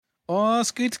Oh,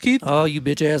 Skeet Skeet. Oh, you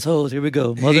bitch assholes. Here we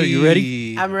go. Mother, you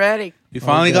ready? I'm ready. You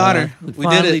finally got her. We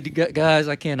did it. Guys,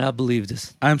 I cannot believe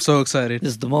this. I'm so excited. This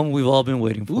is the moment we've all been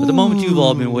waiting for. The moment you've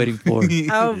all been waiting for.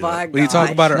 Oh, my God. We talk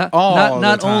about her all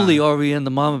Not the time. only are we in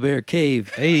the Mama Bear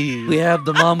cave, Hey. we have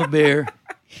the Mama Bear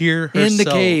Hear herself. in the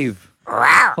cave.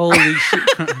 Holy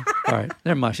shit. All right,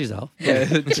 never mind. She's out. Yeah.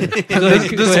 This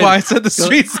is why I said the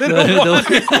streets. Go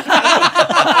ahead.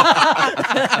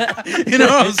 You know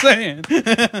what I'm saying? You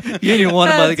didn't even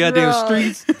want about the That's goddamn wrong.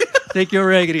 streets. Take your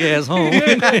raggedy ass home.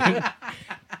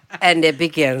 And it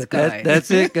begins, guys.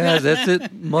 That's it, guys. That's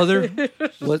it. Mother,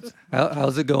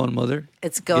 how's it going, Mother?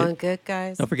 It's going good,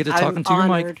 guys. Don't forget to I'm talk into your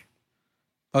mic. honored.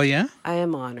 Oh, yeah? I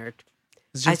am honored.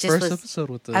 This is your I just first was- episode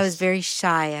with us. I was very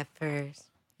shy at first.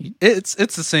 It's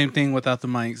the same thing without the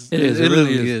mics. It is. It It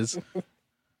really really is. I'm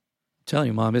telling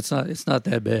you, Mom, it's not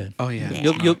that bad. Oh, yeah.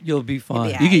 You'll be fine.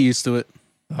 Yeah. You get used to it.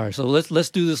 All right, so let's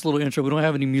do this little intro. We don't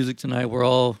have any music tonight. We're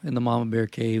all in the Mama Bear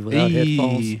cave without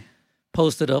headphones, Hey.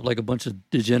 posted up like a bunch of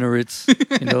degenerates.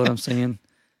 You know what I'm saying?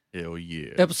 Hell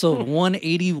yeah. Episode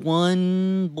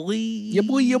 181, boy. Yeah,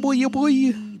 boy, yeah, boy, yeah, boy.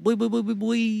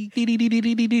 Boy.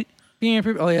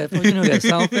 Oh, yeah, you know that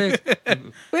sound effect?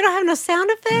 We don't have no sound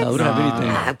effects? No, we don't have anything.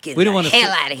 I'm getting We don't the wanna hell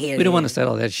set- out of here. We don't want to then. set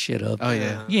all that shit up. Oh,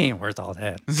 yeah. You ain't worth all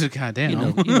that. Goddamn.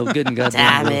 You know, good and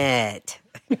goddamn. Damn well.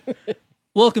 it.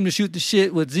 Welcome to Shoot the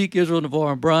Shit with Zeke, Israel,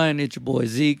 Navarre, and Brian. It's your boy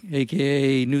Zeke,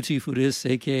 a.k.a. New Tifu This,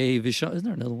 a.k.a. Vishon. Isn't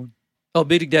there another one? Oh,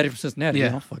 Big Dick Daddy from Cincinnati. Yeah.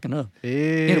 Yeah. I'm fucking up.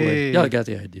 Hey. Anyway, y'all got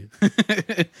the idea.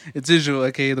 It's Israel,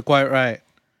 aka The Quiet Riot.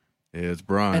 Yeah, it's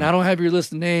Brian. And I don't have your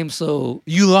list of names, so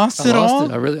You lost I it lost all?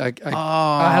 it. I really, I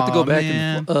Oh, have to go back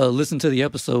man. and listen to the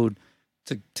episode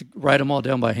to write them all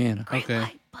down by hand. Okay.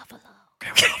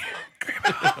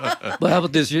 But how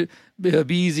about this?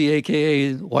 Be Easy,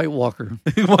 a.k.a. White Walker.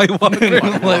 White Walker.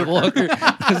 White Walker.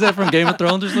 Is that from Game of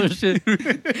Thrones or some shit?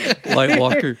 White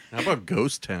Walker. How about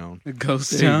Ghost Town?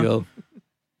 Ghost There Town. you go.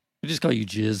 We just call you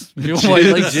Jizz. You're white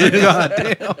like Jizz. God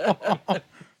damn.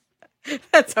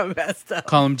 That's a messed up.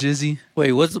 Call him Jizzy.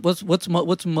 Wait,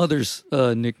 what's Mother's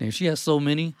nickname? She has so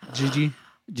many. Gigi.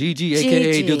 Gigi,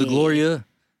 a.k.a. Do the Gigi. Gloria,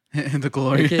 The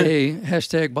glory. a.k.a.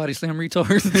 hashtag Body Slam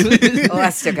Retard. Oh, I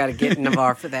still got to get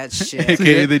Navarre for that shit.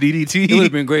 AKA the It would have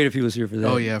DDT. been great if he was here for that.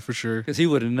 Oh, yeah, for sure. Because he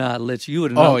would have not let you.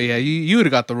 Oh, yeah. You would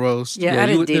have got the roast. Yeah, Yeah, I you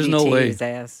didn't would- there's no DDT way. his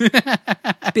ass.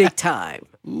 Big time.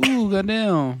 Ooh,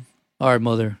 goddamn. All right,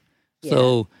 Mother.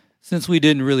 So, since we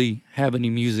didn't really have any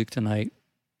music tonight,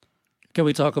 can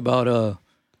we talk about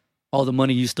all the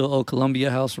money you still owe Columbia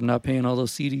House for not paying all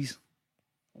those CDs?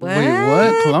 What? Wait,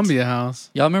 what? Columbia House?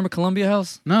 Y'all remember Columbia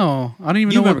House? No, I don't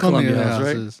even You know what remember Columbia Columbia House,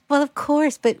 House right? is. Well, of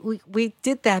course, but we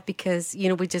did that because, we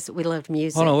loved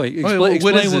music. Hold on, wait. Wait, Explain, what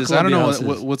explain is this? I don't Columbia know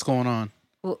House is. what's going on.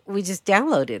 We just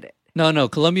downloaded it. No,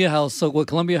 Columbia House. So what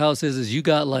Columbia House is you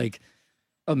got like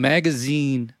a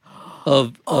magazine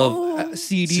of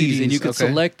CDs, and you could okay.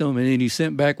 select them, and then you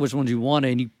sent back which ones you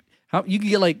wanted, and you could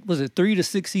get like, was it 3 to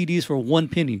 6 CDs for 1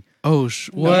 penny? Oh,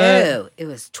 what? No, it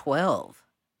was 12.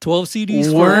 12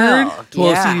 CDs Word? for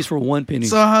 12 Yeah. CDs for 1 penny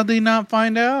So how'd they not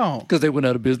find out? because they went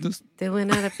out of business. They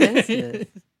went out of business.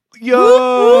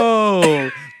 Yo,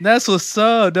 that's what's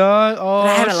up, dog. Oh, But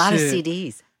I had a lot of shit.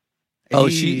 CDs. Oh,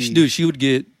 Hey. she would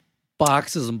get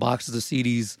boxes and boxes of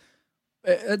CDs.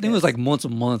 I think it was like once a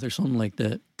month or something like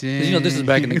that. 'Cause, you know, this is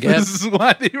back in the Dang. Gap. This is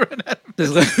why they ran out. This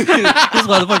is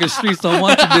why the fucking streets don't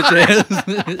want you,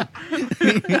 bitch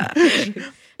ass.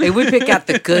 They would pick out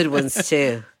the good ones,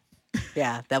 too.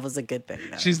 Yeah, that was a good thing.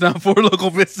 Though. She's not for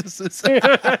local businesses. this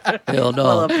Hell no.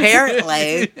 Well,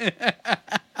 apparently.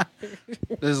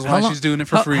 is How why long- she's doing it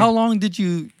for free. How long did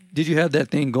you have that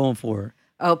thing going for?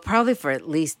 Oh, probably for at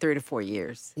least 3 to 4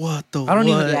 years. What the? I don't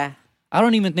even- what? Yeah. I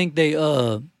don't even think they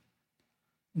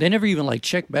never even like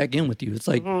check back in with you. It's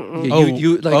like Mm-mm.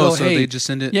 you like so hey, they just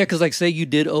send it. yeah, because like say you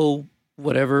did owe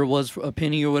whatever it was for a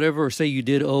penny or whatever, or say you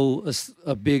did owe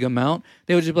a big amount,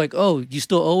 they would just be like, oh, you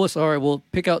still owe us? All right, well,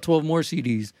 pick out 12 more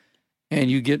CDs, and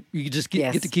you just get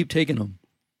Yes. to keep taking them.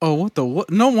 Oh, what the?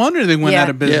 What? No wonder they went Yeah. out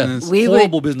of business. We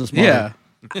Horrible business model. Yeah.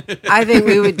 I think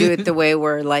we would do it the way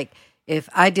where, like, if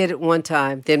I did it one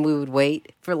time, then we would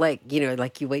wait for, like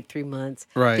you wait 3 months.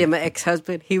 Right. Then my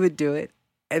ex-husband, he would do it.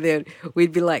 And then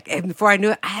we'd be like, and before I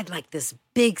knew it, I had like this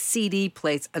big CD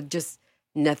place of just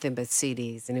nothing but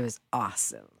CDs. And it was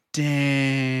awesome.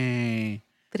 Dang.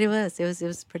 But it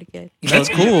was pretty good. That's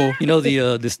cool. You know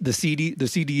the CD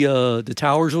the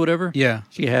towers or whatever. Yeah.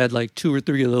 She had like 2 or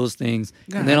 3 of those things,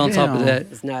 and then on top of Goddamn. that, It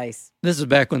was nice. this is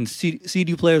back when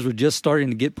CD players were just starting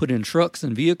to get put in trucks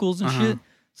and vehicles and shit.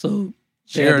 So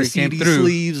She they had the already came CD through.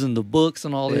 sleeves and the books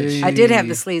and all that Hey. shit. I did have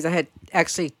the sleeves. I had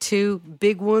actually 2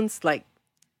 big ones, like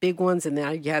big ones, and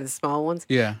then you had the small ones.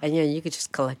 Yeah. And yeah, you could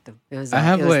just collect them. It was. I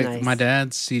have it was like nice. my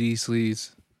dad's CD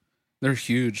sleeves. They're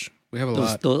huge. We have a Those,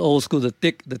 lot. those old school, the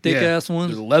thick ass The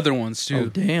ones. leather ones too. Oh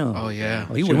damn! Oh yeah.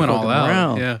 Oh, he She went all fucking out.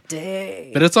 around. Yeah.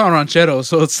 Dang. But it's on ranchero,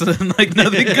 so it's like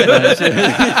nothing good.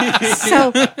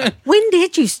 So, when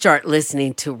did you start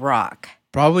listening to rock?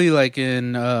 Probably like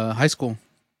in high school.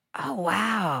 Oh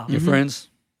wow! Your friends?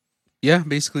 Yeah,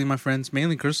 basically my friends,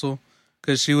 mainly Crystal,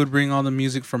 because she would bring all the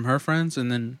music from her friends,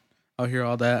 and then I'll hear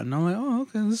all that, and I'm like, oh,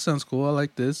 okay, this sounds cool. I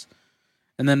like this.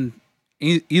 And then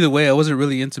either way, I wasn't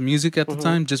really into music at the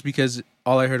time, just because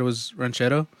all I heard was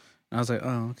ranchero. And I was like,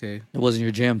 oh, okay. It wasn't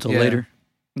your jam till Yeah. later.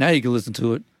 Now you can listen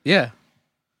to it. Yeah.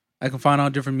 I can find all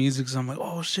different music, so I'm like,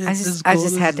 oh, shit, I this is just, cool. I just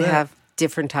this had is to that. have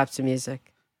different types of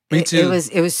music. Me It too.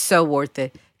 was so worth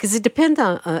it because it depended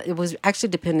on. It was actually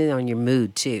depending on your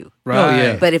mood too. Right. Oh,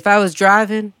 yeah. But if I was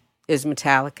driving, it was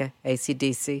Metallica,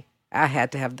 AC/DC. I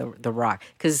had to have the rock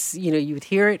because you would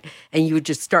hear it and you would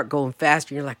just start going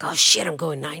faster. You're like, oh shit, I'm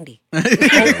going 90.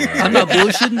 I'm not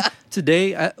bullshitting.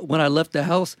 Today, when I left the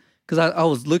house, because I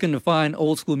was looking to find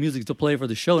old school music to play for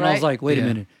the show, and I was Right. like, wait a Yeah.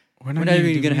 minute. We're We're not not gonna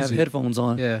even do going to have music. headphones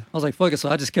on. Yeah. I was like, fuck it. So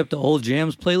I just kept the old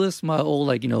jams playlist, my old,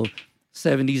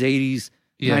 70s, 80s,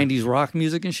 Yeah. 90s rock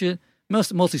music and shit.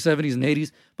 Mostly 70s and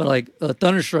 80s. But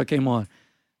Thunderstruck came on.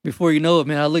 Before you know it,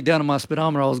 man, I looked down at my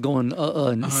speedometer. I was going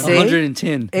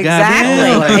 110.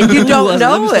 Exactly. And you don't Let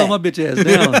know me slow it. my bitch ass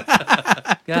down.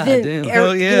 God Then, damn.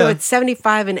 Oh, yeah. it's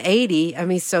 75 and 80. I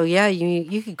mean, so yeah,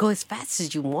 you could go as fast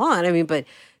as you want. I mean, but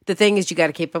the thing is, you got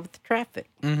to keep up with the traffic.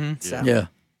 Mm-hmm. So Yeah.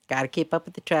 got to keep up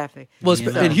with the traffic. Well,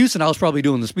 in Houston, I was probably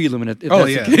doing the speed limit. If Oh,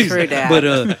 that's yeah. the case. True that.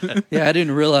 But yeah, I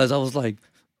didn't realize. I was like,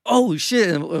 oh shit!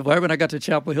 And right when I got to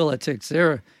Chapel Hill, I text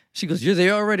Sarah. She goes, "You're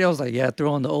there already?" I was like, "Yeah." I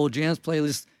threw on the old jams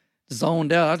playlist,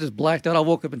 zoned out. I just blacked out. I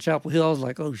woke up in Chapel Hill. I was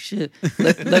like, "Oh shit!"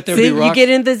 Let there See, be rock. you get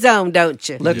in the zone, don't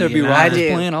you? Let there be Yeah, rock I was do.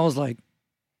 playing. I was like,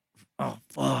 "Oh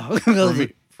fuck!"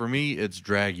 For me, it's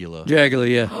Dragula. Dragula,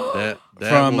 yeah. That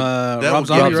From that Rob will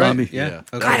Zombie, get Rob right? Zombie. Yeah. Yeah.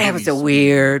 Okay. God, that was a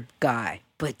weird guy.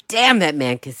 But damn, that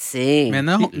man could sing. Man,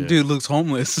 that Yeah. dude looks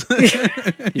homeless.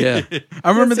 Yeah. I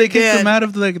remember Yes, they he kicked did. him out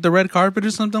of the red carpet or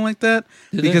something like that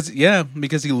Did they?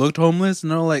 because he looked homeless,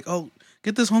 and they're like, "Oh,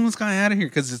 get this homeless guy out of here,"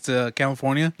 because it's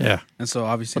California, Yeah. and so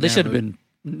obviously Well, they should have have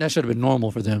been. That should have been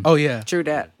normal for them. Oh yeah, True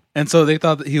that. and so they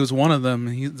thought that he was one of them,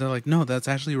 and they're like, "No, that's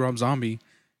actually Rob Zombie."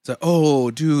 It's like,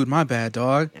 "Oh, dude, my bad,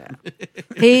 dog."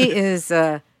 He is,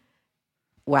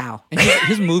 wow. And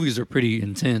his movies are pretty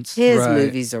intense. His Right.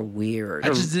 movies are weird. I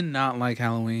just did not like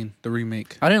Halloween, the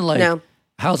remake. I didn't like No.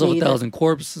 House of Me a either. Thousand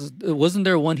Corpses. Wasn't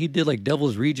there one he did like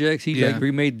Devil's Rejects? He Yeah.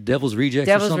 remade Devil's Rejects.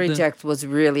 or Devil's something. Reject was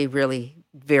really, really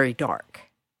very dark.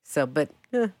 So, but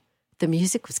the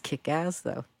music was kick ass,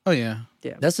 though. Oh yeah,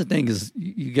 That's the thing is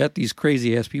you got these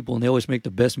crazy ass people and they always make the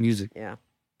best music. Yeah.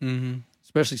 mm-hmm.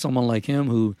 Especially someone like him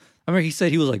who I remember he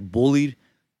said he was like bullied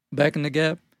back in the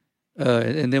Gap.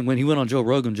 And then when he went on Joe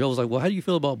Rogan, Joe was like, "Well, how do you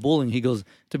feel about bullying?" He goes,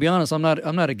 "To be honest, I'm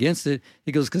not against it."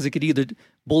 He goes, "Because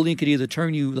bullying could either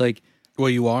turn you like What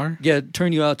you are?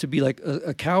 turn you out to be like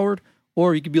a coward,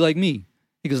 or you could be like me."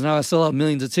 He goes, "Now I sell out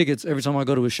millions of tickets every time I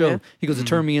go to a show." Yeah. He goes, "It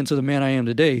turned me into the man I am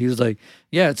today." He was like,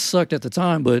 "Yeah, it sucked at the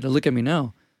time, but look at me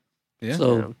now." Yeah.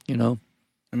 So you know,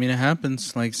 I mean, it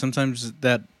happens. Like sometimes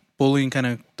that bullying kind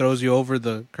of throws you over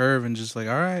the curve, and just like,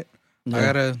 all right, I yeah.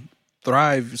 gotta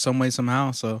thrive some way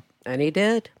somehow. So. And he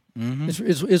did. Mm-hmm.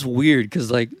 It's weird because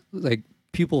like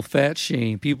people fat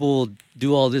shame, people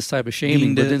do all this type of shaming,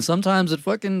 Mean but to- then sometimes it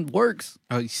fucking works.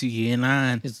 Oh, you see, yeah,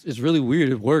 9. It's really weird.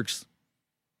 It works.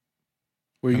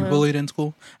 Were you Well- bullied in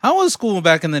school? How was school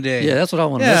back in the day? Yeah, that's what I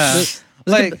want. Yeah.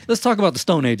 Let's talk about the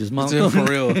Stone Ages, mom. Dude, for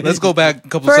real. Let's go back a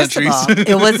couple First of centuries. all,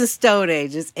 it was the Stone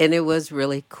Ages, and it was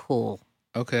really cool.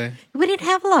 Okay. We didn't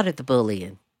have a lot of the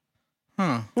bullying.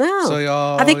 Huh. No. So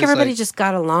y'all. I think always, everybody like- just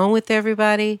got along with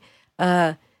everybody.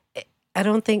 I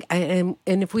don't think, and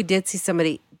if we did see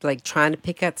somebody like trying to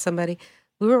pick at somebody,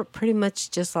 we were pretty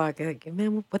much just like,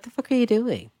 man, what the fuck are you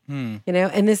doing? Hmm. You know,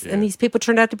 and these people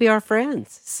turned out to be our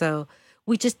friends. So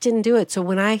we just didn't do it. So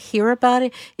when I hear about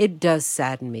it, it does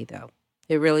sadden me though.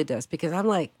 It really does, because I'm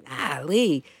like,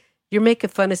 Lee, you're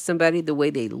making fun of somebody the way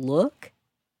they look,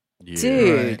 Yeah.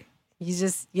 dude. Right. You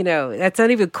just, that's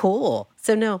not even cool.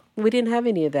 So no, we didn't have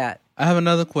any of that. I have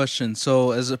another question.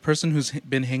 So, as a person who's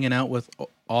been hanging out with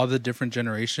all the different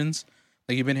generations,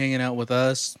 like you've been hanging out with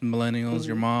us, millennials,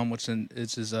 your mom, which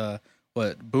is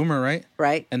what, Boomer, right?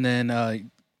 Right? And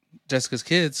then Jessica's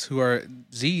kids, who are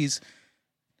Z's.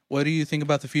 What do you think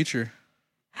about the future?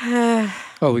 I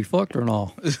Oh, we fucked her and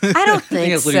all. don't think that's what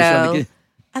he was trying to so. get.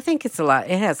 I think it's a lot.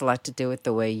 It has a lot to do with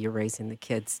the way you're raising the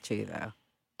kids too, though.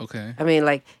 Okay. I mean,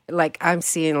 like I'm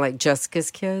seeing like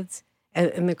Jessica's kids,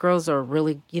 and the girls are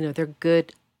really, they're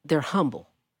good. They're humble.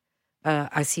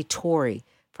 I see Tori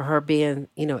for her being,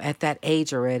 at that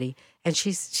age already, and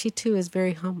she too is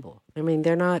very humble. I mean,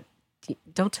 they're not.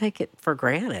 Don't take it for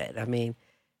granted. I mean,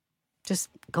 just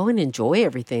go and enjoy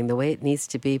everything the way it needs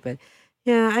to be. But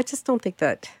yeah, I just don't think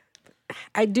that.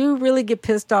 I do really get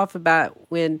pissed off about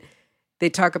when they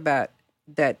talk about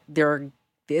that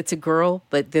it's a girl,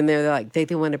 but then they're like they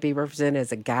want to be represented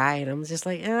as a guy, and I'm just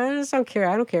like, I just don't care.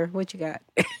 I don't care what you got.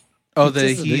 Oh, the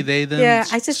Just- he, they, them. Yeah,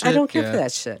 I don't care shit? for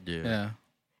that shit. Yeah. Yeah.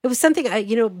 It was something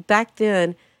back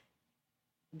then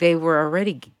they were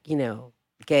already,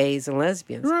 gays and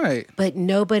lesbians, Right. but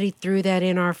nobody threw that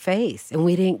in our face, and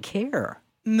we didn't care.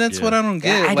 And that's Yeah. what I don't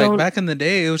get. Yeah, I like don't- back in the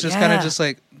day, it was just kind Yeah. of just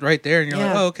like right there, and you're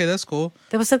like, Yeah. oh, okay, that's cool.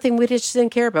 That was something we just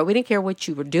didn't care about. We didn't care what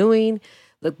you were doing.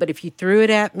 Look, but if you threw it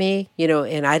at me,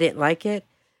 and I didn't like it,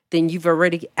 then you've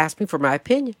already asked me for my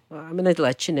opinion. Well, I'm going to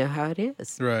let you know how it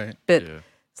is. Right. But Yeah.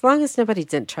 as long as nobody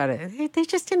didn't try to, they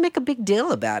just didn't make a big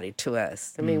deal about it to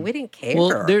us. I mean, we didn't care.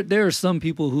 Well, there are some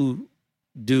people who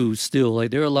do still.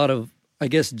 Like there are a lot of, I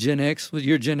guess, Gen X.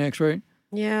 You're Gen X, right?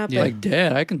 yeah, but Yeah. Like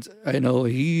Dad, I know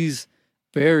he's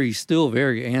still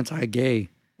very anti-gay.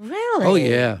 really? Oh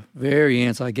yeah, very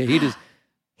anti-gay. He just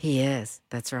He is.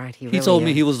 That's right. He he really told me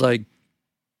is. he was like,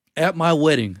 at my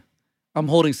wedding, I'm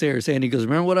holding Sarah's hand. He goes,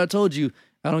 remember what I told you?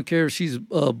 I don't care if she's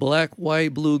black,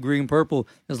 white, blue, green, purple,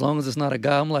 as long as it's not a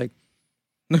guy. I'm like,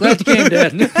 glad you came,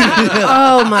 Dad.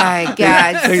 Oh my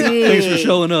God! Thanks for see.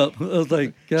 showing up. I was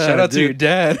like, God, Shout out to your dude.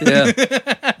 dad.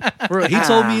 Yeah. Bro, he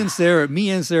told me and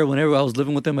Sarah, whenever I was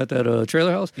living with them at that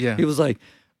trailer house, Yeah. he was like,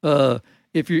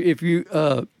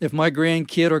 if my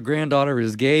grandkid or granddaughter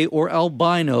is gay or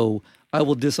albino, I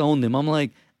will disown them. I'm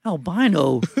like,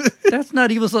 albino? That's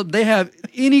not even something they have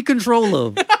any control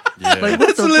of. Yeah. Like, what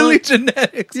That's the literally fuck?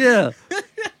 genetics. Yeah.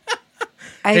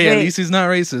 I Hey, at agree. least he's not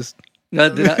racist.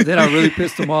 Then I really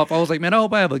pissed him off. I was like, man, I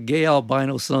hope I have a gay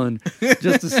albino son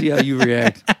just to see how you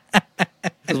react.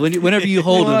 Because whenever you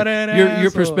hold What him, an your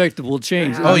asshole. perspective will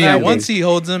change. Oh yeah, automatically. once he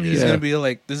holds him, he's Yeah. gonna be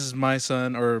like, "This is my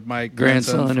son or my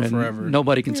grandson, grandson for and forever."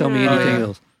 nobody can tell me Yeah. anything Oh, yeah.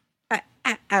 else.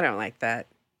 I don't like that.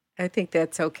 I think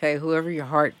that's okay. Whoever your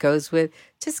heart goes with,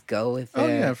 just go with it. Oh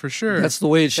yeah, for sure. That's the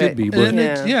way it should be. But And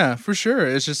Yeah. yeah, for sure.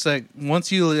 It's just like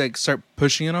once you like start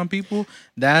pushing it on people,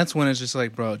 that's when it's just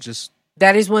like, bro, just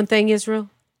That is one thing, Israel.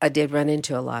 I did run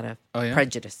into a lot of oh yeah,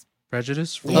 prejudice.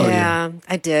 prejudice. Oh, Yeah,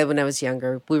 I did when I was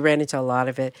younger. We ran into a lot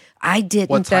of it. I didn't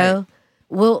What type? though.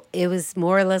 Well, it was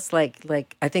more or less like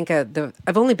I think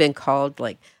I've only been called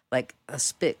like a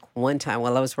spick one time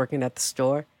while I was working at the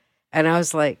store, and I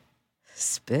was like,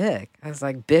 spick. I was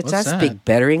like, bitch, What's I that? speak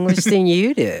better English than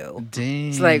you do. Dang.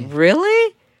 It's like,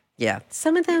 really? Yeah,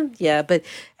 some of them, yeah. But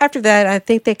after that, I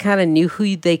think they kind of knew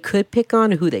who they could pick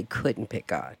on and who they couldn't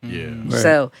pick on. Yeah. Right.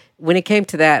 So when it came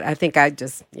to that, I think I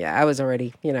was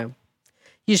already, you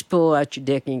just pull out your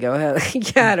dick and go,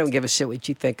 yeah, I don't give a shit what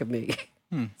you think of me.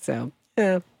 So,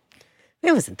 yeah,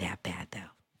 it wasn't that bad though.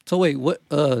 So wait, what?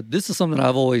 This is something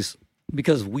I've always,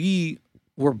 because we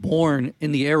were born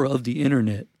in the era of the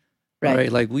internet, Right.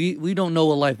 right? Like we don't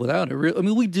know a life without it. I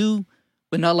mean, we do,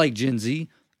 but not like Gen Z.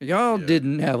 Y'all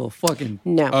didn't have a fucking.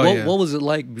 No. Oh, what, yeah. what was it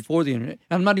like before the internet?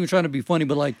 I'm not even trying to be funny,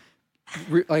 but like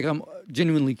I'm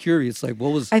genuinely curious. Like,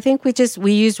 what was? I think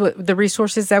we used the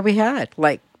resources that we had,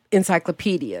 like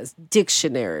encyclopedias,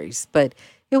 dictionaries, but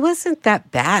it wasn't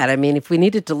that bad. I mean, if we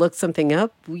needed to look something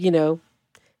up, we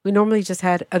normally just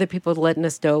had other people letting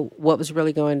us know what was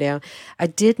really going down. I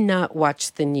did not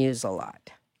watch the news a lot.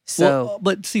 So Well,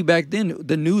 but see, back then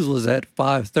the news was at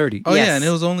 5:30. oh yeah, yes. and it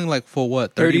was only like for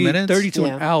what 30 minutes. 30 to an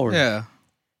Yeah. hour. Yeah.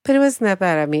 but it wasn't that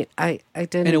bad. I mean, I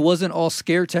didn't. And it wasn't all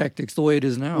scare tactics the way it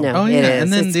is now. No. Oh It yeah, is.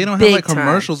 and then It's they don't have big like time.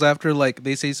 commercials after like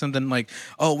they say something like,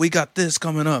 "Oh, we got this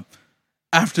coming up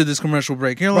after this commercial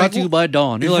break." You're Brought like, to you by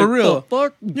Dawn. You're for like, real. the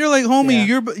fuck? You're like, homie,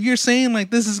 Yeah. you're saying like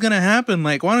this is gonna happen.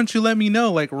 Like, why don't you let me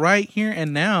know like right here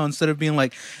and now instead of being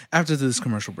like after this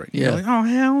commercial break? Yeah. You're like, oh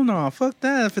hell no, fuck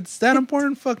that. If it's that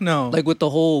important, fuck no. Like with the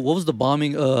whole, what was the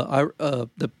bombing?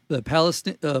 The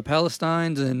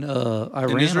Palestinians and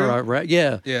Iran Israel? or Iraq?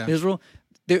 Yeah, Yeah. Israel.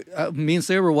 Me and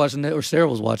Sarah were watching that, or Sarah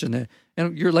was watching that,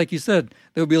 and you're like you said,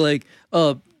 they would be like,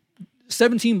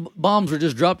 17 bombs were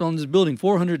just dropped on this building,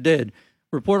 400 dead.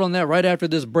 Report on that right after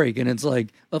this break, and it's like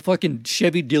a fucking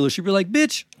Chevy dealership. You're like,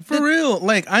 bitch, for real,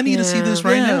 like I need to see Yeah. this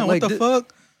right Yeah, now. like What the the-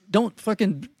 fuck? don't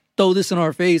fucking throw this in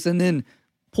our face and then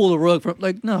pull the rug from.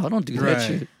 Like, no, don't do that Right.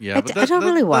 shit. Yeah, I but don't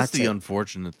really watch that's the it.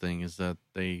 unfortunate thing is that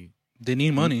they They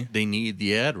need money, They need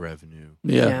the ad revenue.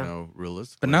 Yeah. Yeah. You know,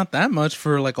 realistically. but not that much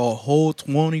for like a whole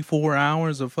 24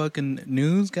 hours of fucking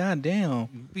news. God damn.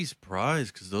 You'd be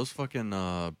surprised because those fucking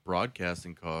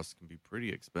broadcasting costs can be pretty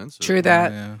expensive. True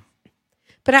that. Yeah.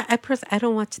 But I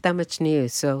don't watch that much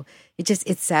news, so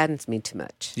it saddens me too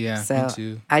much. Yeah, me So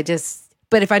too.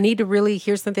 but if I need to really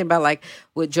hear something about like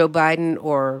with Joe Biden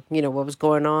or what was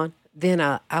going on, then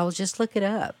I'll just look it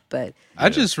up. But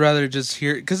I'd just rather just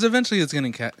hear because eventually it's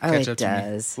gonna catch it up to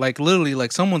does. me. Like literally,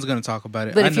 like someone's gonna talk about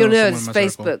it. but I if you'll someone notice, in my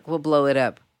circle. Facebook will blow it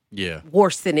up Yeah.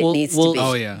 worse than it needs to be.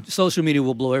 Oh yeah. Social media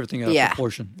will blow everything out Yeah. of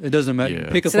proportion. It doesn't matter. Yeah.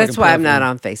 Pick a So that's fucking why I'm not platform.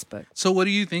 on Facebook. So what do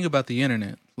you think about the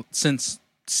internet since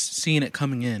seeing it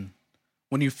coming in?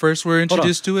 When you first were on.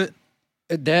 introduced to it?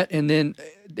 That, and then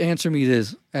answer me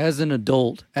this: as an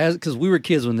adult, because we were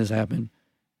kids when this happened,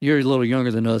 you're a little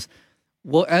younger than us.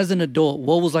 Well, as an adult,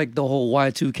 what was like the whole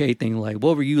Y2K thing like?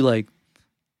 What were you like?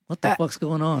 What the fuck's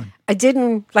going on? I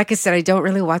didn't, like I said, I don't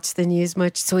really watch the news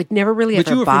much, so it never really But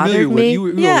you ever were familiar bothered with- me. you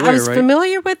were Yeah, I aware, was right?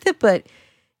 familiar with it, but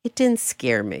it didn't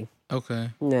scare me. Okay.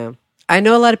 No, I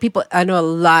know a lot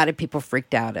of people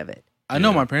freaked out of it. I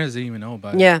know my parents didn't even know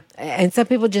about it. Yeah, and some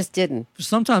people just didn't.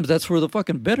 Sometimes that's for the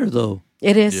fucking better, though.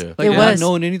 It is. Yeah. Like It not was.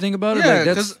 knowing anything about it. Yeah, Like,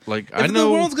 that's because Like if I the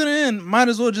know, world's gonna end, might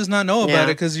as well just not know about Yeah. it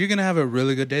because you're gonna have a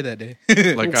really good day that day.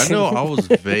 like I know, I was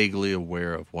vaguely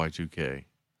aware of Y2K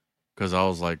because I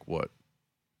was like what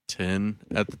 10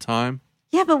 at the time.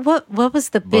 Yeah, but what was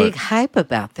the big But- hype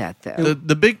about that though?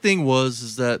 The big thing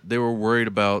is that they were worried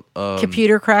about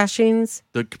Computer crashings.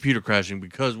 the computer crashing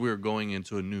because we were going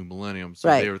into a new millennium. So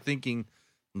Right. they were thinking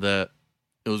that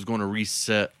it was going to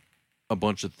reset a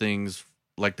bunch of things,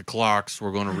 like the clocks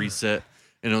were going to reset,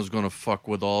 and it was going to fuck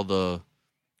with all the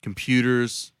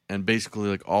computers, and basically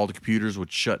like all the computers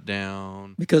would shut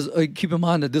down. because keep in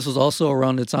mind that this was also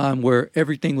around the time where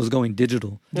everything was going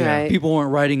digital. Right. People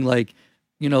weren't writing like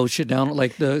shit down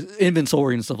like the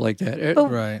inventory and stuff like that. But,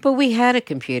 Right. but we had a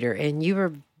computer, and you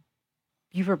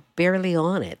were barely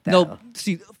on it. Though. No,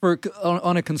 see,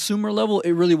 on a consumer level,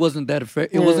 it really wasn't that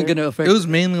effect. It wasn't going to affect. It was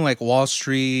mainly like Wall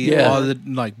Street, Yeah. all the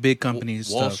like big companies.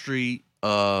 Wall stuff. Street,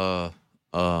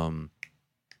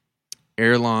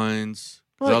 airlines.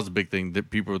 'Cause that was a big thing that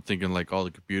people were thinking like all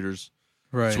the computers.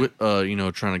 Right.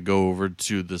 Trying to go over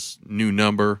to this new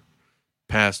number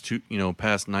past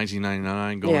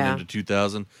 1999 going Yeah. into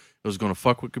 2000. It was going to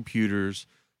fuck with computers.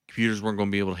 Computers weren't going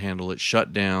to be able to handle it.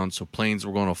 Shut down. So planes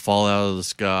were going to fall out of the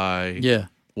sky. yeah.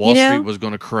 Wall You know- Street was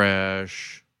going to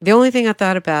crash. The only thing I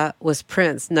thought about was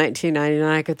Prince, 1999.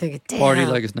 I could think, damn, Party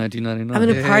like it's 1999. I'm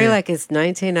going to party Yeah. like it's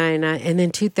 1999, and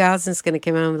then 2000 is going to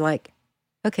come out. I'm like,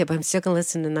 okay, but I'm still going to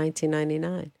listen to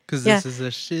 1999. Because Yeah. this is a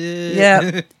shit.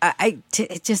 Yeah,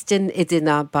 it just didn't. It did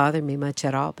not bother me much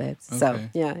at all, babes. So Okay.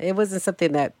 yeah, it wasn't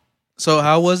something that. So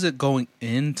how was it going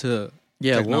into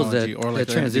yeah, what was that? technology or like that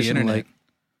the transition internet? like?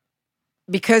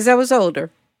 Because I was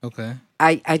older, Okay.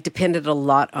 I depended a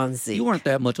lot on Z. You weren't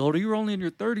that much older. You were only in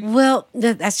your 30s. Well,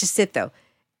 that's just it though.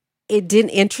 It didn't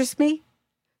interest me,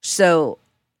 so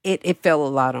it fell a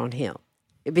lot on him.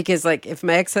 Because like if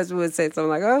my ex-husband would say something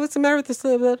like, "Oh, what's the matter with this?"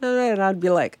 and I'd be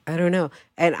like, "I don't know,"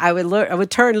 and I would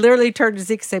literally turn to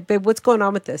Zeke and say, "Babe, what's going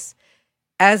on with this?"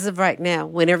 As of right now,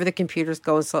 whenever the computer's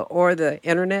going slow or the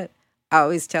internet, I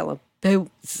always tell him, "Babe,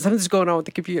 something's going on with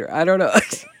the computer. I don't know."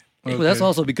 Well, that's Okay.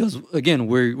 also because again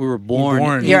we were born,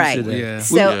 Born. into You're right. that. Yeah.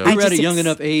 So we I were at just a young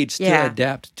enough age to yeah.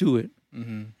 adapt to it.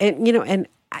 Mm-hmm. and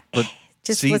But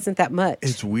just see, wasn't that much.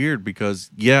 It's weird because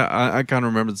I kind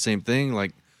of remember the same thing,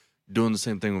 like doing the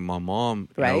same thing with my mom,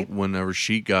 Right. whenever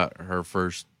she got her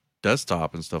first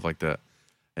desktop and stuff like that.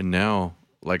 And now,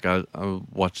 like I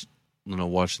watch,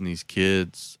 watching these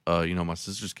kids, my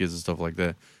sister's kids and stuff like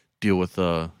that, deal with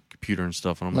computer and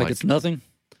stuff, and I'm Like, like, it's nothing.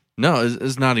 no,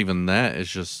 it's not even that.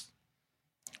 It's just,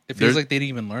 It feels There's- like they didn't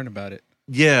even learn about it.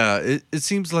 yeah, it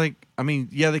seems like, I mean,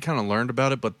 yeah, they kind of learned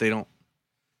about it, but they don't.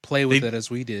 Play with They- it as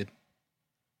we did.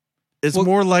 It's Well-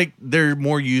 more like they're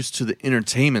more used to the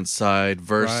entertainment side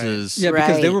versus Yeah,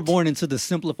 because they were Right. born into the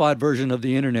simplified version of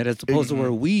the internet as opposed to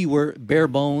where we were bare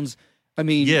bones. I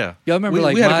mean, Yeah. y'all remember We,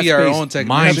 like we had to be our MySpace? own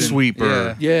technician.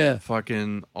 Minesweeper. Yeah,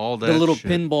 fucking all that the little shit.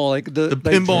 pinball, like the The like,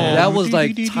 pinball. that was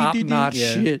like top notch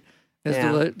Yeah. shit. As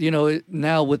Yeah.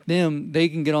 now with them, they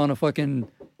can get on a fucking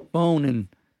phone and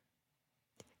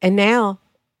And now,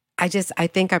 I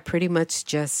think I pretty much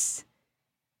just,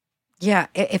 yeah.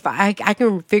 If I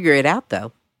can figure it out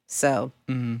though, so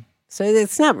Mm-hmm.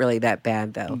 it's not really that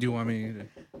bad though. Do you want me to?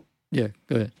 yeah,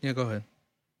 go ahead. Yeah, go ahead.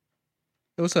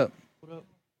 Hey, what's up?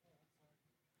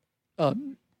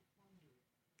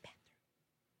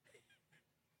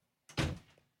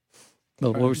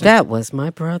 But what we're saying, That was my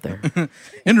brother.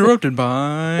 Interrupted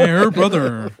by her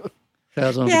brother. shout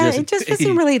out to Uncle Yeah, Jesse. it just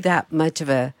wasn't really that much of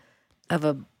a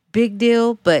big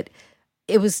deal, but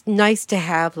it was nice to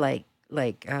have like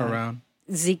Around.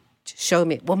 Zeke showed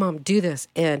me, well, Mom, do this,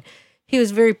 and he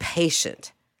was very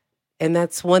patient, and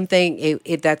that's one thing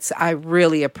that's I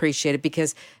really appreciated,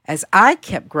 because as I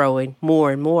kept growing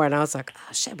more and more, and I was like,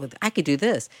 oh shit, well, I could do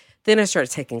this. Then I started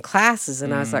taking classes,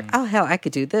 and I was like, oh hell, I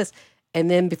could do this. And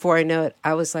then before I know it,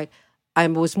 I was like, I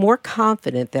was more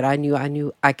confident that I knew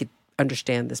I could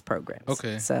understand this program.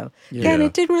 Okay. So Yeah. and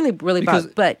it didn't really Because-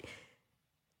 bother. But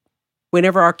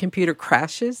whenever our computer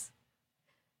crashes,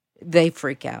 they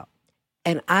freak out.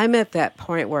 And I'm at that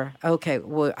point where, okay,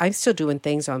 well, I'm still doing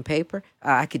things on paper.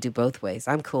 I could do both ways.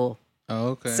 I'm cool. Oh,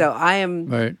 okay. So I am.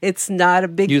 Right. It's not a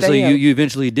big So thing. you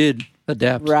eventually did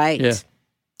adapt. Right. Yeah.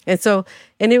 And so,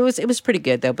 and it was pretty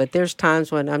good though. But there's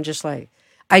times when I'm just like,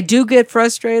 I do get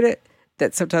frustrated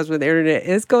that sometimes when the internet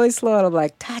is going slow, and I'm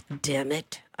like, God damn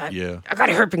it. I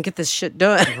gotta hurry up and get this shit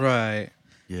done. right.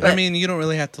 Yeah. But I mean, you don't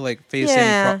really have to like face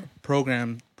Yeah. any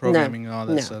programming and all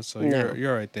that No, stuff. So no.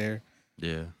 you're right there.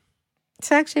 Yeah.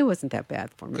 So actually, it wasn't that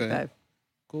bad for me. Okay. But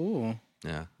Cool.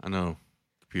 Yeah. I know.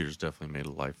 Computers definitely made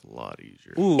life a lot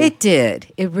easier. Ooh. it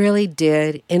did. It really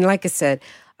did. And like I said,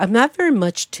 I'm not very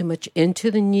too much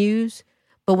into the news,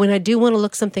 but when I do want to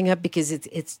look something up, because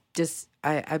it's just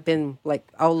I've been like,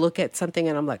 I'll look at something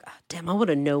and I'm like, oh, damn, I want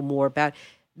to know more about it.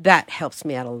 That helps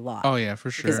me out a lot. Oh yeah, for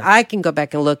sure. Because I can go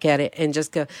back and look at it and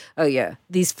just go, oh yeah,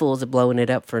 these fools are blowing it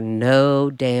up for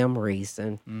no damn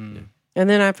reason. Mm. And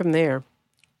then I'm from there.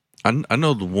 I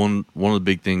know the one of the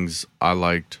big things I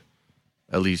liked,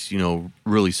 at least,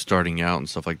 really starting out and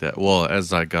stuff like that. Well,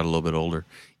 as I got a little bit older,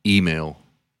 email.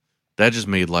 That just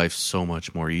made life so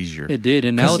much more easier. It did,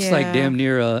 and now it's like Yeah. damn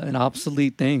near an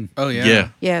obsolete thing. Oh yeah. Yeah.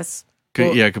 Yes.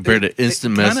 Well, Compared to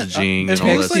instant kinda- messaging it and all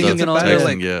that feels like stuff. it's about to, Texting,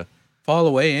 like, yeah. fall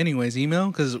away anyways. Email,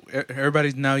 because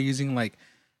everybody's now using like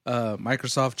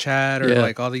Microsoft Chat or Yeah.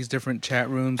 like all these different chat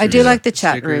rooms. I or do like the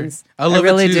chat sticker. rooms. I love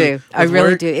really it too. do. I With really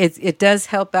work, do. It does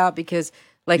help out, because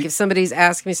like if somebody's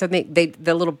asking me something,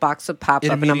 the little box would pop It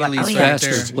up, and I'm like, oh immediately yeah, starts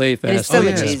Faster, there. it's way And it's faster. so Oh yeah,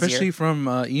 much easier. especially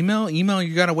from email. Email,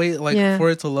 you gotta wait like Yeah. for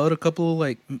it to load a couple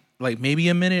like maybe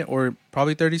a minute or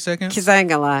probably 30 seconds. because I ain't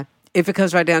gonna lie. If it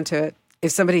comes right down to it,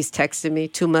 if somebody's texting me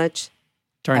too much,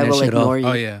 Turn I that will shit ignore off. you.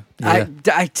 Oh yeah,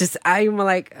 I'm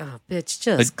like, oh bitch,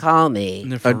 just call me.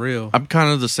 and for real. I'm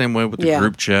kind of the same way with the Yeah.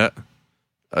 group chat.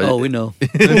 Oh, we know.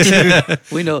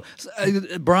 We know.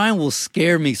 Brian will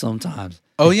scare me sometimes.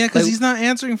 Oh yeah, because like- he's not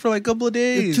answering for like a couple of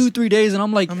days. 2-3 days, and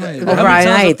I'm like, I'm like, how Well, many Brian,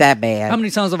 times I have- ain't that bad. How many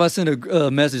times have I sent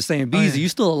a message saying, "Beezy, yeah. you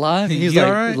still alive?" And he's You like,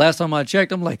 all right? "Last time I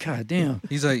checked, I'm like, God damn,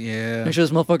 He's like, yeah. make sure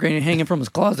this motherfucker ain't hanging from his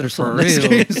closet or something." real.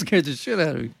 That scared the shit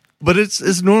out of me. But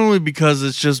it's normally because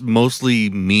it's just mostly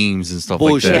memes and stuff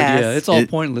Bullshit. like that. Yes. Yeah, it's all It-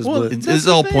 pointless. well, but It's, That's it's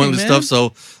the all thing, pointless man. stuff.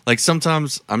 So like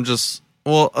sometimes I'm just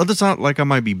other times like I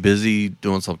might be busy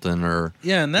doing something or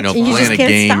Yeah, and that's And you just playing a can't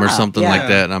game or stop. something Yeah. like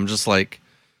that, and I'm just like,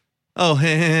 oh,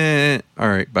 hey, all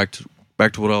right, back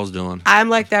to what I was doing. I'm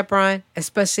like that, Brian,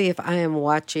 especially if I am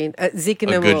watching. Zeke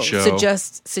and A them good will show.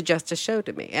 suggest a show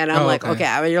to me, and I'm Oh, like, okay. okay,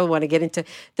 I really want to get into.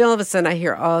 Then all of a sudden, I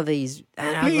hear all these,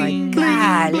 and I'm Bling, like,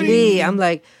 bling, golly, bling. I'm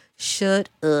like, shut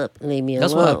up, leave me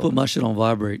that's alone. why I put my shit on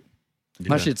vibrate.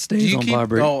 My Yeah. shit Do stays you on keep?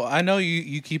 vibrate. Oh, I know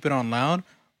you keep it on loud,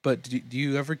 but do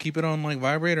you ever keep it on like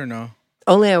vibrate or no?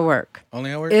 Only at work.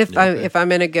 Only at work. If Okay. I'm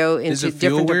gonna go Does into it feel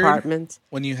different weird? departments.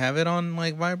 when you have it on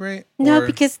like vibrate. No, Or-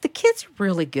 because the kids are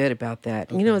really good about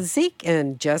that. You know, Okay. Zeke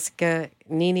and Jessica,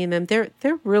 Nene and them,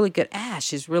 they're really good.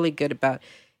 Ash is really good about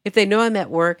if they know I'm at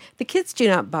work, the kids do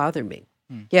not bother me.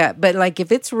 Yeah, but like if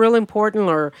it's real important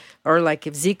or like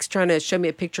if Zeke's trying to show me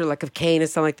a picture like of Kane or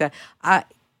something like that,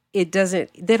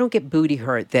 they don't get booty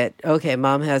hurt that okay,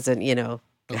 mom hasn't,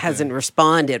 hasn't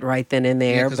responded right then and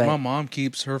yeah, there. because but my mom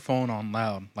keeps her phone on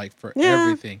loud like for Yeah.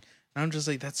 everything. And I'm just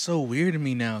like, that's so weird to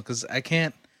me now because I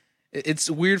can't. It's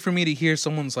weird for me to hear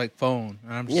someone's like phone,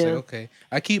 and I'm just Yeah. like, okay,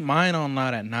 I keep mine on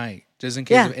loud at night just in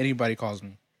case Yeah. if anybody calls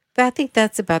me. I think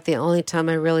that's about the only time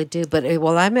I really do. But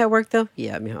while I'm at work, though,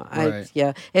 yeah, Right.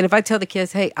 yeah. And if I tell the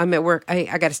kids, "Hey, I'm at work. I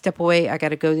got to step away. I got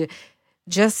to go."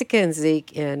 Jessica and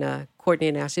Zeke and Courtney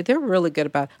and Ashley, they're really good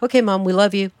about. Okay, Mom, we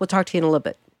love you. We'll talk to you in a little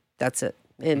bit. That's it.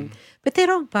 And but they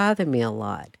don't bother me a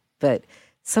lot. But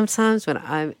sometimes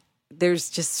when there's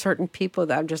just certain people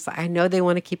that I'm just like, I know they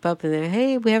want to keep up, and they're,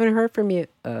 "Hey, we haven't heard from you."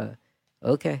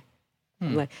 Okay.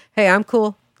 I'm like, "Hey, I'm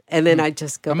cool," and then I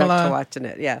just go I'm back alive. to watching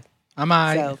it. Yeah. I'm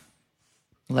I. So.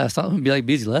 Last time I'd be like,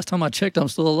 "Busy." Last time I checked, I'm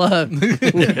still alive.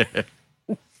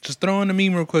 Just throw in the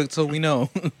meme real quick so we know.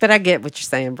 But I get what you're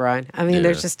saying, Brian. I mean,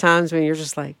 there's Yeah. just times when you're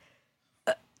just like,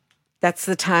 that's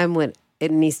the time when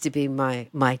it needs to be my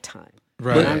time.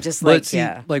 Right. And I'm just But like, see,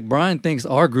 yeah. like Brian thinks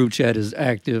our group chat is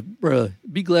active, bruh.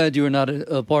 Be glad you are not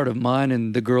a part of mine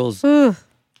and the girls.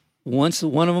 Once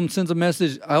one of them sends a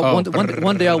message,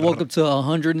 one day I woke up to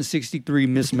 163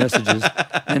 missed messages,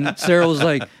 and Sarah was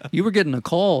like, "You were getting a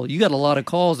call. You got a lot of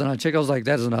calls." And I checked. I was like,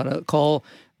 "That is not a call.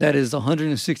 That is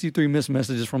 163 missed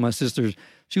messages from my sisters."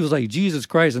 She was like, "Jesus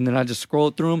Christ!" And then I just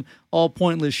scrolled through them, all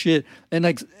pointless shit, and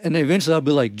eventually I'll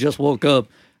be like, "Just woke up.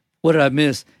 What did I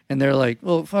miss?" And they're like,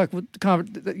 "Oh fuck,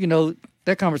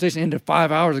 that conversation ended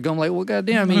 5 hours ago." I'm like, "Well,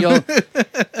 goddamn,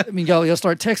 y'all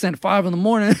start texting at 5 in the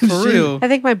morning For real. I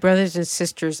think my brothers and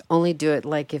sisters only do it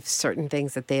like if certain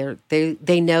things that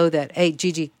they know that, hey,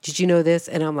 Gigi, did you know this?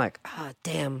 And I'm like, oh,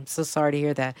 damn, I'm so sorry to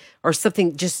hear that. Or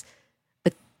something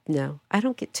but no, I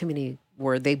don't get too many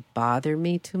where they bother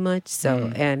me too much.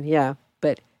 So, and yeah,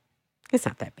 but it's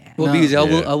not that bad. Well, No. BZ,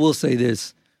 Yeah. I will say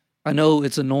this. I know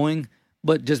it's annoying,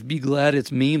 but just be glad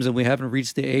it's memes and we haven't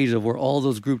reached the age of where all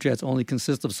those group chats only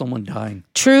consist of someone dying.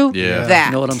 True Yeah. that.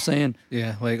 You know what I'm saying?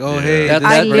 Yeah. Like, oh, Yeah. hey. That's this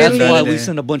person died why today. we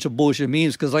send a bunch of bullshit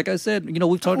memes because, like I said,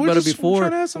 we've talked We're about it just before.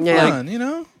 trying to have some Yeah. fun, you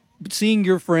know? Seeing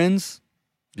your friends,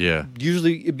 Yeah.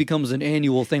 usually it becomes an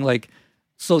annual thing. Like,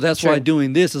 so that's True. why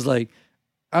doing this is like,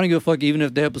 I don't give a fuck even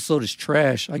if the episode is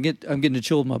trash. I'm getting to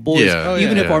chill with my boys. Yeah. Oh,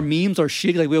 Even yeah. if our memes are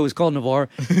shitty, like we always call Navarre,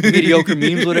 mediocre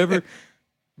memes, whatever.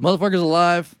 Motherfuckers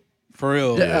alive. For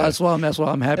real. Yeah. That's why I'm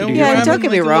happy to And hear. Yeah, we're that. don't having,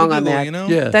 get me the wrong little on giggle, that. You know?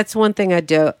 Yeah. I That's one thing I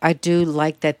do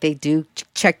like that they do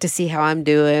check to see how I'm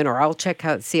doing, or I'll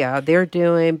see how they're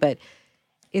doing. But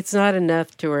it's not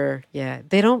enough to where,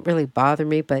 they don't really bother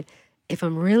me. But if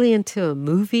I'm really into a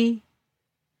movie,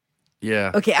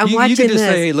 Yeah. okay, I'm you watching can just this.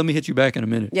 say, "Hey, let me hit you back in a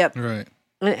minute." Yep, Right.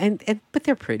 and but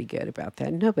they're pretty good about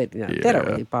that. They don't Yeah.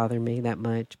 really bother me that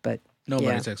much. But Nobody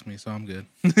Yeah. texts me, so I'm good.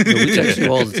 Yeah, we text you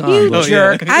all the time. you but-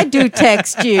 jerk, I do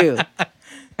text you.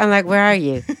 I'm like, where are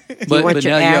you? Do you But want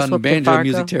your now you're ass on whooped in banjo Fargo?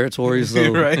 music territory,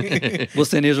 so right. we'll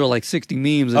send Israel like 60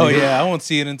 memes. And Oh, then- yeah. I won't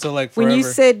see it until like forever. When you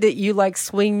said that you like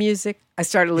swing music, I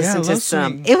started listening I to love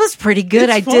some. swing. It was pretty good.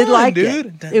 It's I did fun, like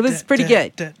dude. it. It was pretty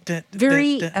good.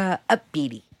 Very Very.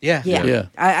 upbeaty. Yeah. Yeah, Yeah.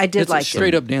 I did It's like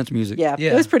straight it. up dance music. Yeah,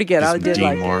 Yeah. it was pretty good. I Just did Dean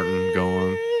like it. Martin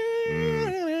going.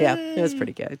 Yeah, it was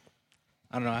pretty good.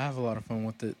 I don't know. I have a lot of fun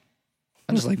with it.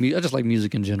 I just like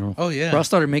music in general. Oh, yeah. Bro, I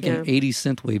started making Yeah. 80s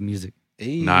synthwave music.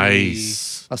 Hey.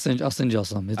 Nice. I'll send y'all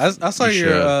some. It's I saw You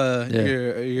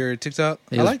your TikTok.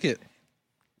 Yeah. I like it.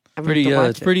 I'm pretty. gonna have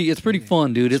It's to watch pretty. It's pretty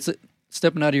fun, dude. It's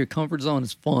stepping out of your comfort zone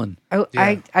is fun. it. Oh,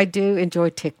 Yeah. I do enjoy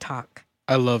TikTok.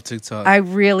 I love TikTok. I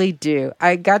really do.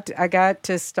 I got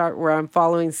to start where I'm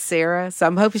following Sarah, so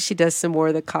I'm hoping she does some more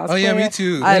of the cosplay. Oh, yeah, me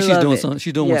too. I Yeah, she's love doing it. some.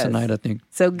 She's doing Yes. one tonight, I think.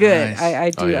 So good. Nice. I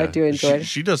do. Oh, yeah. I do enjoy it.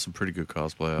 She does some pretty good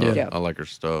cosplay. Yeah. I like her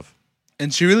stuff.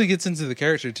 And she really gets into the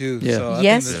character too. Yeah. So I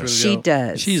Yes, think that's she really dope.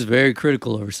 does. She's very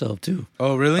critical of herself too.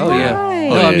 Oh, really? Oh yeah. Right.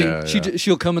 No, Oh, I mean, yeah, yeah.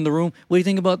 she'll come in the room. What do you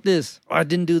think about this? Or I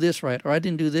didn't do this right. Or I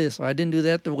didn't do this. Or I didn't do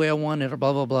that the way I wanted. Or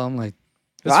blah blah blah. I'm like,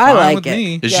 It's I fine like with it.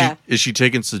 me. Is Yeah. she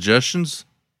taking suggestions?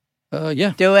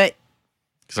 yeah. Do it.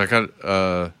 Because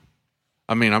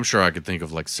I mean, I'm sure I could think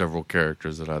of like several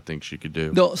characters that I think she could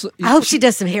do. No, so, I hope she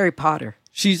does some Harry Potter.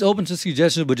 she's open to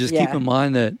suggestions, but just keep Yeah. in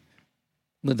mind that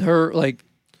with her, like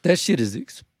that shit is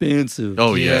expensive.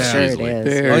 Oh yeah, Yeah. Sure it seriously. is.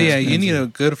 Very Oh yeah, you expensive. need a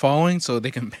good following so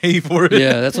they can pay for it.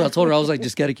 Yeah, that's what I told her. I was like,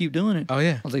 just got to keep doing it. Oh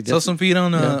yeah. I was like, Sell that's- some feet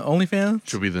on yeah. OnlyFans.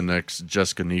 She'll be the next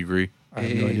Jessica Negri. I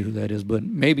have no idea who that is, but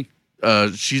maybe.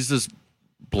 She's this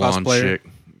blonde Cosplayer. chick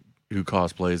who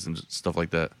cosplays and stuff like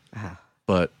that. Ah.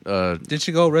 But Did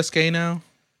she go risque now?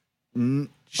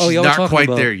 she's Oh, y'all were not talking quite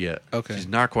about- there yet. Okay. She's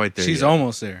not quite there. She's yet.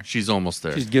 almost there. She's almost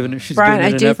there. She's giving it. She's Brian, giving I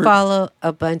it an do effort. follow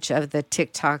a bunch of the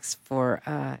TikToks for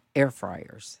air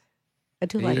fryers. I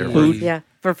do like Air that. Food? Yeah,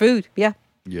 for food. Yeah.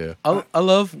 yeah. I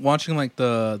love watching like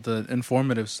the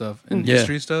informative stuff and Yeah.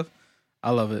 history stuff.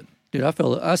 I love it. Dude,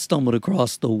 I stumbled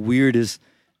across the weirdest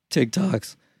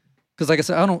TikToks because, like I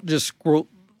said, I don't just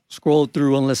scroll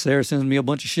through unless Sarah sends me a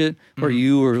bunch of shit or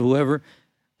you or whoever.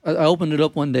 I opened it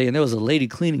up one day and there was a lady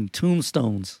cleaning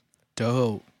tombstones.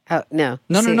 Dope. Oh no.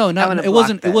 No, See, no, I not, wanna it block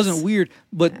wasn't. It those. wasn't weird.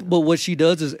 But what she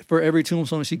does is for every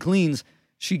tombstone she cleans,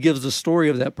 she gives the story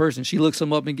of that person. She looks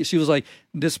them up and she was like,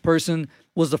 this person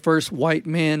was the first white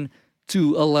man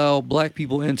to allow black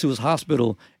people into his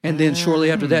hospital, and then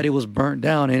shortly after that, it was burnt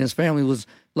down, and his family was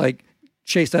like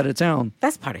chased out of town.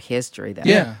 That's part of history, though.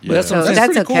 Yeah, but that's Yeah. what I'm So saying.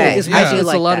 that's It's pretty okay. Cool. It's, I do it's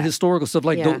like a lot that. of historical stuff.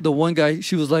 Like Yeah. the one guy,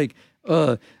 she was like,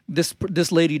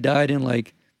 this lady died in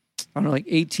like I don't know, like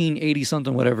 1880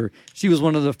 something, whatever. She was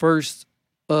one of the first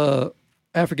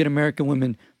African American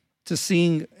women to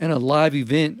sing in a live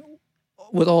event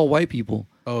with all white people.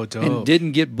 Oh, dope. and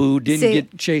didn't get booed, didn't See-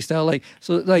 get chased out. Like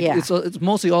so, like Yeah. it's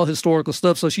mostly all historical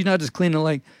stuff. So she's not just cleaning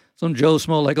like some Joe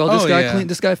Schmo. Like, oh, this Oh, guy yeah. cleaned,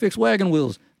 this guy fixed wagon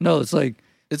wheels. No, it's like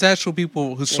It's actual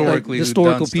people historically. like, who've done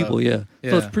historical stuff. people. Yeah.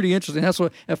 So it's Yeah. pretty interesting. That's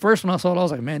what at first when I saw it, I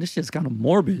was like, man, this shit's kind of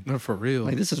morbid. No, for real.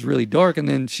 Like this is really dark. And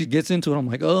then she gets into it. I'm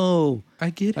like, oh, I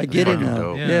get it. I get it Fucking now.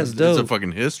 dope. Yeah, it's It's dope. a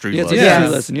fucking history Yeah, it's a lesson. history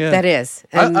Yes, lesson, yeah. that is,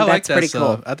 I and like that's that pretty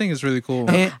stuff. cool. I think it's really cool.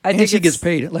 And, I and think she gets it's-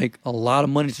 paid like a lot of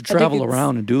money to think travel it's-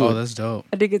 around and do Oh, it. that's dope.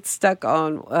 I did get stuck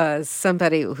on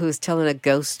somebody who was telling a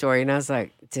ghost story, and I was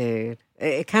like, dude,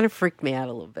 it kind of freaked me out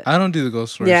a little bit. I don't do the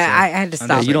ghost story. Yeah, stuff. I had to I'm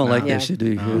stop. just You don't nah. like Yeah. that shit, do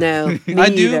you? No, me I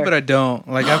do, either. but I don't.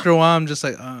 Like after a while, I'm just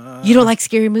like, You don't like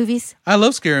scary movies? I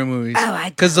love scary movies. Oh, I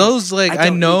because don't. those like I I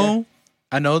don't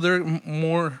know they're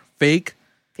more fake,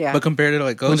 Yeah. but compared to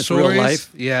like When ghost it's real stories, life?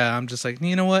 yeah, I'm just like,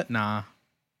 you know what? Nah,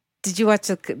 Did you watch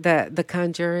the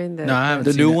Conjuring? no, I haven't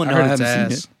The seen new it. one? I No, I heard it's haven't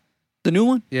seen ass. it. The new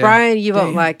one? Yeah. Brian, you won't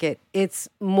Damn. like it. It's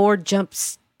more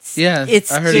jumps. Yeah,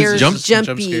 it's I heard scares, it's jump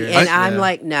jumpy, scares. and I- I'm yeah.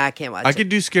 like, nah, I can't watch I it. could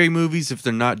do scary movies if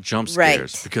they're not jump Right.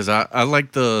 scares because I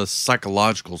like the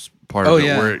psychological part Oh, of it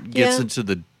yeah. where it gets Yeah. into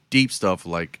the deep stuff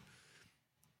like,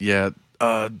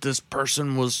 this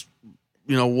person was,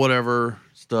 whatever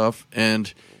stuff,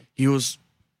 and he was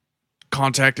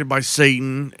contacted by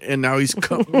Satan, and now he's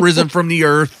risen from the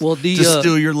earth Well, the to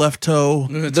steal your left toe.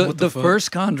 It's the, what the fuck?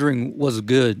 first Conjuring was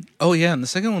good. Oh yeah, and the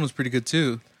second one was pretty good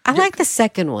too. I like the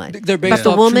second one. They're based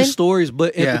the off woman? true stories,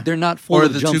 but Yeah. they're not full Or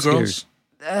of the jump two scares.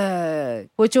 girls.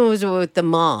 Which one was it with the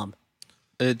mom?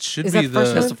 It should Is be that the first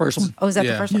the. That's the first one. Oh, is that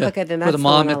Yeah. the first one? Yeah. Okay, then Where that's the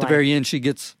mom one I at the like. very end, she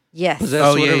gets Yes. possessed.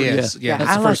 Oh or yeah, whatever. yes, Yeah, yeah. That's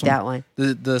I the like first one. that one.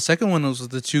 The second one was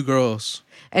with the two girls.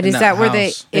 And in is that where they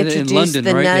house. In introduced London,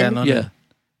 the right? nun? Yeah, in London. Yeah.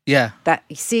 Yeah. That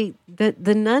you see, the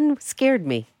nun scared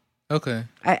me. Okay.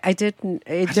 I didn't.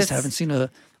 It I just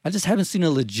haven't seen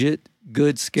a legit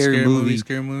good scary movie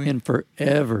Scary movie. in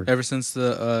forever. Ever since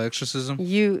the Exorcism. The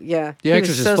he was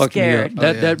Exorcist so fucked scared. me up.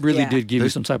 That yeah. that really Yeah. did give you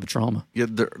There's- some type of trauma. Yeah,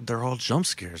 they're all jump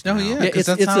scares. Oh now. yeah, because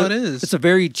that's how it is. It's a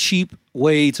very cheap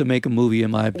way to make a movie,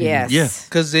 in my opinion. Yes. Yeah.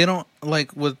 Because they don't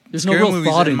like with There's no scary real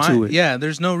movies thought in into it. Yeah,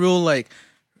 there's no real like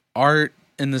art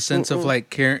in the sense of like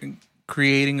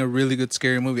creating a really good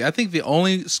scary movie. I think the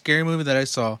only scary movie that I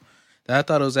saw that I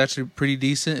thought was actually pretty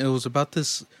decent. It was about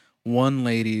this one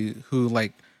lady who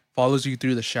like follows you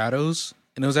through the shadows.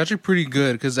 And it was actually pretty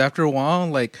good because after a while,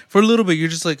 like for a little bit, you're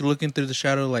just like looking through the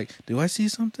shadow, like, do I see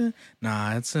something?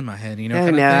 Nah, it's in my head, you know. Oh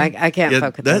kind no, of thing. I can't Yeah,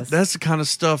 fuck with that those. that's the kind of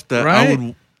stuff that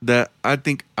Right? I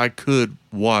think I could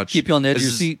watch. Keep you on the edge of It's your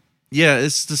just- seat. Yeah,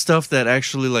 it's the stuff that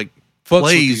actually like Fucks with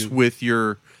plays you. with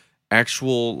your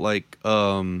actual like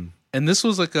And this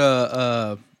was like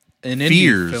an indie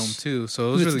Fears. film too, so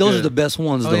it was really Those good. are the best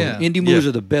ones, Oh, though. yeah. Indie movies Yeah.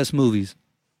 are the best movies.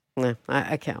 No,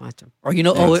 I can't watch them. Or you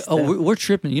know, That's the- we're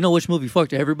tripping. You know which movie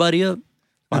fucked everybody up?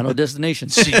 Final Destination.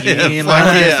 Yeah,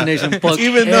 Final Destination fucked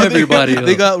Even though everybody up.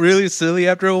 they got really silly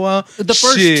after a while. The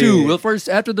first Shit. two, the first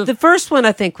after the The first one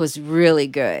I think was really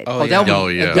good. Oh, that yeah. one, Oh,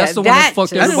 yeah. that's the one That that fucked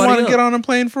just- I didn't everybody want to up. get on a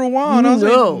plane for a while, and I was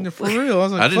No. like, for real, I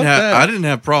was like, I didn't fuck have that. I didn't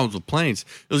have problems with planes.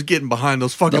 It was getting behind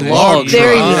those fucking The log logs.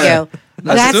 There you trucks. go.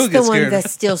 I That's still the get one scared. that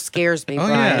still scares me, Oh,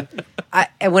 Brian.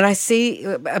 And when I see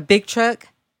a big truck,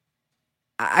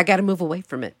 I got to move away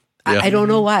from it. Yeah. I don't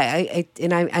know why.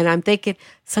 I'm thinking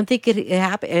something could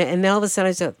happen, and then all of a sudden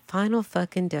I said, "Final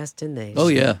fucking destination." Oh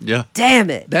yeah, Yeah.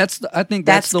 Damn it! I think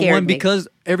That that's the scared one me. because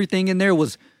everything in there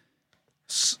was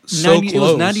So 90, it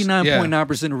was close.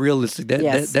 99.9% realistic.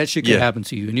 Yes. That shit could Yeah. happen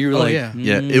to you, and you're Oh, like, yeah.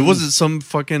 Yeah. It wasn't some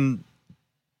fucking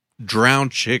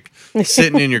drowned chick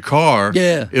sitting in your car.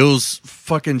 Yeah. It was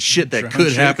fucking shit that Drowned could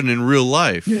chick. happen in real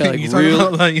life. Yeah, like You talking real.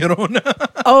 about, like, you don't know.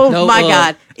 Oh No, my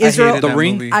God, Israel! hated The that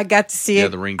Ring? movie. I got to see Yeah, it.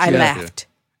 The Ring I too. laughed.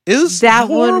 It was That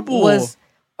horrible. one was.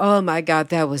 Oh my God,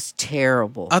 that was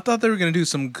terrible. I thought they were gonna do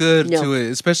some good No. to it,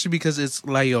 especially because it's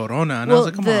La Llorona, and I was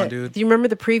like, "Come on, dude!" Do you remember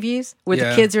the previews where the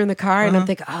Yeah. kids are in the car and I'm Uh-huh.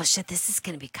 thinking, oh shit, this is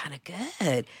gonna be kind of good.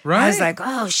 I Right? was like,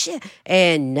 oh shit,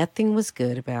 and nothing was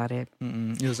good about it.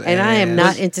 It was And I am ass.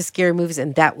 not into scary movies,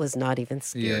 and that was not even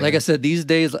scary. Yeah. Like I said, these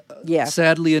days, Yeah.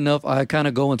 sadly enough, I kind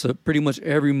of go into pretty much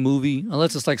every movie,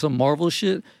 unless it's like some Marvel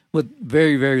shit, with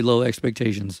very, very low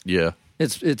expectations. Yeah.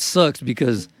 It sucks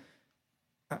because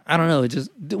I don't know. It just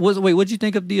was. Wait, what'd you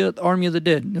think of the Army of the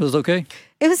Dead? It was okay.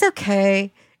 It was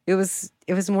okay. It was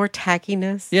more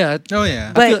tackiness. Yeah, Oh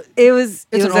yeah, But it was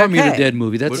it's it an was Army of the okay. Dead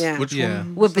movie. That's Yeah. Which Yeah.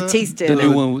 one? With was that? Batista. the in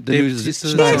new it. one. The Dave new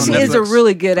Bautista's He on actually is a Netflix.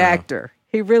 really good actor.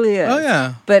 He really is. Oh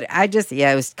yeah, But I just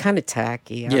it was kind of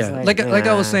tacky. I was Yeah, like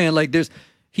I was nah. saying, like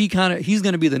he's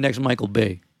going to be the next Michael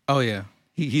Bay. oh yeah.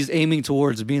 He's aiming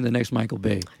towards being the next Michael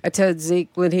Bay. I told Zeke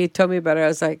when he told me about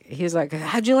it, he's like,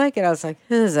 how'd you like it? I was like,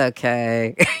 it was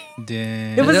okay.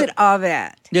 Damn. It wasn't all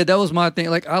that. Yeah, that was my thing.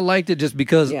 Like I liked it just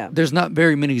because Yeah. there's not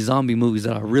very many zombie movies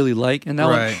that I really like, and that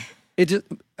one, Right. it just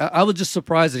I was just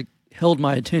surprised it held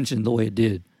my attention the way it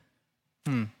did.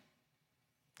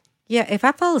 Yeah, if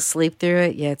I fall asleep through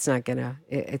it, yeah, it's not gonna.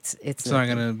 It's not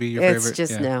gonna be your It's favorite.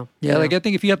 just no. Yeah, no. like I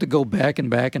think if you have to go back and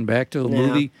back and back to a Yeah.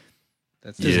 movie,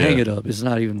 That's just Yeah. hang it up. It's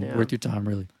not even Yeah. worth your time,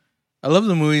 really. I love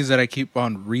the movies that I keep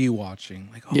on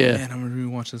rewatching. Like, oh Yeah. man, I'm gonna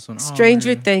rewatch this one. Oh, Stranger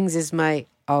man. Things is my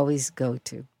always go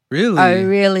to. Really? I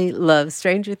really love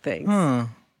Stranger Things. Huh.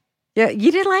 Yeah,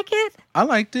 you didn't like it? I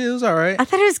liked it. It was all right. I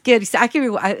thought it was good. So I can.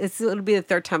 It'll be the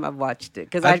third time I've watched it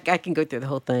because I can go through the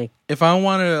whole thing. If I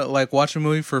want to like watch a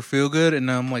movie for feel good and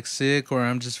I'm like sick or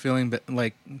I'm just feeling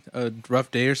like a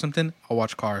rough day or something, I'll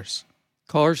watch Cars.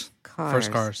 Cars.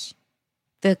 First Cars.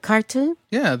 The cartoon.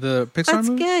 Yeah, the Pixar That's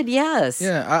movie. good. Yes.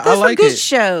 Yeah, I Those like are good it.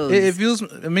 shows.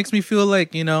 It makes me feel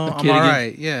like A I'm kid all again.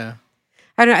 right. Yeah.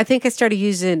 I don't know. I think I started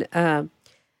using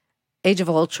Age of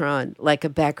Ultron like a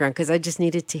background because I just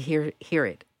needed to hear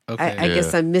it. Okay. I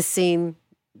guess Yeah. I'm missing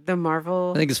the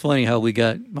Marvel. I think it's funny how we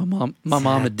got my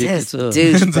mom addicted to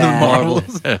douchebag.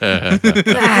 Marvels.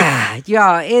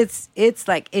 Yeah, it's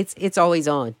like it's always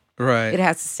on. Right. It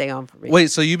has to stay on for me.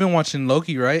 Wait, so you've been watching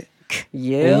Loki, right?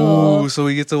 Yeah. Ooh, so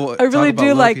we get to. I really talk about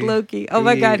do like Loki. Oh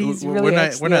my God, he's We're really not.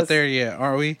 excellent. We're not there yet,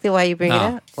 are we? See why you bring Nah.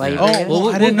 it up? Why you Yeah. bring Oh, it up? well,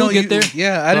 We'll- I didn't know we'll you. get there.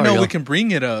 Yeah, I didn't Sorry, know we y'all. can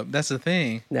bring it up. That's the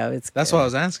thing. No, it's That's good. what I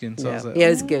was asking. So I Yeah, was like, yeah,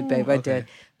 it's good, babe. I okay. did.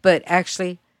 But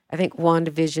actually, I think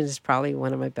WandaVision is probably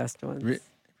one of my best ones.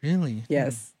 Really?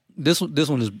 Yes. This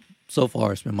one is so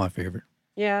far it's been my favorite.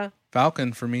 Yeah.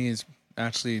 Falcon for me has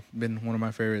actually been one of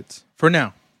my favorites for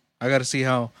now. I got to see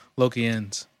how Loki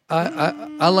ends.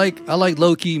 I like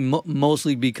Loki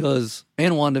mostly because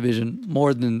and WandaVision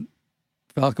more than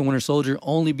Falcon Winter Soldier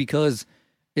only because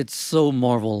it's so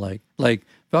Marvel like. Like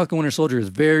Falcon Winter Soldier is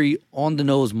very on the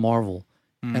nose Marvel,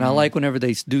 and I like whenever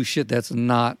they do shit that's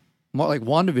not like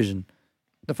WandaVision.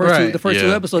 The first Right. the first two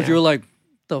Yeah. episodes Yeah. you're like,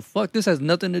 the fuck, this has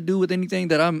nothing to do with anything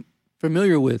that I'm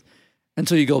familiar with.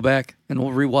 Until you go back and we'll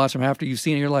rewatch them after you've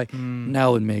seen it, you're like,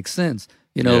 now it makes sense,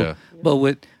 you know. Yeah. But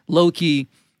with Loki,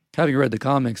 having read the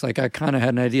comics, like I kind of had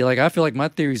an idea. Like I feel like my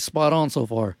theory's spot on so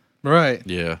far. Right.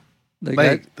 Yeah. Like,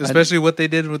 I- especially what they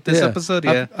did with this Yeah. episode.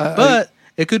 I- Yeah. I- but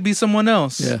it could be someone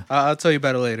else. Yeah. I'll tell you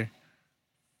about it later.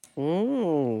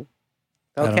 Mm.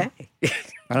 I don't- Okay.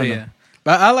 I don't know. Yeah.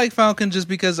 But I like Falcon just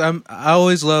because I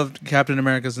always loved Captain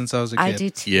America since I was a kid. I do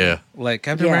too. Yeah. Like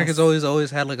Captain Yes. America's always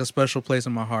had like a special place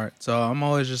in my heart. So I'm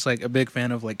always just like a big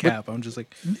fan of like Cap. I'm just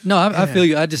like No, I Yeah. feel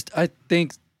you. I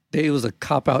think it was a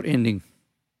cop out ending.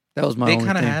 That was my they only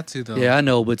kind of thing. had to though. Yeah, I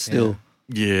know, but still,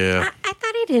 Yeah. I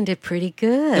thought it ended pretty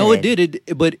good. no, it did.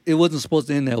 But it wasn't supposed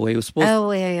to end that way. It was supposed.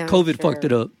 Oh, yeah. COVID fucked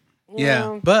it up.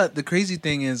 Yeah, but the crazy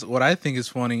thing is, what I think is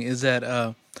funny is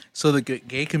that so the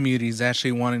gay community is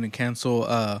actually wanting to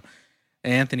cancel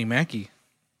Anthony Mackie.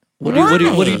 What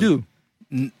do you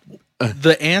do?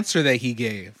 The answer that he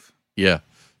gave. Yeah.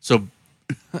 So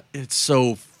it's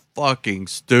so fucking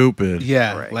stupid.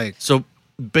 Yeah, Right. like So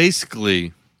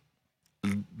basically,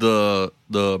 the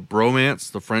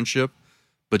bromance, the friendship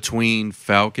between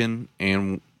Falcon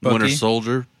and Winter Bucky?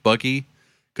 Soldier, Bucky,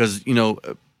 because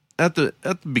at the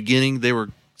beginning they were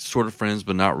sort of friends,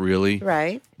 but not really.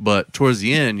 Right. But towards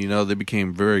the end, they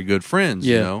became very good friends.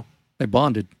 Yeah. They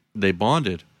bonded. They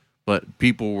bonded, but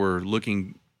people were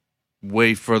looking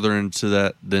way further into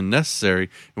that than necessary,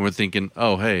 and were thinking,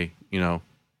 "Oh, hey,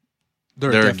 they're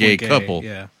a definitely gay couple.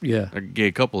 Yeah, Yeah. a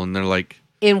gay couple," and they're like,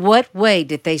 In what way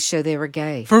did they show they were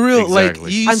gay? for real. Exactly.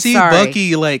 Like you I'm see sorry.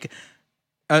 Bucky like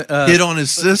hit on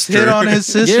his sister. hit on his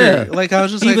sister. Yeah. Like I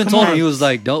was just He like, even come told on. him, he was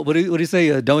like, "Don't." What did he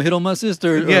say? Don't hit on my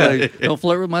sister. Or, Yeah. like, don't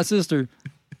flirt with my sister.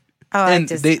 Oh,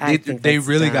 And I they think they that's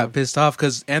really dumb. got pissed off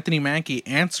because Anthony Mackie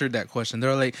answered that question.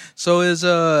 They're like, "So is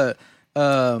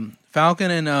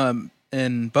Falcon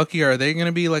and Bucky, are they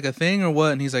gonna be like a thing or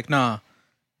what?" And he's like, "Nah." I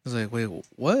was like, "Wait,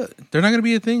 what? They're not gonna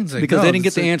be a thing?" He's like, Because "No, they didn't get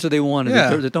it's the answer they wanted.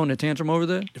 Yeah. They're throwing a tantrum over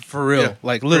that. for real, Yeah,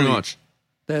 like pretty literally." much.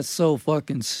 That's so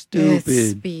fucking It's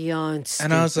stupid. beyond stupid.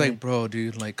 And I was like, "Bro,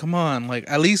 dude, like, come on! Like,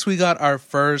 at least we got our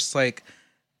first like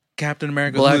Captain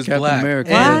America Black who's Captain black,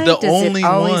 America. why and the does only it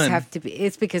always one." have to be?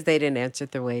 It's because they didn't answer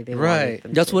it the way they Right. wanted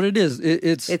them That's to. what it is.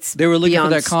 It's they were looking for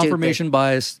beyond that confirmation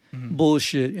bias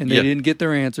bullshit, and they Yeah. didn't get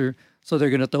their answer, so they're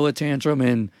gonna throw a tantrum.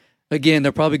 And again,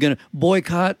 they're probably gonna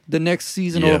boycott the next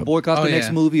season Yeah. or boycott Oh, the yeah.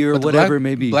 next movie or But the whatever black, it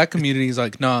may be. Black community is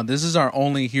like, "No, this is our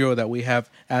only hero that we have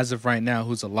as of right now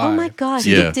who's alive." Oh my gosh,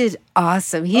 Yeah. he did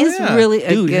awesome. He's yeah. really a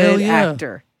Dude, hell good yeah.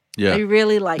 actor. Yeah. I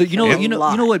really like. But you know, him a you know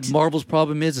lot. what Marvel's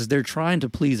problem is they're trying to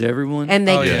please everyone, and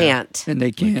they Oh, yeah. can't. and they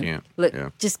They can't. can't. Look, Yeah.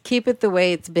 just keep it the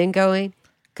way it's been going,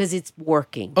 because it's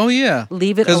working. Oh yeah,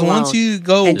 Leave it because alone. once you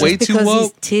go and way just too because woke,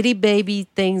 these titty baby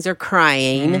things are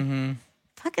crying, mhm,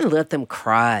 fucking let them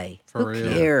cry. For Who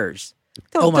real. cares?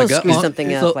 Oh my god! Screw something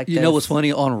So, up like you this. know what's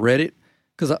funny on Reddit?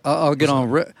 Because I'll get on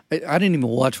Reddit. I didn't even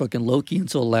watch fucking Loki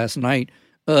until last night.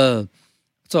 So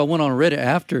I went on Reddit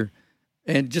after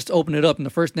and just opened it up, and the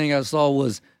first thing I saw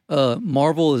was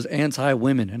Marvel is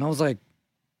anti-women, and I was like,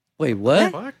 wait,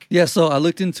 what? Fuck. Yeah. So I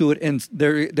looked into it, and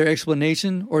their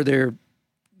explanation or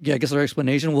I guess their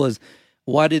explanation was,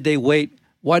 why did they wait?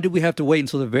 Why did we have to wait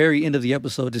until the very end of the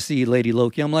episode to see Lady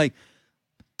Loki? I'm like,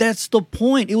 that's the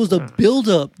point. It was the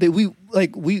buildup that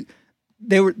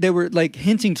they were like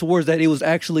hinting towards that it was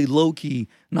actually Loki,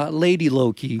 not Lady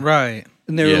Loki. right?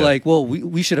 And they were Yeah. like, well,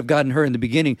 we should have gotten her in the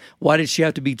beginning. Why did she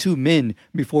have to be two men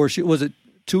before was it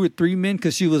 2 or 3 men?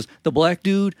 Because she was the black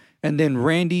dude and then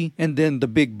Randy and then the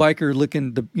big biker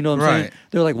looking, you know what I'm saying? Right.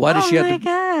 They're like, why did she have to? Oh my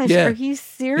gosh, Yeah. are you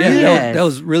serious? Yeah, that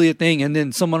was really a thing. And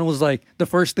then someone was like,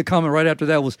 the comment right after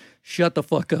that was, shut the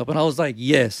fuck up. And I was like,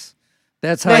 yes,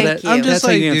 that's how Thank that. you. I'm that's just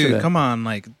how like, you answer dude, that. come on,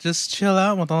 like, just chill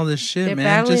out with all this shit, They're man.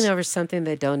 battling Just, over something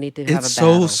they don't need to have it's a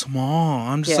battle. so small.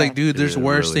 I'm just Yeah. like, dude, there's It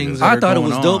worse really things. is. That I are thought it going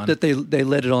was dope on. that they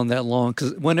let it on that long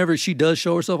because whenever she does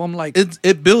show herself, I'm like,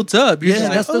 it built up. You're yeah,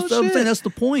 just that's like, the oh, I'm saying. shit. That's the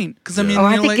point. Because I mean, Oh,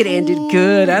 I you're think like, it ended ooh,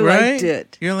 good. I right? liked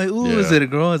it. You're like, ooh, is Yeah. it a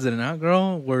girl? Is it a not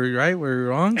girl? Were we right? Were we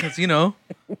wrong? Because I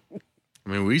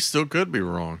mean, we still could be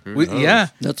wrong. Who knows? yeah,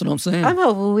 That's what I'm saying. I'm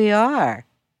hoping we are.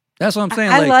 That's what I'm saying.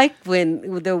 I like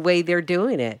when the way they're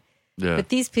doing it. Yeah. But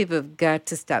these people have got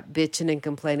to stop bitching and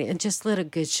complaining and just let a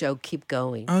good show keep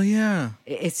going. oh yeah,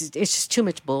 It's just too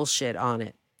much bullshit on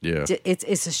it. Yeah.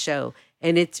 It's a show,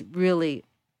 and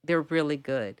they're really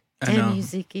good. I Damn know. you,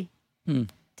 Ziki. Hmm.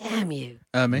 Damn you,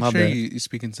 make My sure bad. you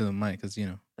speak into the mic because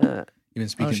you've been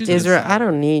speaking. she's to the Israel. side. I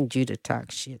don't need you to talk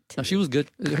shit. To No, me. she was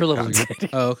good. Her levels are good.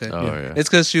 Oh okay. Oh yeah. It's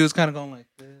because she was kind of going like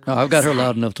this. No, I've got her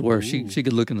loud enough to where she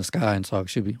could look in the sky and talk.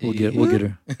 We'll get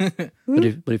her.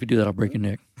 But if you do that, I'll break your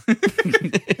neck.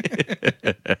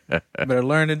 Better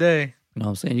learn today. You know what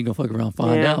I'm saying? You gonna fuck around, and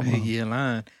find Yeah. out. Hey, Mom. yeah,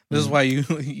 lying. This is why you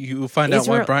find out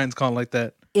why Israel- Brian's calling like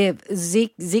that. If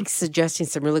Zeke's suggesting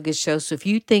some really good shows, so if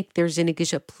you think there's any good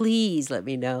show, please let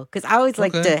me know. Because I always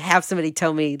like Okay. to have somebody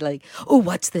tell me, like, "Oh,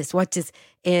 watch this,"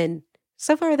 and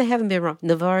so far they haven't been wrong.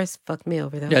 Navarre's fucked me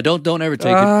over though. Yeah, don't ever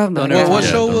take Oh, it. my Don't God. ever What take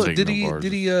Yeah, show don't take did no he bars.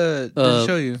 did he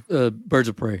show you? it. Birds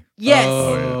of Prey. Yes,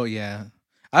 Oh yeah.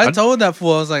 I told that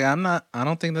fool I was like, I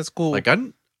don't think that's cool. Like I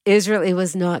Israel. It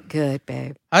was not good,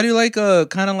 babe. How do you like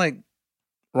kind of like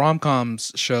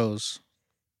rom-coms shows?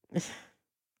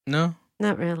 No,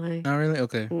 Not really. not really.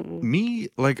 Okay. Mm-mm. me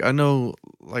like I know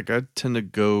like I tend to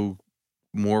go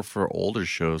more for older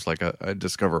shows. Like I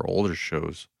discover older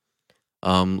shows.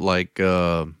 Like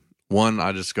one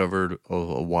I discovered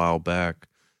a while back,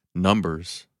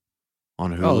 Numbers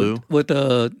on Hulu. Oh, with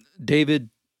David,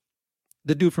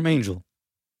 the dude from Angel.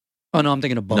 Oh no, I'm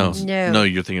thinking of No, Bones. No.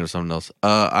 you're thinking of something else.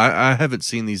 I haven't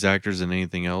seen these actors in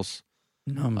anything else.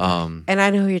 No, man. And I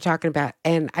know who you're talking about,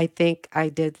 and I think I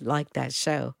did like that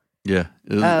show. Yeah,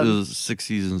 it was 6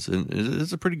 seasons, and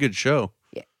it's a pretty good show.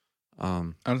 Yeah. I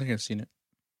don't think I've seen it.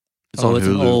 It's oh, on it's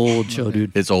Hulu. an old show, Okay.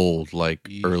 dude. It's old, like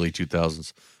Yeesh. early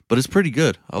 2000s, but it's pretty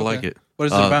good. I Okay. like it. What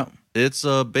is it about? It's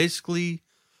basically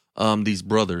these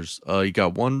brothers. You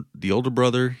got the older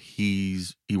brother. He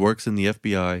works in the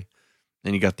FBI,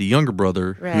 and you got the younger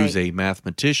brother who's Right. a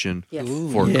mathematician, Yes.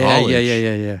 Ooh. for yeah, college.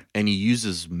 yeah. and he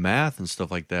uses math and stuff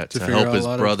like that To to figure help out a his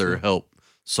lot of brother stuff. help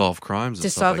solve crimes. To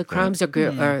and stuff solve like the crimes are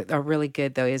good, Hmm. are really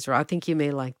good though, Israel. I think you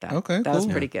may like that. Okay, that was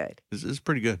cool. pretty good. It's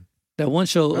pretty good. That one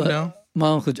show, I'm down. my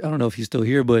uncle, I don't know if he's still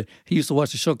here, but he used to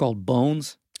watch a show called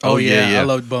Bones. Oh, Oh, yeah, yeah. I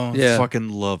loved Bones. Yeah. Fucking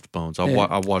loved Bones. I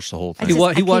Yeah. watched the whole I thing. just-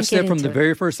 He can't watched get that from into the it.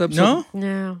 very first episode. No,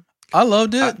 No, I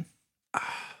loved it. I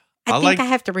I think like- I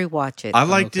have to rewatch it. I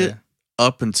liked Okay. it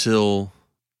up until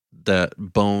that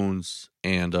Bones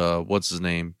and what's his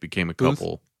name became a Booth?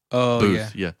 couple. Oh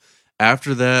Booth, yeah.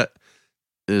 After that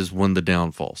is when the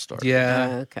downfall started.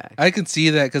 yeah. Okay. I could see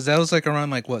that because that was like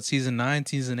around like what season 9,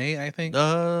 season 8, I think.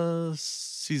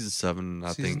 Season 7, I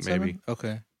Season think 7? maybe.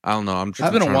 Okay. I don't know. I'm It's been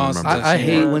a trying to while remember. since I I've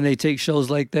hate Yeah. when they take shows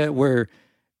like that where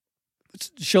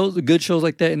good shows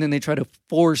like that, and then they try to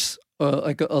force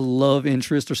like a love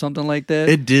interest or something like that.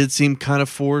 It did seem kind of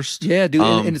forced. yeah, dude,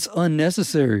 Um, and it's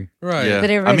unnecessary. Right. Yeah.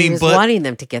 But everybody I mean, was but- wanting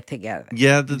them to get together.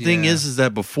 Yeah, the thing Yeah. is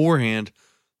that beforehand,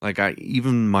 like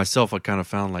even myself, I kind of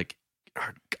found like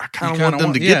I kind You of want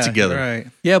them to get together. Right.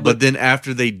 Yeah, But but then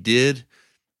after they did,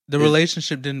 The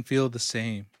relationship didn't feel the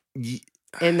same.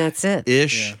 And that's it.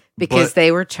 ish, Yeah. Because but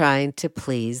they were trying to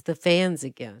please the fans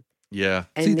again. Yeah.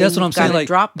 And See, then that's what you've I'm saying, got a like,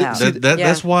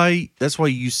 dropout. That's why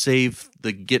you save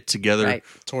the get together Right.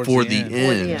 Towards for the the end.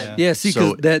 end. Yeah. Yeah, see,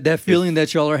 because So that feeling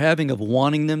that y'all are having of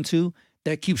wanting them to,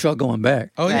 that keeps y'all going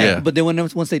back. Oh Right. yeah. Yeah. But then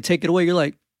once they take it away, you're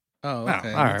like, Oh, Oh,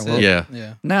 okay. all right, That's well- it. Yeah.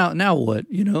 Yeah. now what?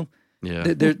 You know, Yeah.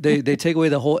 they take away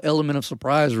the whole element of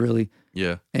surprise, really.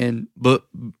 Yeah. And But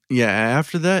yeah,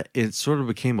 after that, it sort of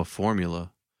became a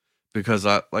formula because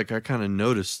I kind of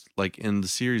noticed like in the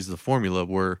series, the formula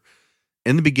where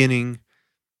in the beginning,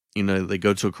 you know, they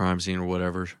go to a crime scene or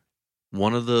whatever.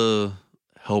 One of the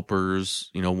helpers,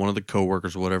 you know, one of the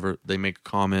coworkers or whatever, they make a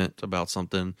comment about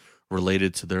something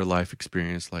related to their life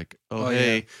experience. Like, Oh,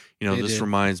 hey, yeah. you know, They this did.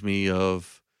 reminds me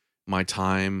of my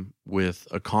time with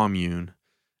a commune.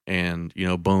 And, you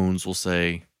know, Bones will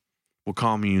say, well,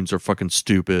 communes are fucking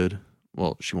stupid.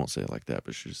 Well, she won't say it like that,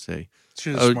 but she'll say, She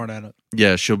was Oh, smart at it.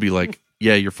 yeah, she'll be like,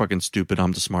 yeah, you're fucking stupid.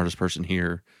 I'm the smartest person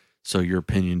here. So your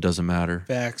opinion doesn't matter.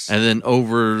 Facts. And then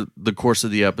over the course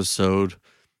of the episode,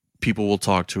 people will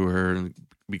talk to her and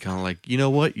be kind of like, you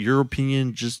know what? Your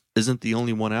opinion just isn't the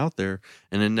only one out there.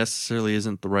 And it necessarily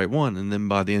isn't the right one. And then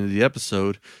by the end of the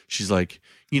episode, she's like,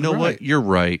 you know Right. what? You're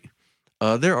right.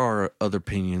 There are other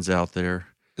opinions out there.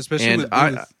 Especially And with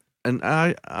I Booth. and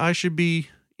I should be,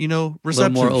 you know, little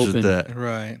receptive more to open. that.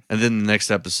 Right. And then the next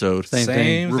episode, Same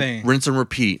thing. thing. rinse and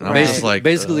repeat. And I'm Right. just like,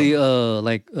 basically, Law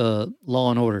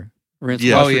and Order. Rinse,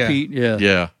 Yeah. wash, Oh, yeah. repeat. Yeah.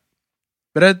 yeah,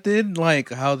 But I did like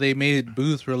how they made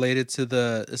Booth related to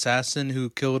the assassin who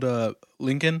killed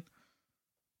Lincoln.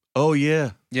 oh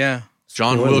yeah, Yeah.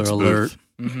 John Spoiler Wilkes alert.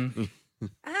 Booth. hmm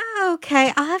Oh,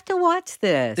 okay, I'll have to watch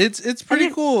this. It's pretty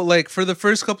didn't- cool. Like for the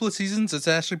first couple of seasons, it's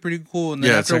actually pretty cool. And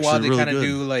then Yeah, it's after a while, actually they really kind of good.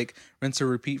 do like rinse and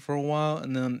repeat for a while,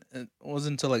 and then it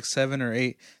wasn't until like 7 or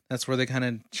 8 that's where they kind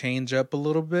of change up a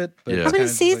little bit. But Yeah. it's How many kinda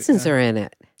just like seasons that. are in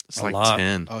it? It's A like lot.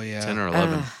 10, Oh yeah. 10 or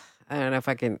 11. I don't know if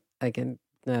I can. I don't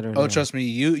know. Oh, trust me,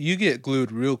 you get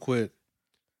glued real quick.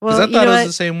 Well, Because I you thought know it was what?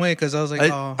 the same way. Because I was like,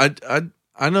 oh,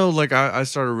 I know. Like I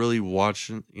started really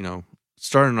watching. You know,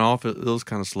 starting off it was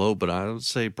kind of slow, but I would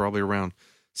say probably around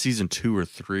season 2 or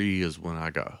 3 is when I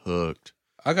got hooked.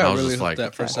 I I got was really just hooked like,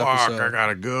 that first fuck, episode. I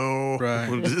gotta go.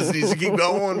 Right. This needs to keep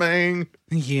going, man.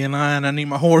 Yeah, and I need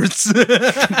my horse. Fuck,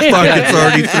 it's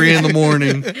already 3 in the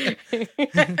morning.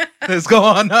 Let's go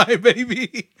all night,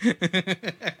 baby.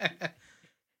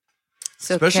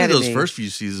 So Especially those ketamine. first few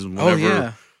seasons. Oh Whenever,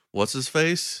 yeah. what's his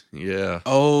face? Yeah.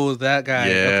 Oh, that guy.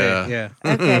 Yeah. Okay, yeah.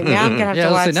 Okay, now I'm gonna have Yeah,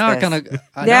 to watch listen, now I this. kind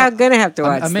of. Now I'm gonna have to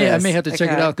watch I may this. have to check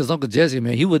it Okay. out because Uncle Jesse,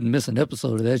 man, he wouldn't miss an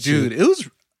episode of that Dude, shit. it was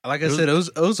like I said, it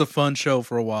was a fun show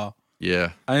for a while.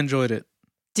 Yeah. I enjoyed it.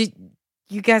 Did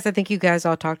you guys? I think you guys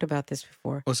all talked about this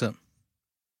before. What's up?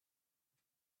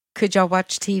 Could y'all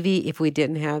watch TV if we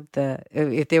didn't have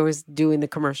if there was doing the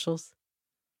commercials?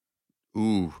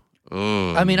 Ooh.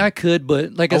 Oh. I mean, I could,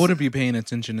 but like I I wouldn't be paying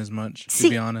attention as much, to See-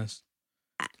 be honest.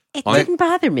 It Like- didn't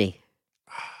bother me.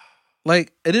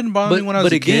 Like it didn't bother me when I was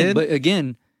but a again, kid. but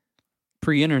again,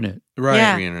 pre-internet. right.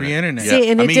 Yeah. Pre-internet. Yeah, See,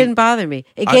 and I it mean, didn't bother me.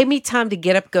 It I- gave me time to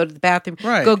get up, go to the bathroom,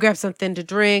 Right. go grab something to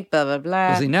drink, blah blah blah,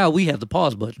 Well, see, now we have the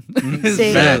pause button.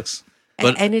 See? Facts.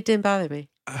 but- and it didn't bother me.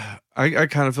 I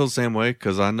kind of feel the same way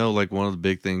because I know like one of the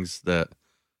big things that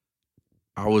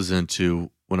I was into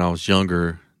when I was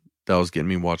younger that was getting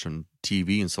me watching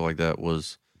TV and stuff like that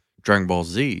was Dragon Ball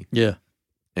Z. Yeah.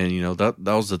 And you know that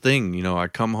was the thing. You know, I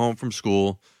come home from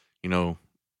school. You know,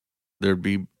 there'd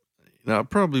be. I'd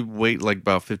probably wait like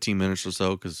about 15 minutes or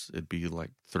so because it'd be like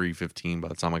 3:15 by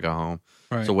the time I got home.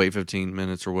 Right. So wait 15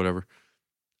 minutes or whatever,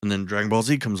 and then Dragon Ball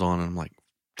Z comes on, and I'm like,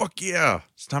 "Fuck yeah,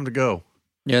 it's time to go."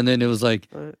 Yeah, and then it was like,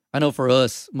 Right. I know for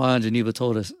us, Maya and Geneva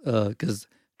told us, because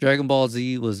Dragon Ball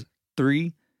Z was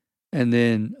 3, and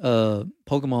then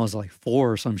Pokemon was like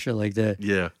 4 or some shit like that.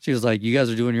 Yeah, She was like, you guys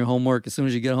are doing your homework. As soon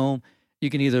as you get home, you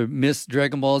can either miss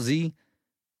Dragon Ball Z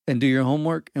and do your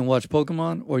homework and watch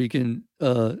Pokemon, or you can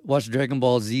watch Dragon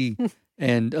Ball Z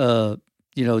and, do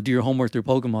your homework through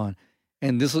Pokemon.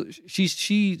 And this was,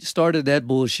 she started that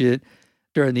bullshit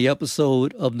during the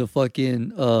episode of the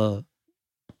fucking,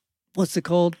 what's it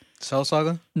called? Cell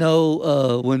Saga?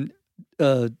 No, when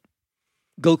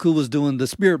Goku was doing the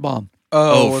Spirit Bomb.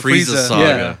 Oh, with Frieza Saga.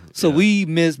 Yeah. So Yeah.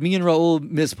 me and Raul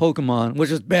missed Pokemon, which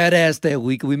was badass that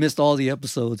week. We missed all the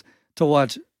episodes to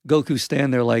watch Goku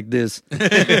stand there like this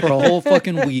for a whole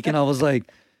fucking week. And I was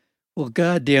like, well,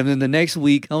 goddamn. Then the next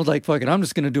week, I was like, fuck it, I'm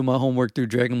just going to do my homework through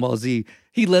Dragon Ball Z.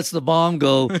 He lets the bomb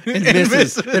go and misses.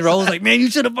 misses. And Raul was like, man, you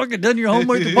should have fucking done your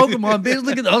homework through Pokemon, bitch.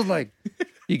 Look at that. I was like,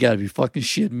 you got to be fucking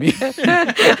shitting me.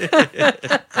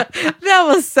 That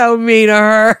was so mean of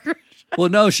her. Well,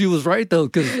 no, she was right, though,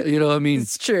 because, I mean,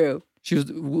 It's true.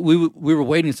 we were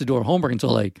waiting to do our homework until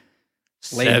like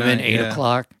Late 7, night, 8 yeah.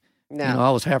 o'clock. No. You know, I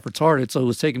was half retarded, so it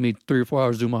was taking me 3 or 4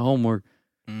 hours to do my homework.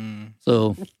 Mm.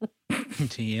 So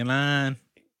T-line.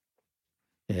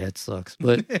 yeah, it sucks,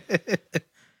 but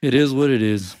it is what it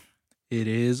is. It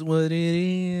is what it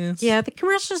is. Yeah, the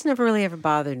commercials never really ever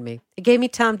bothered me. It gave me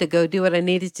time to go do what I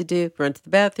needed to do, run to the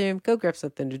bathroom, go grab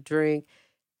something to drink,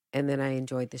 and then I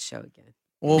enjoyed the show again.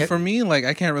 Well, Yep. for me, like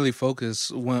I can't really focus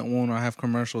when I have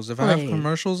commercials. If I have Right.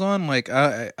 commercials on, like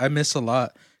I miss a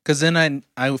lot because then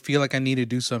I feel like I need to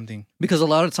do something. Because a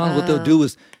lot of times what they'll do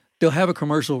is they'll have a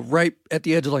commercial right at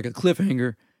the edge of like a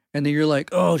cliffhanger, and then you're like,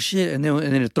 oh shit, and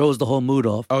then it throws the whole mood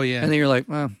off. Oh yeah, And then you're like,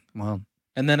 well,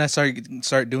 and then I start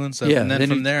doing stuff, Yeah, and then then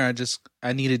from you- there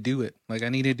I need to do it. Like I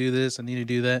need to do this, I need to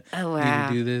do that. Oh, I need wow.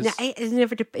 to do this.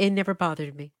 No, it never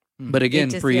bothered me. but again,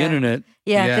 just- pre-internet,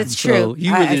 Yeah, Yeah. that's so true.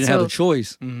 you really didn't have so- a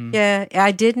choice. Mhm. Yeah,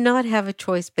 I did not have a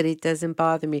choice, but it doesn't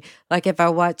bother me. Like if I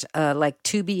watch like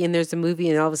Tubi and there's a movie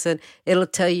and all of a sudden it'll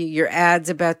tell you your ad's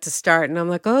about to start and I'm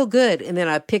like, oh, good. And then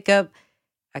I pick up,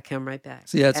 I come right back.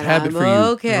 See, that's And habit I'm for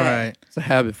you. Okay. Right. It's a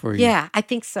habit for you. Yeah, I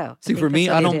think so. See, think for me,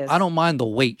 that's I what it is. don't mind the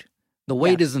wait. The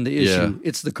wait isn't the issue.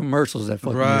 It's the commercials that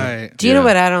fuck me up. Right. Do you know Yeah.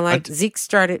 what I don't like? d- Zeke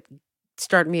started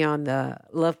me on the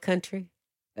Love Country.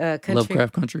 Country.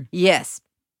 Lovecraft Country. Yes.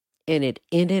 And it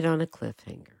ended on a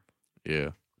cliffhanger. Yeah.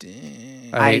 Dang.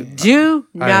 I hate- do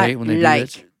I not hate when they do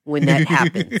like that. when that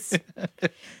happens.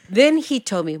 Then he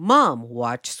told me, Mom,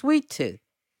 watch Sweet Tooth.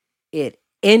 It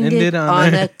ended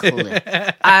on a cliff.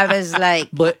 I was like,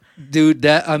 But dude,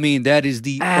 that is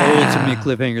the ultimate Ah.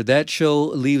 cliffhanger. That show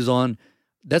leaves on.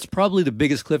 That's probably the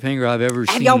biggest cliffhanger I've ever have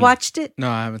seen. y'all watched it? No,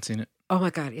 I haven't seen it. Oh my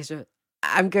God, Israel.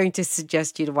 I'm going to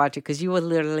suggest you to watch it because you will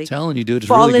literally I'm telling you, dude, it's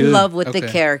fall really in good. love with the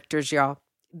Okay. characters, y'all.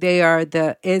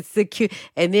 It's the cute.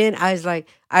 And then I was like,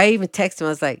 I even texted him. I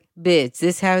was like, bitch,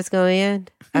 this how it's going to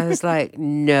end? I was like,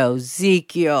 no,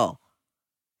 Ezekiel.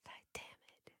 Like,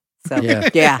 damn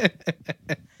it. So, Yeah.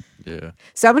 yeah. Yeah.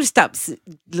 So I'm going to stop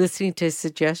listening to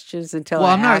suggestions until Well,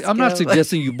 I I'm not. ask I'm not him.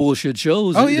 suggesting you bullshit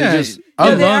shows. Oh They're yeah, just- I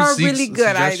Yeah, they love are Zeke's really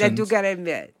good. I do suggestions. got to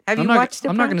admit. Have I'm you not. watched it?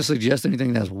 I'm not Brian? going to suggest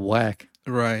anything that's whack.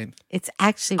 Right. It's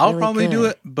actually I'll really probably do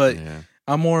good. it, but Yeah.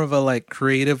 I'm more of a like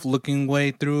creative looking way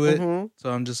through it. Mhm.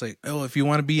 So I'm just like, oh, if you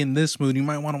want to be in this mood, you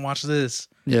might want to watch this.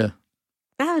 Yeah.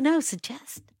 No,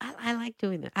 suggest. I like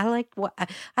doing that. I like what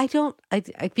I don't. I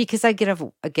because I get off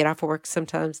of work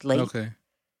sometimes late, Okay.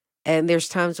 and there's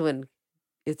times when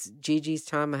it's Gigi's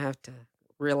time. I have to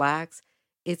relax.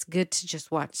 It's good to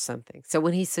just watch something. So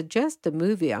when he suggests a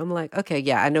movie, I'm like, okay,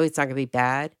 yeah, I know it's not gonna be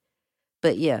bad,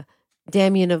 but yeah,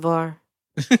 Damien Navarre.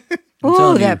 Oh,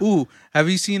 telling you. that Ooh, have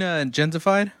you seen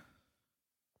Gentified?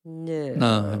 no,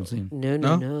 No, I haven't seen. no,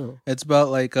 No? no. It's about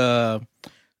like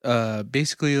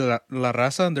basically La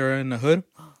Raza. They're in the hood,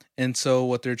 and so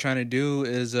what they're trying to do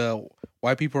is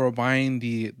white people are buying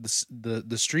the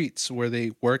streets where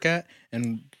they work at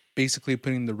and basically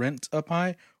putting the rent up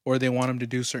high, or they want them to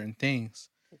do certain things.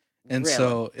 And Really?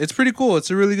 so it's pretty cool. It's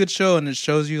a really good show, and it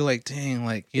shows you like, dang,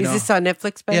 like you Is know, this on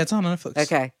Netflix? Babe? yeah, it's on Netflix.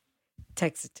 Okay,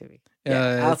 text it to me.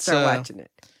 Yeah, I'll it's, start watching it.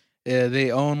 Yeah,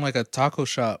 they own like a taco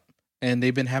shop, and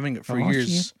they've been having it for Oh,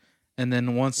 years. And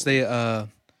then once they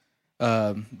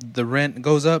the rent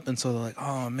goes up, and so they're like,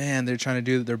 oh man, they're trying to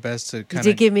do their best to You kind of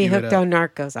did get me hooked on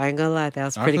Narcos. I ain't gonna lie, that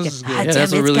was pretty Narcos good. is good. Ah, Yeah, damn,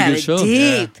 that's a it's really good kinda show.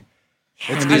 Deep.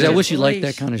 It's I good. wish you liked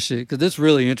that Holy kind of shit because it's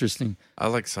really interesting. I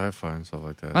like sci-fi and stuff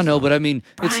like that. I know, so- but I mean,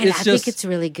 it's Brian, it's I just think it's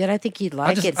really good. I think you'd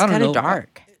like just- it. It's I don't kind of know.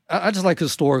 dark. I just like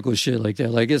historical shit like that.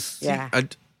 Like it's Yeah.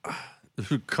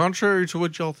 contrary to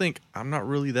what y'all think, I'm not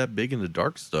really that big into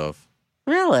dark stuff.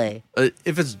 Really?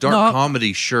 If it's dark No.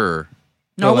 comedy, sure.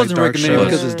 No, I like wasn't dark recommending it shows.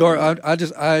 because it's dark.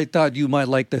 I thought you might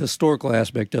like the historical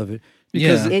aspect of it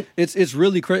because Yeah. it's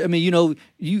really crazy. I mean, you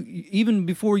even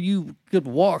before you could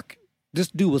walk, this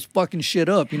dude was fucking shit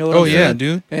up. You know what Oh I'm yeah, saying?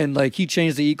 dude. And like he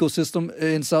changed the ecosystem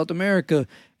in South America.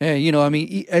 And I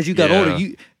mean, as you got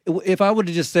Yeah. older, if I were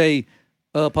to just say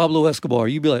Pablo Escobar,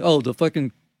 you'd be like, oh, the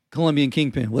fucking Colombian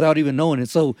kingpin, without even knowing it.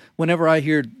 So whenever I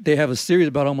hear they have a series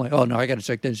about it, I'm like, oh no, I got to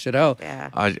check that shit out. Yeah.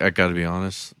 I got to be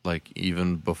honest. Like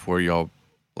even before y'all,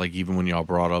 like even when y'all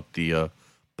brought up the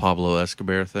Pablo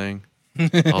Escobar thing,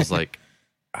 I was like,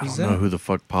 I Who's don't know that? who the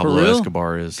fuck Pablo real?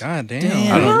 Escobar is. God damn.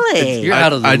 Damn. I don't- Really? You're I-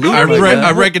 out of the I, loop I, like re- that.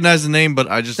 I recognize the name, but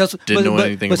I just didn't know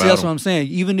anything but see, about that's him. what I'm saying.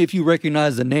 Even if you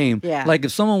recognize the name, Yeah. like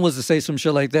if someone was to say some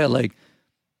shit like that, like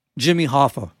Jimmy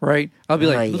Hoffa, right? I'll be Oh,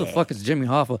 like, who the yeah. fuck is Jimmy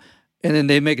Hoffa? And then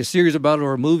they make a series about it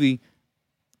or a movie.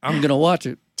 I'm gonna watch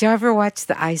it. Did you ever watch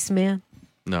The Iceman?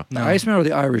 No. The Iceman or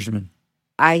the Irishman?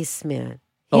 Iceman.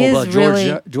 Oh, He about is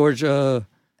really George. Chuck.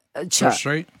 First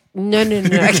straight. No.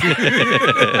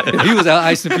 If he was out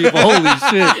icing people, holy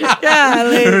shit.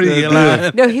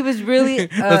 Golly. No, he was really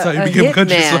That's how you a became a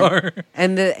country hitman. star.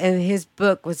 And his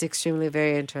book was extremely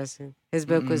very interesting. His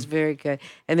book was very good.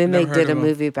 And then Never they heard did a of him.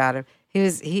 movie about him.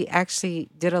 He actually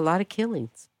did a lot of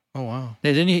killings. Oh wow,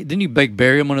 Hey, didn't he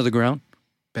bury him under the ground?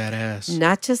 badass.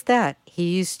 Not just that,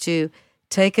 he used to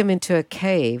take him into a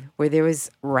cave where there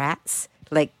was rats,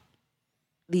 like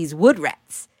these wood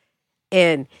rats,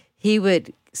 and he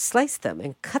would slice them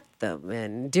and cut them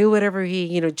and do whatever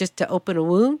just to open a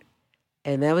wound,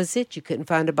 and that was it. You couldn't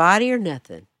find a body or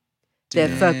nothing.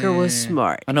 That fucker was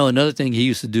smart. I know another thing he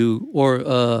used to do,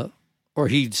 or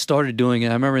he started doing it.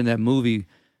 I remember in that movie,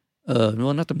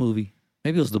 well, not the movie,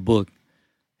 maybe it was the book.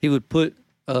 He would put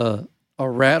a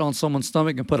rat on someone's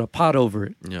stomach and put a pot over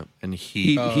it. Yeah, and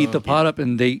Heat the pot up,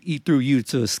 and they eat through you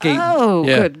to escape. Oh,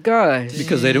 Yeah. good gosh!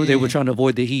 Because they were trying to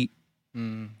avoid the heat.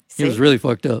 He was See? really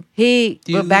fucked up.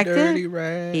 But back dirty then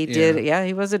rat. he did. Yeah,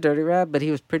 he was a dirty rat, but he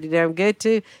was pretty damn good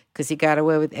too because he got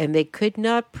away with. And they could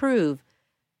not prove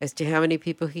as to how many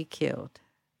people he killed.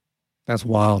 That's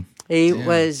wild. He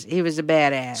was a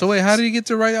badass. So wait, how did he get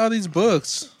to write all these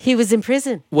books? He was in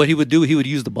prison. What he would do, he would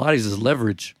use the bodies as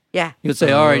leverage. Yeah. He would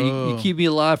say, all right, you Oh. keep me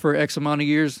alive for X amount of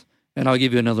years, and I'll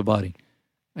give you another body.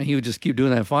 And he would just keep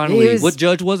doing that. Finally, what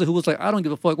judge was it who was like, I don't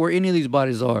give a fuck where any of these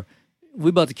bodies are. We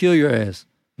about to kill your ass.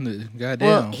 Goddamn.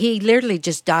 Well, he literally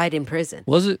just died in prison.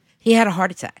 Was it? He had a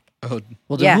heart attack. oh,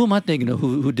 Well, then Yeah. who am I thinking of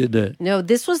who did that? No,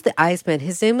 this was the Iceman.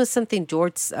 His name was something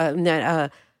George.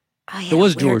 It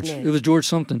was George. It was George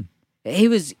something. He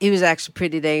was actually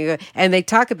pretty dang good. And they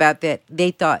talk about that.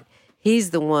 They thought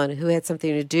he's the one who had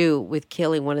something to do with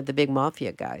killing one of the big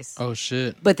mafia guys. oh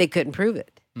shit. But they couldn't prove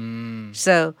it.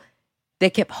 So they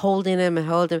kept holding him,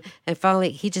 and finally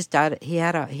he just died. He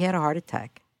had a heart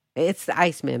attack. It's the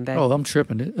Iceman, baby. Oh, I'm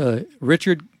tripping.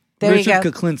 Richard There you Richard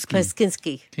go. Kuklinski.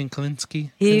 Plaskinsky. King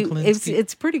Klinsky.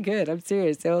 It's pretty good. I'm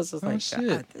serious. I was just like, shit.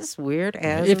 God, this weird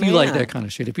ass. If you like man. that kind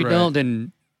of shit. If you Right. don't,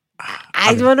 then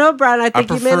I don't know, Brian. I think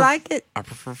you may like it. I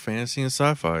prefer fantasy and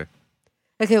sci-fi.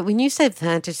 Okay, when you say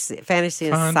fantasy and Fantasy.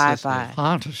 sci-fi,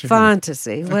 fantasy.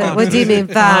 fantasy. What do you mean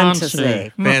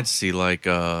fantasy? Fantasy like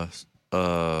Pan's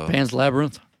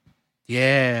Labyrinth.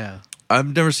 Yeah.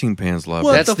 I've never seen Pan's What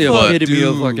Labyrinth. That's the the fuck, epitome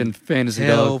of dude? fucking fantasy,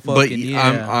 Hell dog. but fucking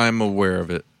yeah. I'm aware of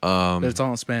it. But it's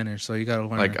all in Spanish, so you gotta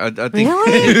learn. Like it. I think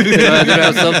Really? Did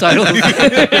I have subtitles?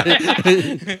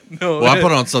 no, well, I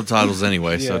put on subtitles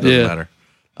anyway, so it doesn't Yeah.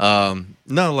 matter.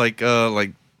 No,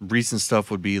 like recent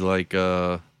stuff would be like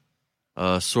Sword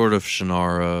of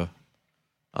Shannara,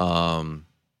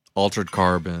 Altered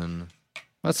Carbon.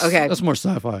 That's Okay. That's more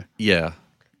sci-fi. Yeah,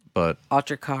 but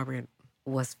Ultra Carbon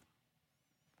was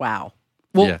wow.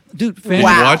 Well, Yeah. dude, did fantasy.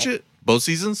 Wow. you watch it? Both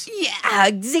seasons? Yeah,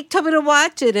 Zeke told me to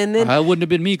watch it, and then I wouldn't have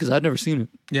been me because I'd never seen it.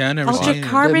 yeah, I never Ultra seen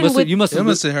Carbon it. Must have- with- you must You have.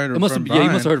 must have heard it it must from have. Yeah, you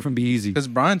Brian. must have heard it from Be Easy. Because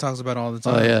Brian talks about it all the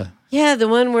time. Oh yeah. yeah, the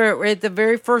one where at the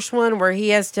very first one where he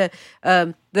has to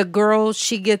the girl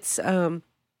she gets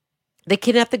they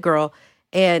kidnap the girl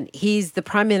and he's the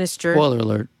prime minister, Spoiler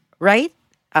alert. right?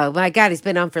 Oh my God, he's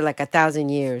been on for like 1,000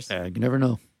 years. Yeah, you never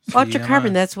know. Ultra TMI.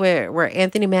 Carbon, that's where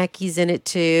Anthony Mackie's in it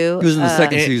too. He was in the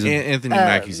second season. Anthony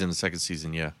Mackie's in the second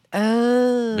season. Yeah,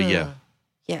 Oh, but yeah,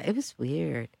 it was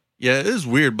weird, it is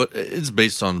weird, but it's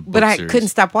based on. but book I series. couldn't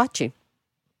stop watching.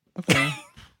 Okay.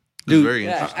 It's Dude, very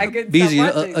interesting. couldn't Be Easy.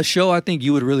 A show I think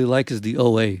you would really like is the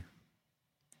OA.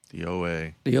 The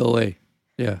OA. The OA.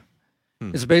 Yeah.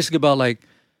 It's basically about like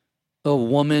a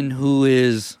woman who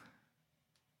is,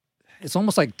 it's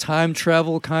almost like time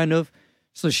travel kind of.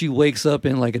 So she wakes up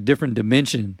in like a different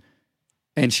dimension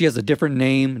and she has a different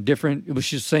name,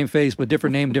 she's the same face, but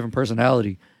different name, different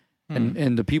personality.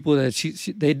 And the people that she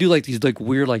they do like these like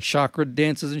weird like chakra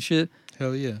dances and shit.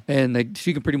 Hell yeah. And like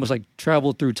she can pretty much like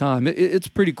travel through time. It's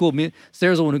pretty cool.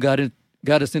 Sarah's the one who got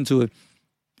us into it.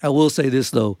 I will say this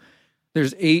though,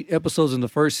 there's 8 episodes in the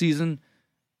first season.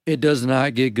 It does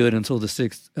not get good until the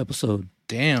 6th episode.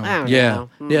 Damn. I don't Yeah, know.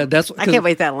 yeah. That's I can't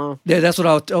wait that long. Yeah, that's what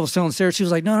I was telling Sarah. She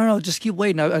was like, "No, just keep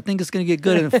waiting. I think it's gonna get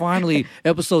good." And finally,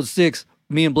 episode 6,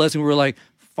 me and Blessing were like,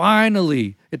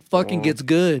 "Finally, it fucking gets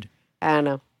good." I don't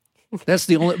know. That's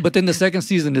the only. But then the second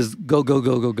season is go go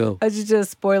go go go. I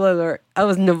just spoiler alert. I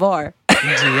was Navarre.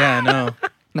 Yeah, I know.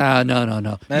 Nah, no.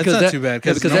 That's Because not too bad,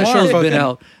 'cause because that Navarre show's been fucking-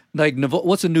 out. Like,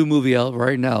 what's a new movie out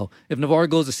right now? If Navarre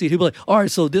goes to see it, he'll be like, "All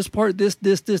right, so this part, this,"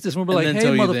 and we'll be like, and then "Hey,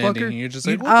 tell you the motherfucker." ending, and you're just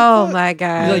like, what the Oh fuck? my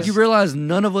God. Like, you realize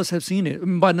none of us have seen it.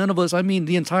 And by none of us, I mean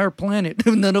the entire planet.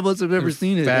 None of us have ever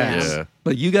seen it. Facts. Yeah.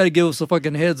 Like, you got to give us a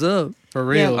fucking heads up. For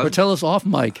real. Or tell us off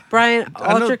mic. Brian, I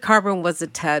know- Ultra Carbon was a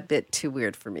tad bit too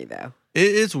weird for me though.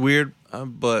 It's weird,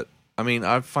 but I mean,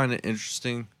 I find it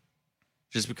interesting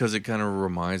just because it kind of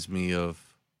reminds me of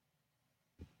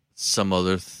some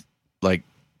other like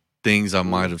things I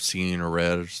might have seen or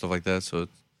read or stuff like that. So,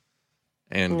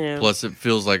 Yeah. plus it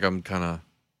feels like I'm kind of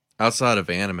outside of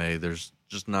anime. There's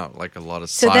just not like a lot of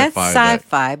So sci-fi. that's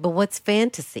sci-fi, but what's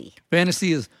fantasy?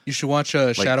 Fantasy is You should watch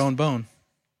Shadow and Bone.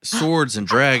 swords and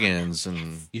dragons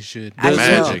and You should. I will.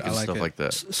 magic I and like stuff it. like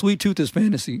that. Sweet Tooth is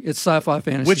fantasy. It's sci-fi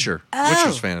fantasy. Witcher. Oh.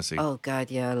 Witcher's fantasy. Oh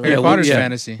God, yeah, I, love Harry well, Potter's yeah.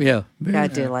 fantasy. Yeah. I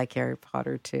do like Harry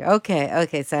Potter too.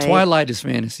 Okay, so Twilight is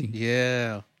fantasy.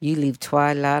 Yeah. you leave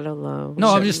Twilight alone. No,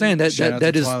 I'm just saying that Shout out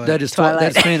that to is Twilight. that is Twilight.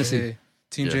 that's fantasy. Hey,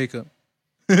 Team Yeah. Jacob.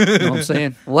 You know what I'm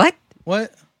saying? What?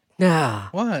 What? No.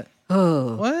 What?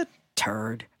 Oh, What?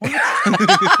 turd.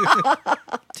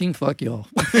 Team fuck y'all.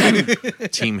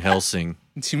 Team Helsing.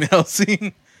 Team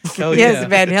Helsing. Hell Yes, yeah.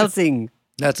 Van Helsing.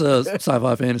 That's a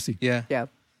sci-fi fantasy. Yeah. Yeah.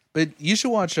 But you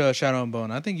should watch Shadow and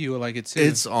Bone. I think you would like it too.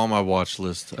 It's on my watch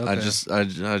list. I Okay. just need I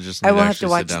to will have to actually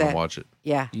watch sit down that. and watch it.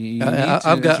 Yeah. You need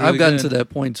I've to. It's really gotten good. to that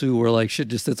point too where like shit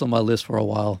just sits on my list for a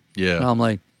while. Yeah. And I'm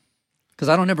like, because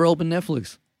I don't ever open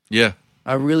Netflix. Yeah.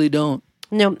 I really don't.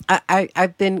 No,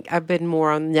 I've been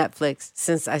more on Netflix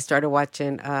since I started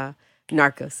watching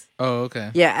Narcos. Oh,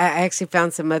 okay. Yeah, I actually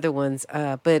found some other ones,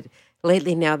 but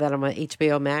lately now that I'm on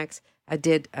HBO Max, I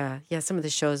did some of the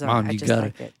shows on. Mom, I you just gotta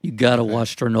like it. you gotta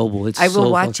watch Chernobyl. It's I will so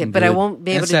watch fucking it, but I good. won't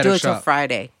be able And to do Static it till Shock.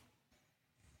 Friday.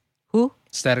 Who?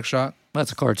 Static Shock.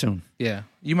 That's a cartoon. Yeah.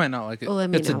 You might not like it. Oh, I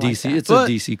mean, It's a I like DC. that. It's But-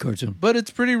 a DC cartoon. But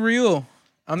it's pretty real.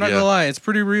 I'm not Yeah. gonna lie. It's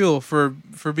pretty real for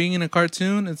being in a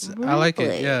cartoon. I like it.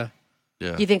 Really? Yeah.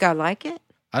 Yeah. You think I like it?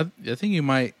 I think you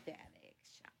might.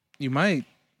 You might.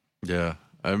 Yeah.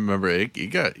 I remember it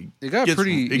got It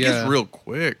gets real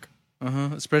quick.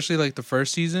 Especially like the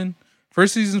first season.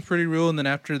 First season's pretty real, and then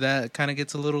after that, it kind of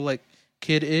gets a little like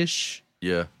kid-ish,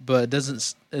 Yeah. but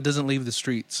it doesn't leave the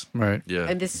streets. Right. Yeah.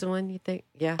 And this is the one you think?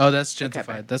 Yeah. Oh, that's Okay, Gentrified.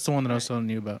 fine. That's the one that I was telling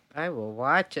you about. I will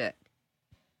watch it.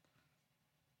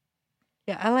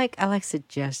 Yeah, I like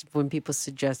when people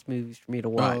suggest movies for me to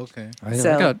watch. Oh, okay. I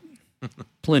So- got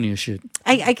plenty of shit.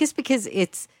 I guess because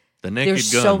it's The Naked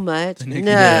there's Gun. so much. The Naked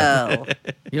No.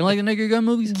 You don't like the Naked Gun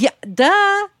movies? Yeah,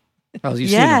 duh. Oh, you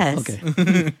Yes. seen them?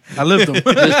 Okay. I lived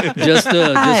them. Just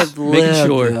I've making lived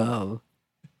sure. them.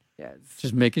 Yes.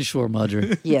 Just making sure,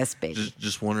 Madre. Yes, baby.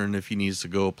 Just wondering if he needs to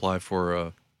go apply for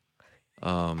a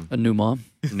A new mom.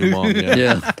 new mom. Yeah.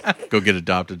 Yeah. Go get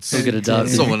adopted. Go get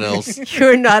adopted. Someone else.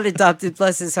 You're not adopted,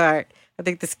 bless his heart. I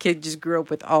think this kid just grew up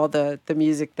with all the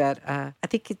music that I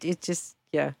think it just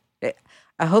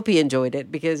I hope he enjoyed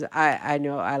it because I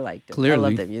know I liked it. I Clearly.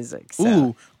 love the music. So.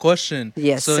 Ooh, question.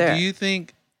 Yes, So sir. do you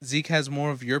think Zeke has more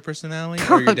of your personality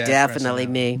or your Oh, dad's definitely personality?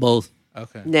 me. Both.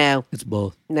 Okay. No, It's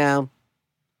both. no,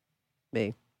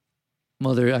 me.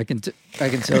 Mother, I can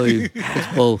tell you,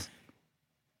 it's both.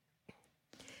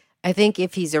 I think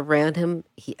if he's around him,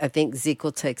 I think Zeke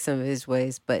will take some of his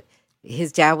ways, but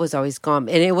his dad was always gone.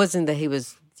 And it wasn't that he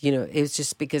was, it was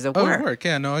just because of Oh, work. work.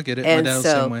 Yeah, no, I get it. And My dad was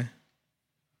the so- same way.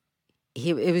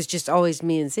 It was just always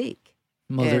me and Zeke.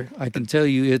 Mother, I can tell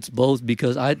you it's both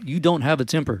because you don't have a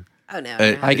temper. Oh, no.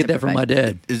 Hey, I get that from my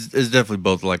dad. It's definitely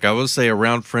both. Like I would say,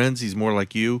 around friends, he's more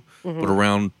like you, Mm-hmm. but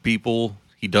around people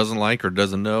he doesn't like or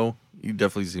doesn't know, he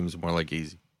definitely seems more like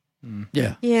Easy.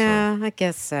 Yeah. Yeah, I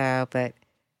guess so, but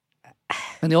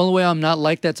And the only way I'm not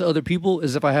like that to other people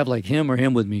is if I have like him or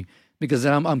him with me because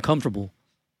then I'm comfortable.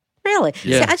 really,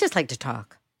 Yeah. see, I just like to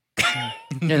talk.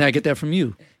 And I get that from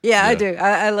you. Yeah, I Yeah. do.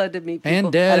 I love to meet people. And I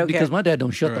dad don't because care. my dad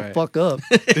don't shut the Right. fuck up.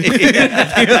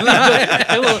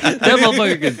 that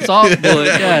motherfucker can talk, boy.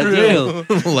 God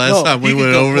damn. Last time we he can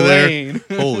went over complain.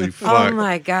 there, holy Oh fuck!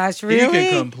 my gosh, He really?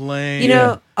 can complain. You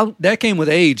know, That came with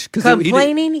age. Because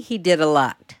complaining, he did a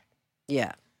lot.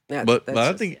 Yeah. But That's I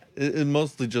just- think it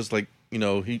mostly just like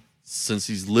since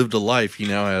he's lived a life, he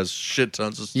now has shit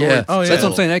tons of stories. Yeah. Oh, yeah. That's what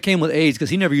I'm saying. That came with age because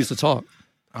he never used to talk.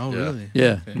 Oh, Yeah. really?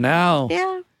 Yeah. Okay.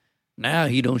 Now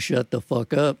he don't shut the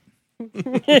fuck up.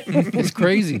 It's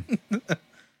crazy.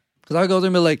 Because I go there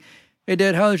and be like, hey,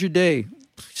 Dad, how was your day?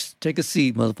 Just take a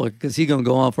seat, motherfucker, because he going to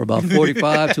go on for about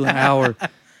 45 to an hour.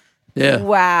 Yeah.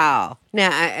 Wow.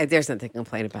 Now, there's nothing to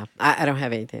complain about. I don't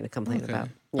have anything to complain Okay. about.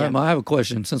 All Yeah. right, Ma, I have a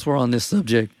question since we're on this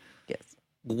subject. Yes.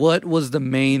 What was the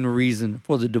main reason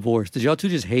for the divorce? Did y'all two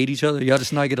just hate each other? Y'all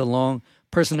just not get along?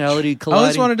 Personality I colliding?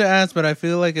 always wanted to ask, but I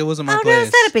feel like it wasn't my Oh, place. no,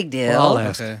 it's not a big deal. Well, I'll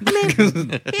ask. Okay.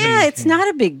 Yeah, it's not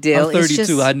a big deal. I'm It's 32.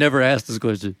 just, I never asked this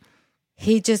question.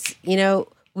 he just,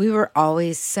 we were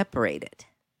always separated.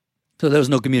 So there was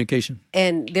no communication.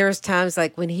 And there was times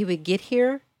like when he would get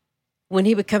here, when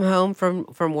he would come home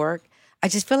from work, I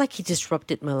just feel like he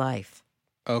disrupted my life.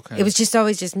 Okay. It was just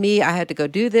always just me. I had to go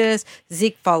do this.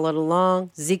 Zeke followed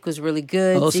along. Zeke was really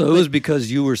good. Oh, Zeke so it was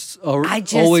because you were I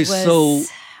just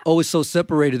always so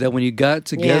separated that when you got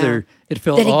together, it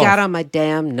felt that he off. got on my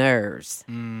damn nerves.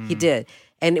 Mm. He did.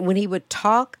 And when he would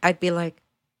talk, I'd be like,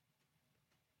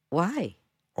 why?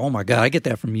 Oh my God, I get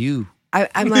that from you.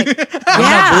 I'm like, I'm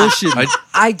yeah, not bullshitting.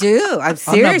 I do. I'm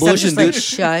serious. I'm just bullshitting, like, dude.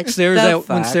 shut Sarah's the at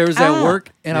when fuck Sarah's up. at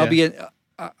work, and I'll Yeah. be at.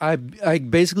 I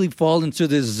basically fall into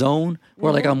this zone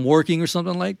where like I'm working or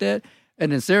something like that,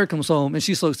 and then Sarah comes home and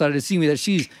she's so excited to see me that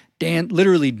she's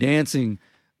literally dancing,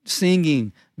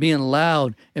 singing, being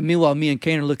loud, and meanwhile me and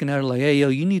Kane are looking at her like, "Hey, yo,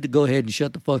 you need to go ahead and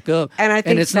shut the fuck up." And I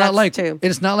think it's not that's like too.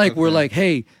 it's not like we're Okay. like,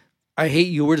 "Hey, I hate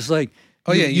you." We're just like,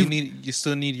 Oh yeah, you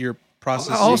still need your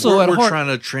process. Also, we're, at we're heart- trying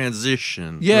to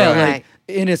transition. yeah, Right. like,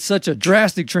 and it's such a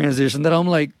drastic transition that I'm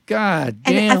like, God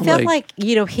And damn, I felt like,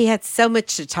 he had so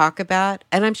much to talk about,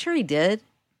 and I'm sure he did.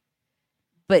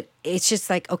 But it's just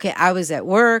like, okay, I was at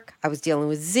work. I was dealing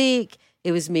with Zeke.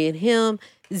 It was me and him.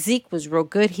 Zeke was real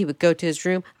good. He would go to his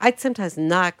room. I'd sometimes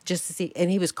knock just to see, and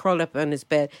he was curled up on his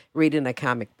bed reading a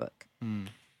comic book.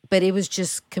 But it was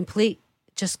just complete,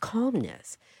 just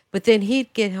calmness. But then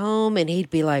he'd get home and he'd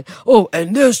be like, "Oh,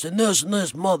 and this and this and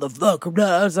this motherfucker."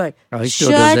 I was like, Oh, he still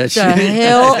 "Shut does the that shit."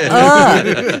 hell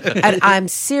up!" And I'm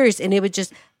serious. And it would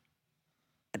just,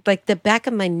 like, the back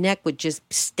of my neck would just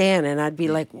stand, and I'd be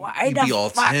like, "Why You'd the be all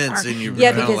fuck tense are-" and you'd be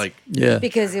Yeah, kind of because like, yeah.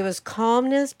 because it was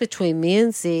calmness between me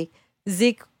and Zeke.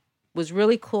 Zeke was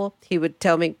really cool. He would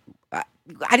tell me,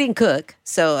 I didn't cook.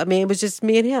 So, I mean, it was just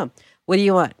me and him. What do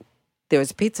you want? There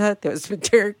was a Pizza Hut. There was a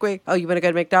Dairy Queen. Oh, you want to go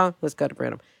to McDonald's? Let's go to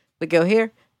Brenham. We go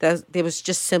here. It was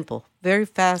just simple, very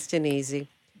fast and easy.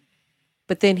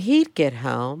 But then he'd get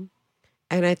home,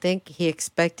 and I think he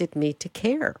expected me to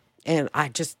care. And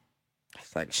I was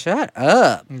like, shut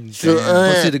up. Shut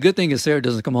Well, see, up. the good thing is Sarah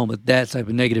doesn't come home with that type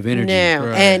of negative energy. No.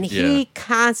 Right. And Yeah. he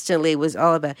constantly was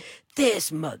all about, this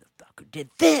motherfucker did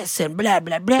this and blah,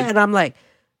 blah, blah. And I'm like,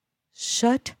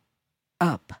 shut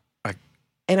up.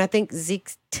 And I think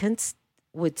Zeke's tense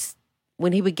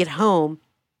when he would get home,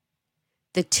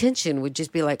 the tension would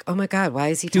just be like, oh my God, why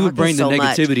is he He talking would bring so the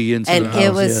much? negativity into And the house.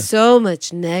 it was yeah. so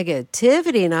much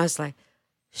negativity. And I was like,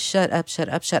 shut up, shut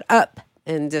up, shut up.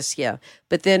 And just, yeah.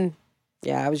 But then,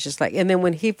 yeah, I was just like, and then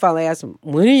when he finally asked him,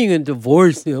 when are you going to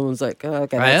divorce him? I was like, oh,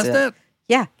 okay. I that's asked it. that.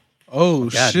 Yeah. Oh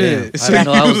God shit! damn. I didn't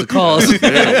know I was the cause.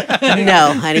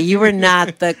 No, honey, you were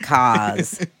not the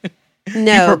cause.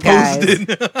 No, guys.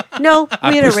 No,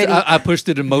 we had already. I pushed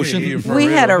it in motion. Yeah, for We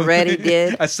had real. already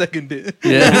did. I seconded.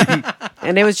 Yeah.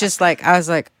 And it was just like, I was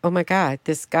like, oh my God,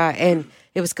 this guy. And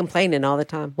it was complaining all the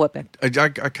time. What, back? I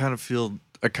kind of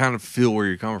feel where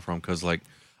you're coming from, because like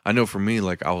I know for me,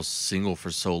 like I was single for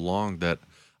so long that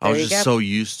I There was you just go. so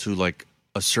used to like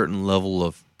a certain level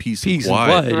of peace Peace and and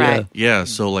quiet. quiet. Right. Yeah. Yeah,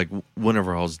 so like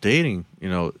whenever I was dating,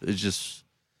 it just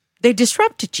They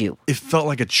disrupted you. it felt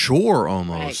like a chore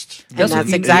almost. And That's that's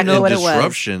what- exactly And what it was.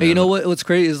 disruption. Hey, you know and- what's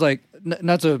crazy is like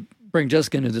not to bring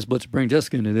Jessica into this, but to bring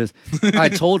Jessica into this. I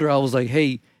told her, I was like,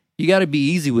 hey, you got to be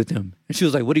easy with him. And she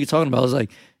was like, what are you talking about? I was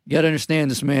like, you got to understand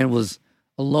this man was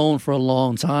alone for a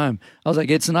long time. I was like,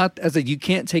 it's not, I was like, you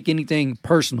can't take anything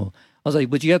personal. I was like,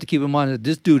 but you have to keep in mind that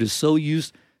this dude is so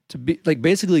used to be like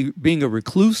basically being a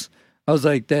recluse. I was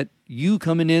like, that you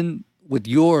coming in with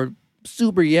your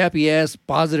super yappy ass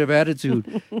positive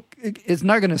attitude, it's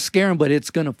not gonna scare him, but it's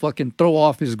gonna fucking throw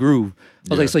off his groove.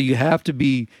 I was like, so you have to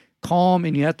be calm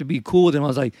and you have to be cool with him. I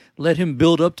was like, let him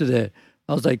build up to that.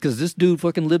 I was like, because this dude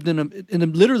fucking lived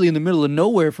literally in the middle of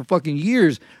nowhere for fucking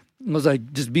years. I was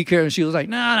like, just be careful. And she was like,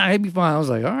 nah, he'd be fine. I was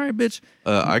like, all right, bitch.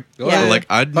 I Yeah. like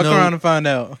I Fuck know around and find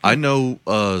out. I know,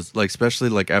 like especially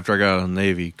like after I got out of the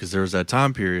Navy, because there was that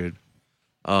time period,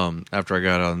 after I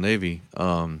got out of the Navy,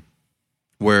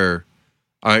 where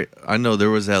I know there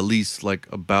was at least like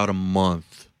about a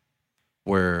month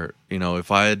where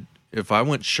if I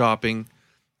went shopping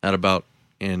at about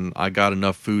and I got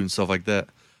enough food and stuff like that,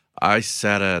 I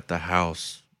sat at the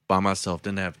house by myself,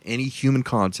 didn't have any human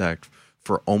contact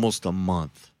for almost a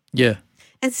month. Yeah.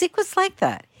 And Zeke was like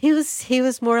that. He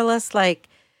was more or less like,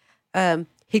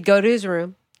 he'd go to his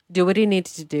room, do what he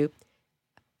needed to do.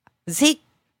 Zeke,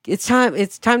 it's time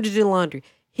to do laundry.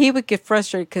 He would get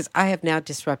frustrated because I have now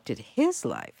disrupted his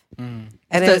life. And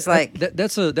it was like,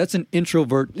 that's an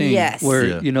introvert thing. Yes.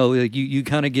 Where Yeah. like you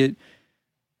kind of get.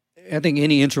 I think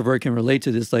any introvert can relate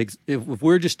to this. Like if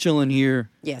we're just chilling here,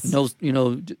 Yes. no,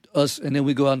 us, and then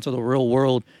we go out into the real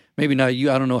world. Maybe not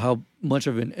you. I don't know how much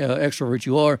of an extrovert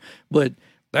you are, but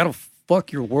that'll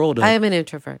fuck your world up. I am an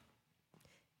introvert.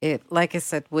 Like I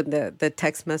said, with the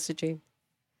text messaging,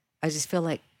 I just feel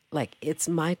like it's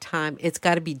my time. It's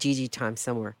got to be Gigi time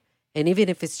somewhere. And even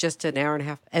if it's just an hour and a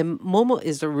half, and Momo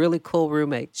is a really cool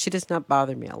roommate. She does not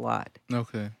bother me a lot.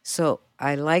 Okay. So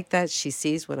I like that she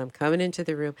sees when I'm coming into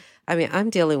the room. I mean, I'm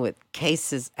dealing with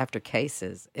cases after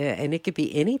cases, and it could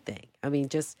be anything. I mean,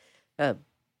 just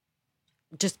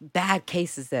bad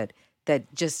cases that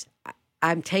just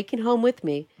I'm taking home with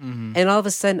me, and all of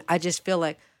a sudden I just feel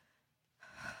like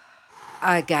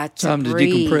I got to Time to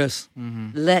breathe. decompress.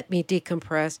 Let me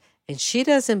decompress, and she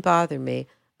doesn't bother me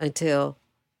until,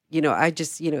 I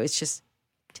just, it's just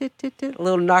a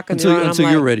little knock on the door, and Until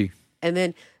I'm you're like, ready. and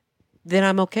then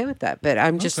I'm okay with that. But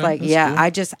I'm just Okay, like, that's yeah,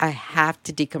 cool. I have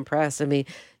to decompress. I mean,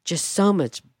 just so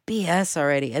much BS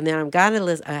already, and then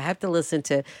I have to listen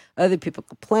to other people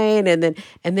complain, and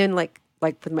then like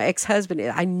with my ex-husband,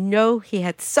 I know he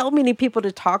had so many people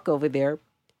to talk over there,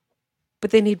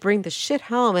 but then he'd bring the shit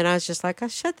home, and I was just like, oh,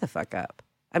 shut the fuck up.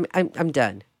 I'm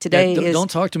done. Today Yeah, is don't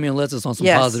talk to me unless it's on some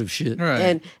Yes. positive shit.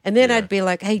 Right. and then Yeah. I'd be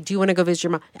like, hey, do you want to go visit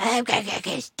your mom? Blah,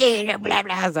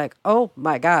 blah. I was like, oh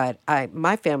my God,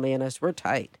 my family and us, we're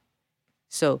tight.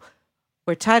 So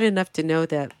we're tight enough to know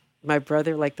that my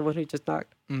brother, like the one who just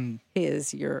knocked, he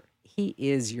is your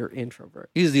introvert.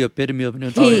 He's the epitome of an He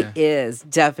introvert. yeah. is,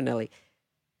 definitely.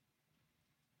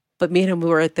 But me and him, we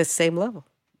were at the same level.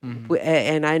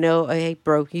 And I know, hey,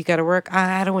 bro, you got to work.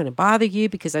 I don't want to bother you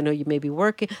because I know you may be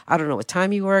working. I don't know what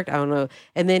time you worked. I don't know.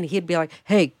 And then he'd be like,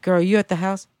 hey, girl, you at the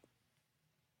house?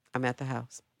 I'm at the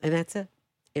house. And that's it.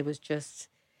 It was just,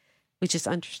 we just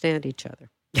understand each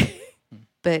other.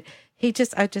 But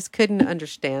I just couldn't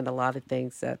understand a lot of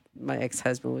things that my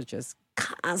ex-husband was just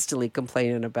constantly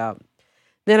complaining about.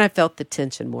 Then I felt the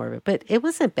tension more of it, but it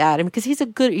wasn't bad. I mean, because he's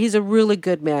a really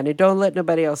good man, and don't let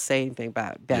nobody else say anything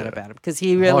bad Yeah. about him, because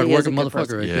he really is a Hard-working good motherfucker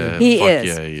person. right Yeah, there. He fuck is.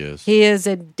 Yeah, he is. He is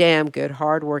a damn good,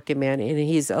 hardworking man, and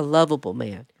he's a lovable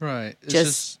man. Right. It's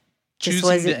Just choosing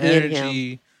wasn't the me and him.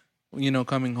 energy,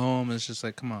 coming home. It's just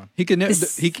like, come on. He can.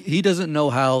 This- He doesn't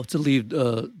know how to leave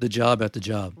the job at the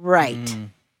job, Right.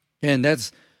 and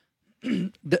that's.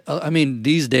 I mean,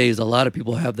 these days a lot of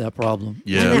people have that problem.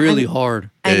 Yeah. It's really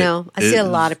hard I It- know. I see a it-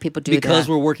 lot of people do because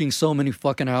that. we're working so many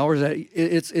fucking hours. That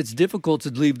it's difficult to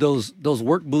leave those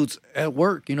work boots at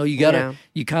work. You Yeah.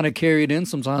 you kind of carry it in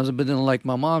sometimes. But then, like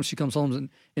my mom, she comes home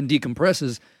and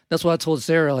decompresses. That's why I told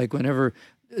Sarah, like whenever,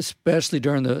 especially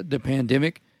during the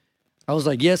pandemic, I was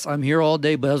like, yes, I'm here all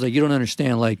day, but I was like, you don't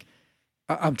understand. Like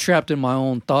I'm trapped in my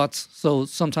own thoughts. So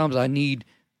sometimes I need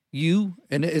you,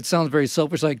 and it sounds very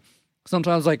selfish. Like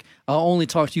sometimes, like I'll only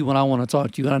talk to you when I want to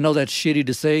talk to you, and I know that's shitty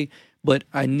to say, but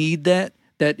I need that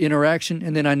interaction,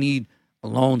 and then I need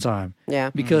alone time Yeah.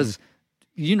 because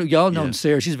y'all know Yeah.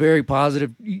 Sarah. She's very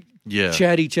positive, Yeah.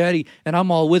 chatty, and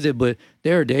I'm all with it. But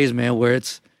there are days, man, where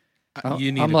it's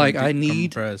You need I'm to like, be I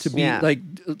need decompressed. to be Yeah.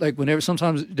 like whenever.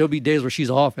 Sometimes there'll be days where she's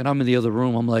off and I'm in the other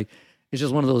room. I'm like, it's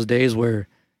just one of those days where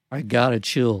I gotta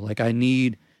chill. Like I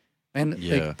need, and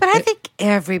Yeah. like, But I think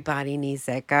everybody needs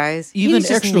that, guys. Even you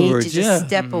just need to extroverts, just yeah.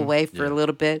 step away for Yeah. a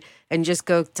little bit and just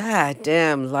go, God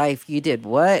damn, life, you did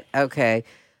what? Okay.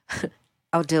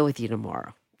 I'll deal with you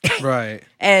tomorrow. Right.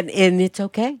 And it's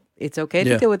okay. It's okay to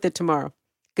Yeah. deal with it tomorrow.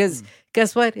 Because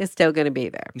guess what? It's still going to be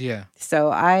there. Yeah.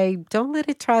 So I don't let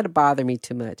it try to bother me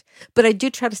too much. But I do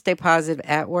try to stay positive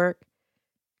at work.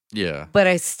 Yeah. But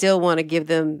I still want to give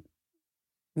them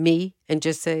me and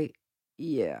just say,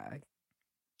 yeah.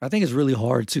 I think it's really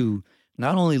hard to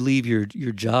not only leave your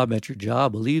job at your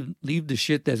job, but leave the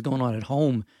shit that's going on at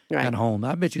home Right. at home.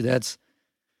 I bet you that's,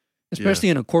 especially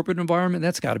in a corporate environment,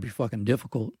 that's got to be fucking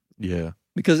difficult. Yeah.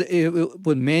 Because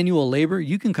with manual labor,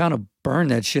 you can kind of burn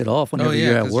that shit off whenever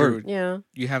you're at 'cause work. Yeah.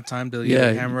 You have time to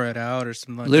Yeah. hammer it out or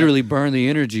something like Literally burn the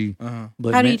energy. that. Uh-huh.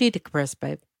 But How do man- you decompress,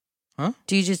 babe? Huh?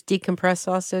 Do you just decompress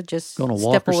also? Just Go on a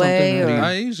walk step or something? away? How do Or, you-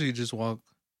 I usually just walk.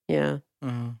 yeah.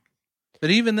 Uh-huh. But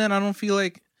even then, I don't feel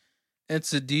like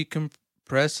it's a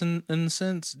decompress in a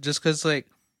sense. Just because, like,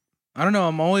 I don't know.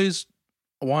 I'm always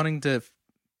wanting to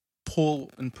pull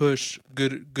and push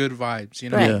good vibes.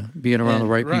 Right. Yeah, being around the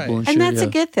right Right. people and, And shit. that's yeah.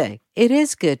 a good thing. It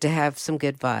is good to have some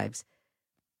good vibes.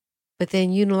 But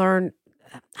then you learn,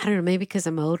 I don't know, maybe because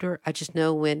I'm older, I just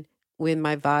know when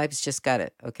my vibes just got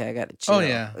it. Okay, I got to chill. Oh,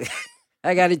 yeah.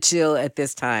 I got to chill at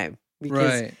this time.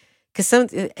 Because Right.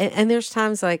 Because and there's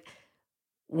times like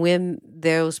when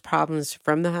those problems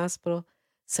from the hospital,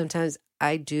 sometimes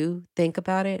I do think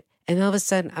about it, and all of a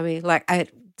sudden, I mean, like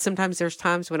sometimes there's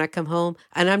times when I come home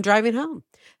and I'm driving home,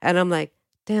 and I'm like,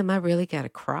 damn, I really gotta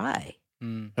cry,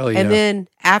 Mm. Oh yeah. and then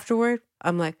afterward,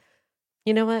 I'm like,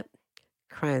 you know what,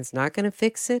 crying's not gonna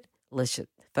fix it. Let's just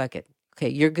fuck it. Okay,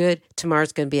 you're good.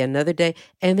 Tomorrow's going to be another day,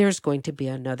 and there's going to be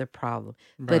another problem.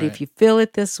 But if Right. you feel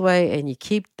it this way and you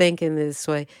keep thinking this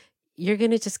way, you're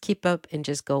going to just keep up and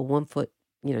just go 1 foot,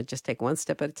 just take one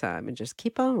step at a time and just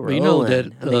keep on But rolling. you know that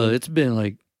I mean, it's been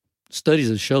like studies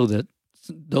that show that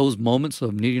those moments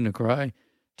of needing to cry,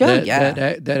 oh, that,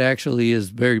 yeah. that actually is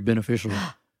very beneficial.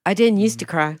 I didn't used to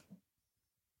cry.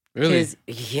 Really? 'Cause,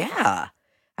 yeah.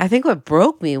 I think what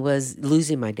broke me was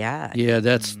losing my dad. Yeah,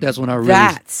 that's when I really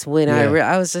That's when Yeah.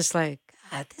 I was just like,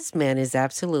 God, this man is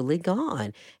absolutely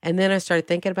gone. And then I started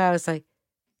thinking about it. It's like,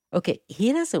 okay,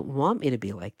 he doesn't want me to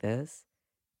be like this.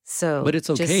 So, But it's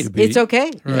okay just- to be. It's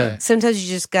okay. Yeah. Right. Sometimes you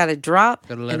just got to drop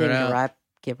Gotta let and then it out.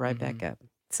 get right Mm-hmm. back up.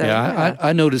 So, yeah,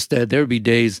 I noticed that there would be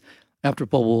days after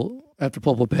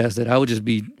Popo passed that I would just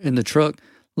be in the truck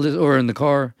or in the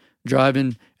car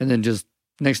driving, and then just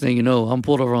next thing you know, I'm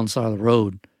pulled over on the side of the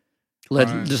road, Right,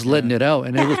 just yeah. letting it out,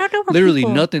 and Yeah, it was I don't know where literally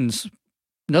people-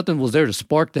 nothing was there to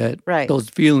spark that Right. those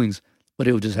feelings, but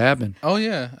it would just happen. Oh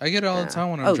yeah, I get it all the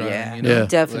time when I'm Oh, driving. yeah. You know? Yeah. Like,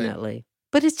 Definitely.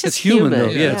 But it's just human, human. though.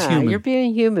 Yeah, it's human. You're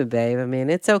being human, babe. I mean,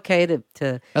 it's okay to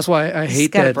That's why I Just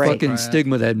hate gotta that break. fucking Right.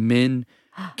 stigma that men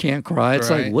can't cry. It's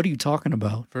like, Right. what are you talking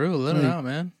about? for real, let it Like, out,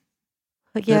 man.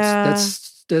 yeah.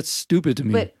 That's stupid to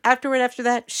me. But after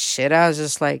that, shit, I was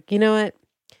just like, you know what?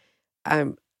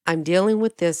 I'm dealing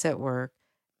with this at work,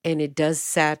 and it does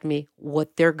sadden me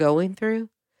what they're going through.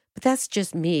 But that's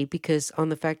just me because on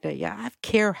the fact that I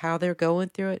care how they're going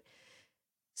through it.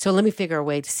 So let me figure a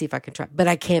way to see if I can try. But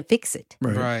I can't fix it.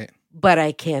 Right. But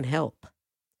I can help.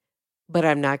 But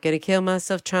I'm not going to kill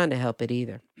myself trying to help it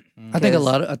either. I think Yeah.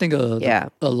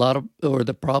 a lot of, or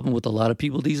the problem with a lot of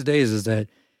people these days is that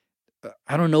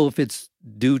I don't know if it's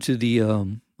due to the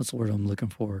what's the word I'm looking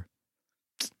for?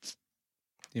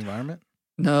 The environment.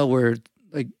 No, where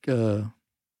like you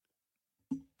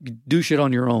do shit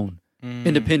on your own. Mm.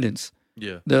 Independence.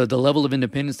 Yeah. The level of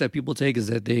independence that people take is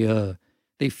that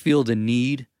they feel the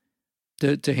need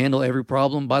to handle every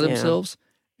problem by Yeah. themselves,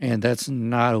 and that's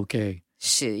not okay.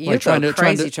 Shit, you're Like trying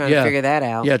crazy to- trying to yeah. figure that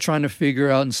out. Yeah, trying to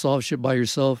figure out and solve shit by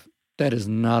yourself, that is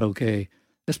not okay.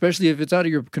 Especially if it's out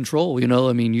of your control,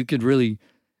 I mean, you could really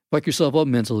fuck yourself up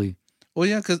mentally. Well,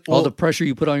 yeah, because All the pressure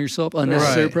you put on yourself,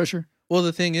 unnecessary Right. pressure. well,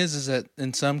 the thing is that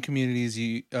in some communities,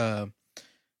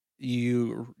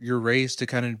 you're raised to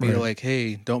kind of be Right. like,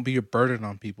 hey, don't be a burden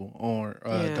on people, or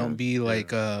Yeah. don't be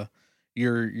like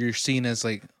you're seen as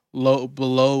like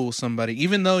below somebody,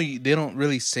 even though they don't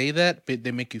really say that, but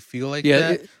they make you feel like Yeah,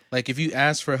 that. Like if you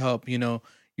ask for help,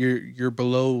 you're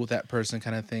below that person,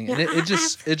 kind of thing, and Yeah, it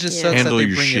just yeah. sucks that Handle they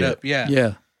your bring shit. it up. Yeah, Yeah.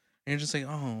 and you're just like,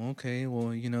 oh, okay, well,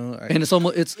 And it's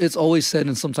almost it's always said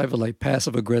in some type of like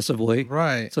passive aggressive way.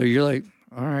 right. So you're like,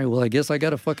 all right, well, I guess I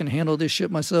gotta fucking handle this shit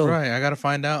myself. Right, I gotta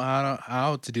find out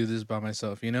how to do this by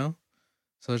myself,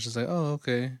 So it's just like, oh,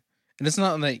 okay, and it's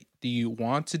not that you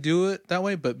want to do it that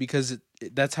way, but because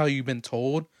that's how you've been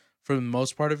told for the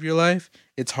most part of your life,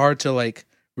 it's hard to like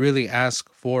really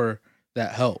ask for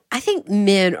that help. I think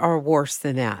men are worse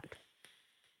than that.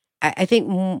 I think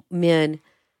men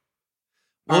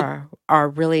Well- are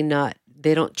really not.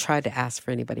 They don't try to ask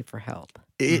for anybody for help.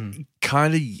 It Mhm.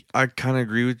 I kind of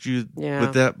agree with you Yeah.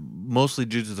 with that, mostly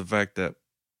due to the fact that,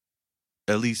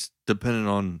 at least depending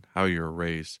on how you're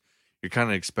raised, you're kind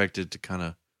of expected to kind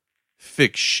of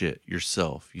fix shit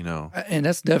yourself, And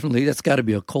that's got to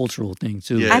be a cultural thing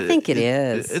too. Yeah, I think it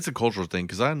is. It's a cultural thing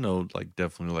because I know, like,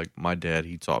 definitely, like, my dad,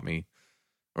 he taught me,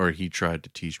 or he tried to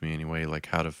teach me anyway, like,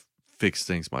 how to fix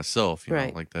things myself, Right.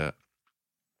 know, like that.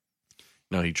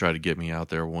 He tried to get me out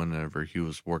there whenever he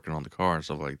was working on the car and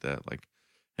stuff like that. Like,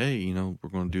 hey, we're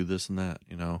going to do this and that,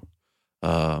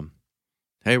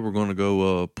 hey, we're going to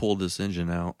go pull this engine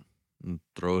out and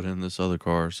throw it in this other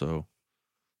car. So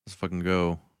let's fucking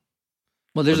go.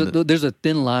 Well, there's a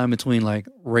thin line between like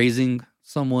raising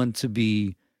someone to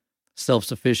be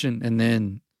self-sufficient and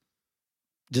then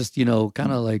just kind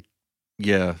of like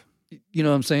Yeah. you know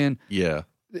what I'm saying, Yeah.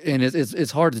 and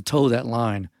it's hard to toe that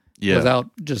line Yeah. without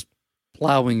just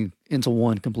plowing into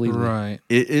one completely. Right.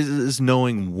 It is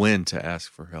knowing when to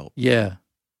ask for help. Yeah,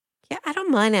 Yeah, I don't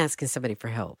mind asking somebody for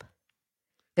help.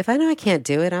 If I know I can't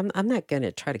do it, I'm not going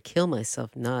to try to kill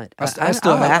myself. Not. I I'll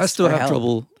still ask for have help.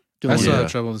 trouble doing I still that.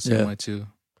 have trouble the same Yeah. way too.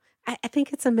 I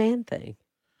think it's a man thing.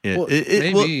 Yeah. Well, Well,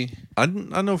 maybe.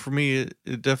 I know for me,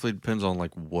 it definitely depends on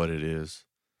like what it is.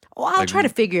 Well, I'll Like- try to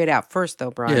figure it out first, though,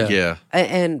 Brian. Yeah.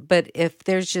 Yeah. But if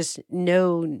there's just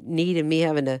no need in me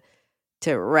having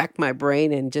to rack my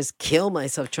brain and just kill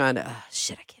myself trying to,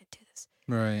 shit, I can't do this.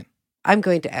 Right. I'm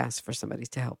going to ask for somebody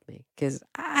to help me because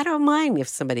I don't mind if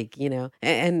somebody,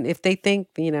 and if they think,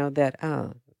 that,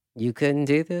 oh, you couldn't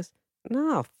do this.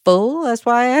 No, fool. That's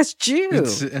why I asked you.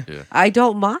 It's, I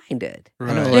don't mind it.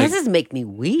 I know, right. It doesn't make me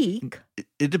weak.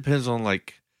 It depends on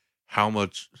like how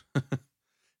much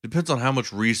depends on how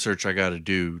much research I got to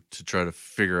do to try to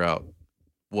figure out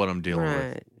what I'm dealing with.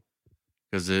 Right.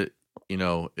 Because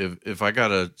if I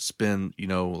gotta spend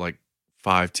like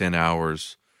 5-10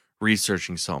 hours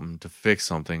researching something to fix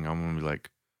something, I'm gonna be like,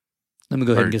 Let me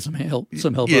go ahead and get some help. yeah,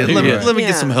 out let here. me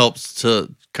get some Yeah. helps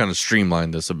to kind of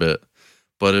streamline this a bit.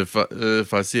 But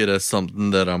if I see it as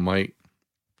something that I might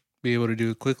Be able to do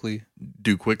it quickly.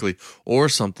 do quickly, or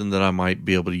something that I might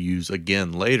be able to use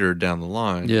again later down the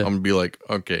line, Yeah. I'm gonna be like,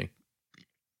 okay,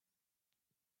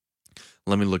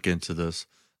 let me look into this,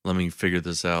 let me figure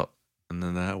this out, and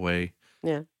then that way,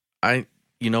 Yeah.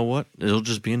 you know what, it'll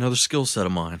just be another skill set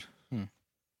of mine.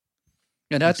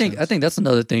 And I Makes think sense. that's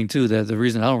another thing too. That the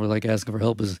reason I don't really like asking for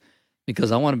help is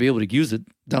because I want to be able to use it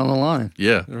down the line.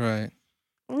 Yeah, Right.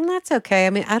 And that's okay. I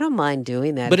mean, I don't mind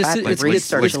doing that. But if I it's- have to it's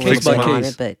research case a little by bit on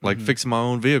case. it, but like Mhm. fixing my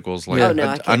own vehicles. Like, Yeah. oh no,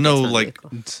 I I can't know, fix my like vehicle.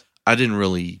 It's- I didn't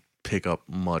really pick up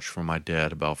much from my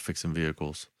dad about fixing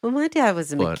vehicles. Well, my dad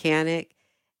was a But- mechanic,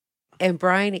 and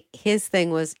Brian, his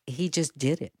thing was he just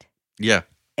did it, Yeah,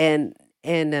 and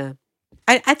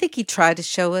I think he tried to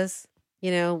show us,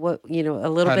 what a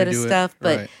little How to bit of do it. stuff,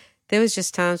 but Right. there was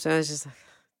just times when I was just like,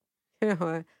 you know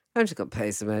what, I'm just gonna pay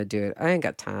somebody to do it. I ain't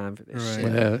got time for this Right.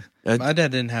 shit. Yeah. My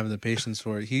dad didn't have the patience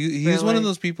for it. He's one of Really?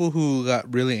 those people who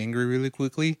got really angry really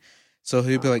quickly. So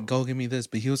he'd be like, "Go give me this,"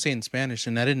 but he was saying Spanish,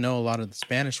 and I didn't know a lot of the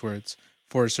Spanish words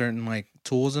for certain like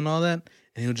tools and all that.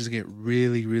 And he would just get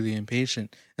really, really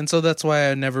impatient. And so that's why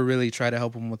I never really try to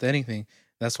help him with anything.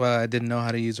 That's why I didn't know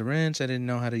how to use a wrench. I didn't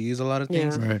know how to use a lot of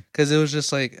things Yeah. Right. because it was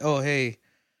just like, "Oh, hey,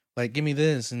 like give me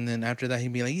this," and then after that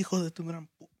he'd be like, "Hijo de tu gran,"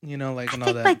 like I and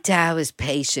all think my that. dad was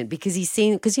patient because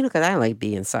because I don't like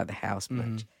be inside the house much.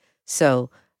 Mhm. So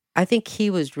I think he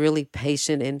was really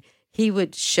patient, and he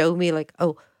would show me like,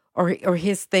 oh, or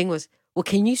his thing was, well,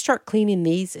 can you start cleaning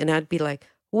these? And I'd be like,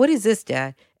 what is this,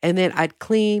 Dad? And then I'd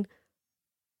clean.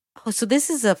 Oh, so this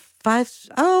is a 5.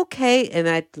 Oh, okay, and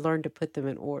I'd learn to put them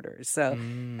in order. So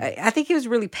Mm. I think he was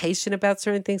really patient about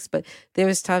certain things, but there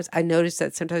was times I noticed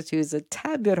that sometimes he was a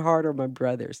tad bit hard on my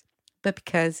brothers, but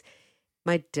because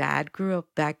my dad grew up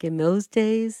back in those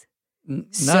days.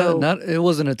 So- Not it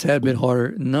wasn't a tad bit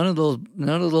harder. None of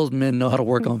those men know how to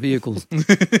work on vehicles.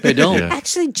 They don't. Yeah.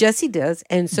 Actually, Jesse does,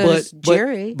 and so does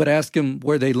Jerry. But ask him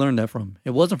where they learned that from.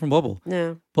 It wasn't from Bubble.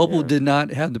 No, Bubble no. did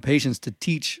not have the patience to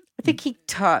teach. I think he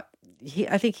taught.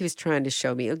 I think he was trying to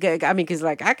show me. Okay, I mean, because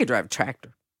like I could drive a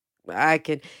tractor. I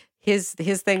could. His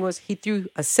thing was he threw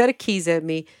a set of keys at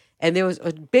me, and there was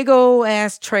a big old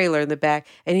ass trailer in the back,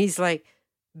 and he's like,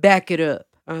 "Back it up."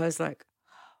 I was like,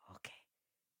 oh, "Okay."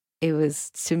 It was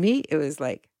to me. It was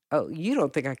like, "Oh, you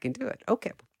don't think I can do it?"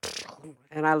 Okay,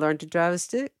 and I learned to drive a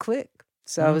stick quick.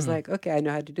 So I was Mm. like, "Okay, I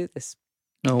know how to do this."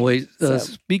 No, wait. So-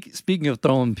 Speaking of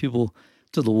throwing people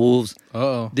to the wolves,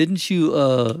 Uh-oh. didn't you?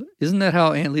 Isn't that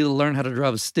how Aunt Lila learned how to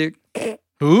drive a stick?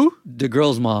 Who? The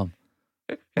girl's mom.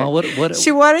 What?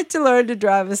 She wanted to learn to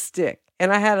drive a stick.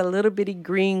 And I had a little bitty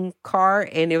green car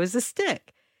and it was a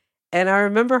stick. And I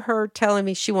remember her telling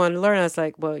me she wanted to learn. I was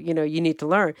like, well, you need to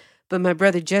learn. But my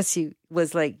brother Jesse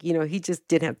was like, he just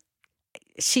didn't have,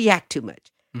 she yacked too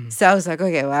much. Mhm. So I was like,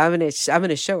 okay, well, I'm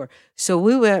gonna show her. So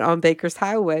we went on Baker's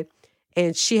Highway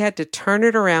and she had to turn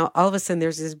it around. All of a sudden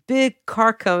there's this big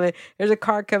car coming. There's a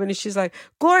car coming and she's like,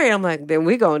 Gloria. I'm like, then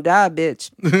we gonna die,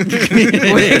 bitch.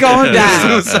 We gonna die.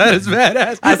 Suicide is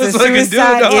badass. I said, Let's fucking do it,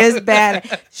 suicide dog. is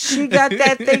bad. She got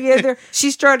that thing in there.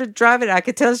 She started driving. I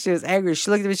could tell she was angry. She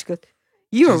looked at me. She goes,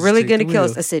 "You are Just really take going to the kill us."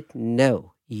 wheel. I said,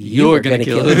 "No, You're are gonna gonna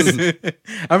kill us." us.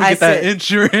 I'm gonna I get that said-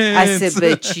 insurance. I said,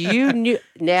 "But you knew."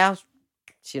 Now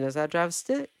she knows how to drive a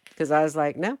stick because I was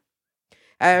like, "No."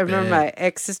 I remember Bad. my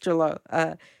ex sister-in-law.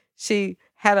 She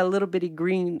had a little bitty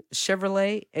green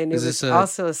Chevrolet, and it Is was this,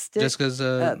 also a stick. Jessica's.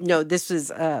 No, this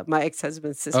was my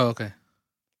ex-husband's sister. Oh, okay.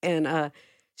 And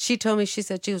she told me, she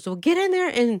goes, well, get in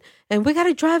there and we got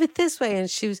to drive it this way. And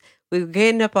we were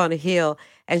getting up on a hill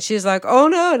and she was like, oh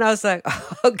no. And I was like,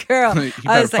 oh girl. You I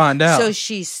better was like, find out. So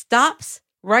she stops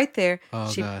right there. Oh,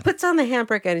 she God. puts on the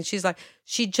handbrake and she's like,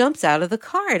 she jumps out of the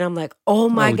car. And I'm like, oh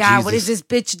my Oh, God, what is Jesus.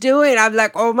 this bitch doing? I'm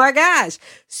like, oh my gosh.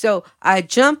 So I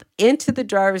jump into the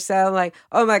driver's side. I'm like,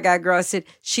 oh my God, girl. I said,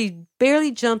 she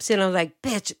barely jumps in. I'm like,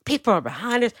 bitch, people are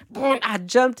behind us. Boom, I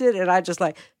jumped it and I just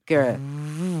like, girl,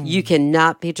 you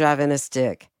cannot be driving a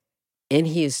stick in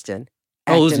Houston.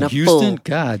 Oh, it was acting in a Houston? fool.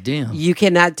 God damn. You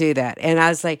cannot do that. And I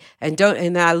was like, and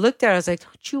then I looked at her, I was like,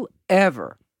 don't you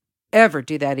ever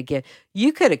do that again.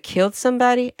 You could have killed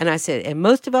somebody. And I said, and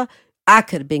most of all, I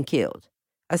could have been killed.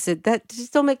 I said, that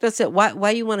just don't make no sense.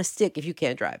 Why you want to stick if you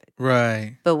can't drive it?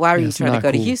 Right. But why are you It's trying to not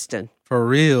go to cool. Houston? For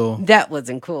real. That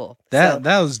wasn't cool. So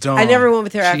That was dumb. I never went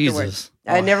with her Jesus. afterwards.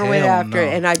 I Oh, never went hell after it.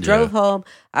 no. And I drove home.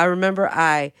 I remember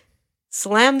I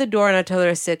slammed the door and I told her,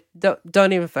 I said,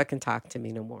 don't even fucking talk to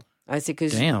me no more. I said,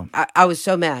 because Damn. I was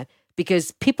so mad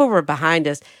because people were behind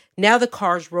us. Now the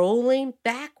car's rolling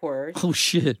backwards. Oh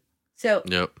shit. So,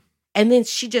 Yep. and then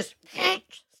she just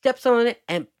steps on it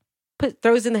and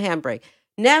throws in the handbrake.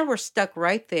 Now we're stuck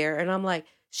right there. And I'm like,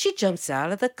 she jumps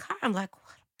out of the car. I'm like,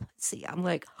 what a pussy. I'm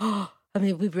like, oh, I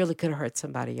mean, we really could have hurt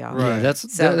somebody, y'all. Right. Yeah,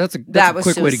 that's So that's that a was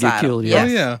quick way to get suicidal. killed. Yeah. Yeah.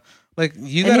 Oh yeah. Like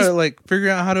you And gotta these- like figure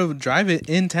out how to drive it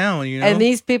in town, you know? And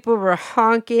these people were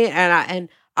honking, and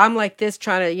I'm like this,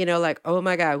 trying to, like, oh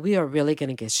my God, we are really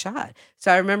gonna get shot.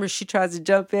 So I remember she tries to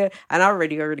jump in, and I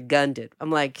already gunned it.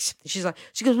 I'm like, she goes,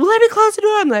 well, let me close the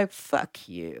door. I'm like, fuck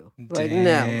you. Like,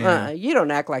 Damn. no, you don't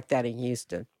act like that in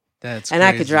Houston. That's And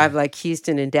I could crazy. drive like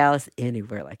Houston and Dallas,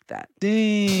 anywhere like that.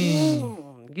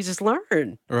 Dang. You just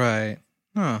learn. Right.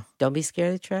 Huh. Don't be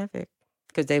scared of traffic,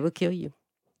 because they will kill you.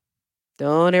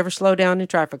 Don't ever slow down in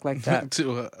traffic like that.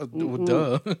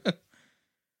 Duh.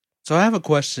 So I have a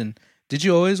question. Did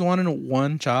you always want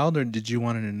one child or did you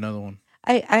want another one?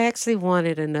 I actually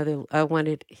wanted I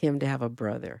wanted him to have a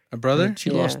brother. A brother? She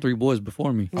Yeah. lost 3 boys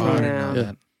before me. Oh, I didn't know Yeah.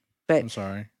 that. But I'm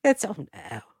sorry. that's, oh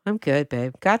no, I'm good,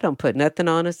 babe. God don't put nothing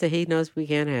on us that he knows we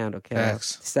can't handle, okay?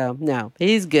 Facts. So, no,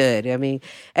 he's good. I mean,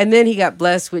 and then he got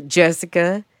blessed with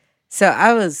Jessica. So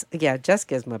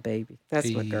Jessica's my baby.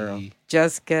 That's my girl. Hey.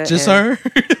 Jessica. Just and-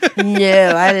 her?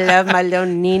 No, I love my little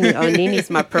Nene. Oh, Nene's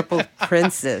my purple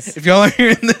princess. If y'all are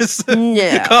hearing this,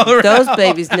 No, call her those out.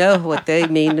 babies know what they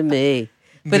mean to me.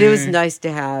 But it was Dang. nice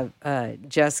to have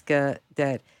Jessica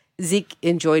that Zeke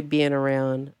enjoyed being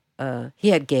around. He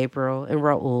had Gabriel and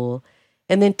Raul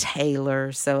and then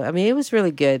Taylor. So, I mean, it was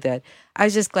really good that I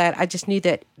was just glad. I just knew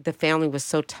that the family was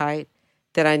so tight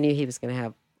that I knew he was going to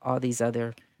have all these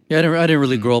other. Yeah, I didn't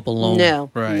really grow up alone. No,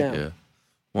 Right. no. Yeah.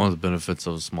 One of the benefits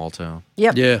of a small town.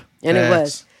 Yep. Yeah. And it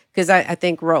was Facts. because I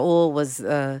think Raul was.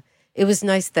 It was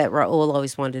nice that Raul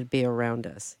always wanted to be around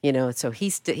us, So he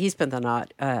spent the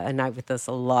night a night with us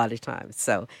a lot of times.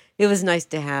 So it was nice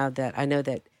to have that. I know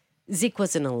that Zeke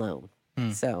wasn't alone,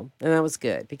 so and that was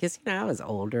good because I was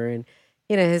older and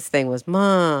his thing was,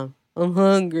 Mom, I'm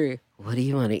hungry. What do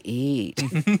you want to eat?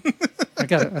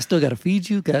 I still gotta feed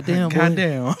you. Goddamn. boy.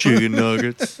 Goddamn. Chicken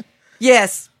nuggets.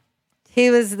 Yes, he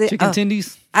was the. Chicken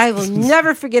tendies. I will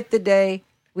never forget the day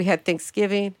we had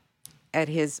Thanksgiving at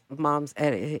his mom's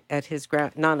at his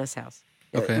Nana's house,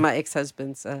 Okay. my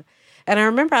ex-husband's. And I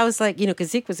remember I was like,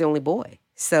 because Zeke was the only boy,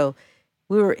 so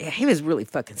he was really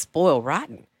fucking spoiled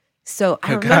rotten. So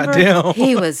I remember Goddamn.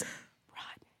 he was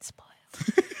rotten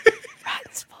spoiled,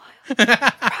 rotten spoiled,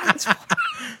 rotten spoiled.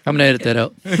 I'm gonna edit that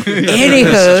out.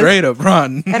 Anywho, Straight up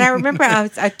rotten. and I remember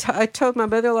I told my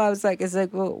mother-in-law, I was like,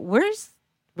 well, where's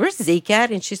Zeke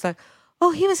at? And she's like,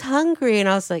 oh, he was hungry. And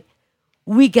I was like,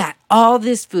 we got all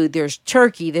this food. There's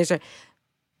turkey.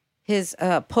 His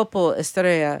Popo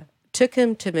Estrella took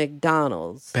him to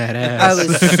McDonald's. Badass. I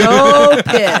was so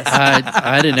pissed.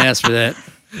 I didn't ask for that.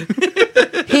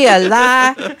 He a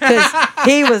lie because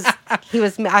he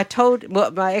was. I told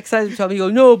my ex-husband told me, he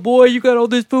goes, no boy, you got all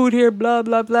this food here, blah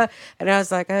blah blah. And I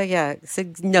was like, oh yeah. I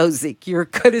said, no, Zeke, you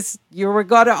were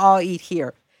gonna all eat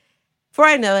here. Before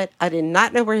I know it, I did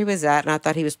not know where he was at, and I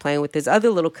thought he was playing with his other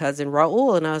little cousin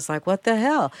Raul, and I was like, what the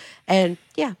hell? And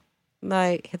yeah.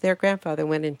 Their grandfather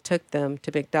went and took them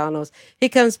to McDonald's. He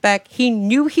comes back. He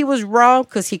knew he was wrong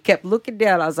because he kept looking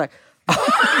down. I was like,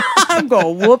 I'm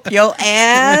going to whoop your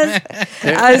ass.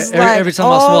 I was like, Every time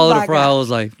I oh swallowed my a fry, I God. was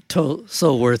like,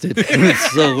 so worth it.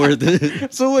 It's so worth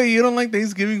it. So wait, you don't like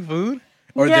Thanksgiving food?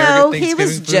 Or their No, Thanksgiving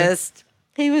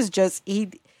he was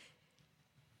food?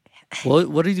 what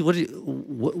What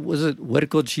was it?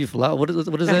 Huerco chiflao? What is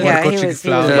that? Yeah, Huerco he was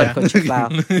chiflao. Huerco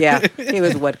chiflao. Yeah, he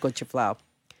was Huerco chiflao.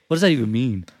 What does that even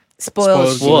mean?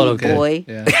 Spoiled Spoiled shitty boy.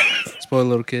 Yeah. Spoiled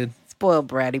little kid. Spoiled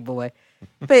bratty boy.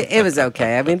 But it was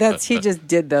okay. I mean, he just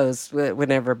did those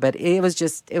whenever. But it was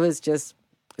just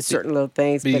certain little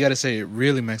things. But you got to say it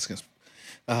really Mexican.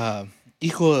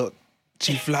 Hijo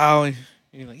chiflao.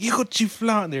 You're like, hijo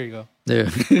chiflao. There you go. There.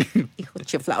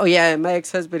 Chiflao. Oh yeah, and my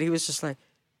ex-husband, he was just like,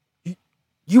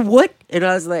 you what? And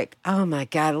I was like, oh my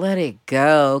God, let it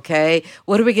go, okay?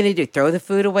 What are we gonna do? Throw the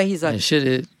food away? He's like, And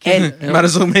shit. and Might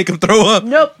as well make him throw up.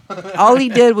 nope. All he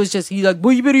did was he's like,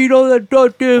 well, you better eat all that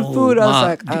goddamn food. I was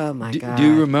like, oh my God. Do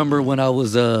you remember when I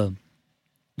was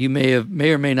you may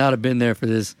or may not have been there for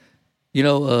this.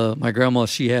 My grandma,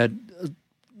 she had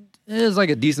it was like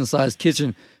a decent sized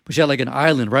kitchen, but she had like an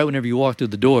island right whenever you walked through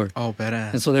the door. Oh,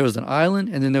 badass. And so there was an island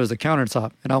and then there was a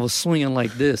countertop and I was swinging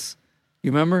like this.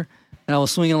 You remember? and I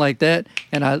was swinging like that,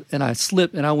 and I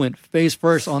slipped, and I went face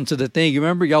first onto the thing. You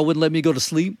remember? Y'all wouldn't let me go to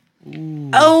sleep.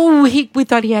 Oh, we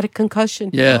thought he had a concussion.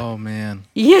 Yeah. Oh man.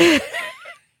 Yeah.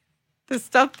 The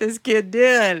stuff this kid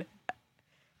did.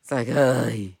 It's like,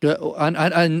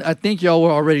 I think y'all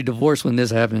were already divorced when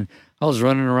this happened. I was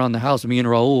running around the house, me and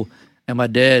Raul, and my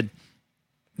dad,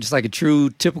 just like a true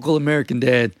typical American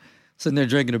dad, sitting there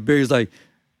drinking a beer. He's like,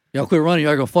 "Y'all quit running,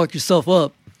 y'all gonna fuck yourself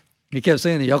up." He kept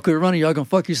saying that, "Y'all quit running, y'all gonna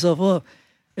fuck yourself up."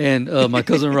 And my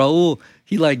cousin Raul,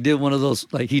 he like did one of those,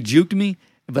 like he juked me,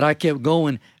 but I kept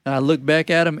going, and I looked back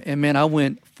at him, and man, I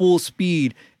went full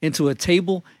speed into a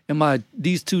table, and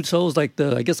these two toes, like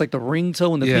the ring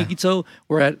toe and the pinky toe,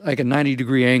 were at like a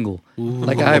 90-degree angle.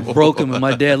 Like I broke them, and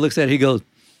my dad looks at it, he goes,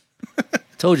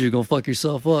 "Told you you're gonna fuck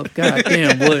yourself up." God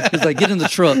damn, boy. He's like, "Get in the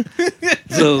truck."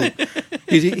 So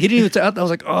he didn't even I was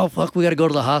like, "Oh fuck, we gotta go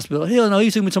to the hospital." Hell no, he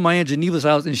took me to my Aunt Geneva's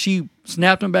house, and she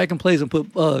snapped him back in place and put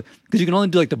because you can only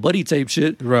do like the buddy tape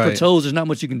shit for Right. toes. There's not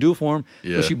much you can do for them.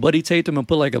 Yeah. So she buddy taped them and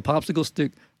put like a popsicle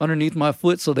stick underneath my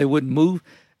foot so they wouldn't move.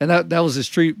 And that was his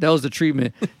that was the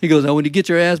treatment. He goes, "Now when you get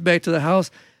your ass back to the house,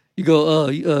 you go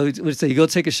what you say, you go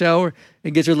take a shower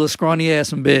and get your little scrawny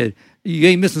ass in bed. You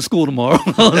ain't missing school tomorrow."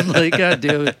 I was like, "God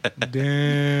damn it."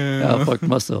 Damn. I fucked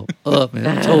myself up,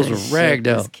 man. The toes were ragged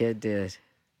This out. kid did.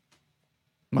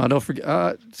 Man, don't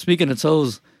forget. Speaking of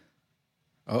toes,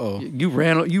 Oh. you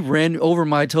ran over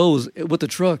my toes with the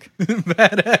truck.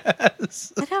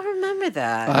 Badass. I don't remember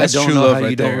that. I That's don't true know love how you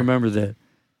right don't there. remember that.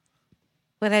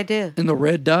 What'd I do? In the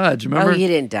red Dodge, remember? Oh, he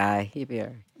didn't die. He'd be all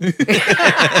right.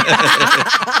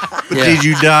 Yeah. Did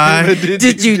you die?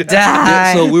 Did you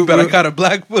die? So we But I were, caught a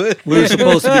Blackfoot. we were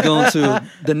supposed to be going to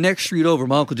the next street over,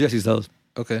 my Uncle Jesse's house.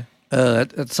 Okay. At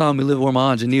the time we lived where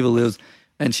my Aunt Geneva lives,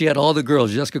 and she had all the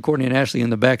girls, Jessica, Courtney, and Ashley, in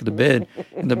the back of the bed,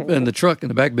 in the truck, in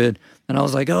the back bed. And I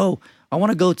was like, "Oh, I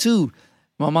want to go too."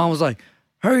 My mom was like,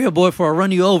 "Hurry up, boy, before I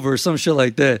run you over," or some shit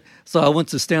like that. So I went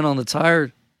to stand on the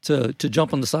tire to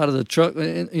jump on the side of the truck,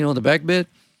 in the back bed.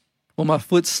 Well, my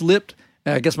foot slipped,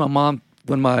 and I guess my mom,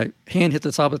 when my hand hit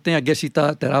the top of the thing, I guess she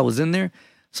thought that I was in there.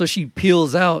 So she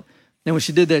peels out. And when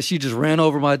she did that, she just ran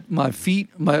over my feet,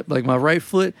 my right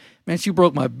foot. Man, she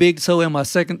broke my big toe and my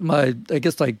I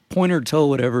guess like pointer toe,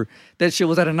 whatever. That shit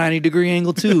was at a 90-degree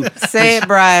angle too. Say it,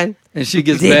 Brian. And she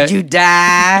gets Did back. you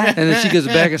die? And then she gets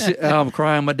back and I'm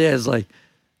crying. My dad's like,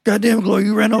 "God damn, Gloria,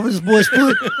 you ran over this boy's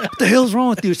foot. What the hell's wrong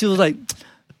with you?" She was like,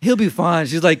 "He'll be fine."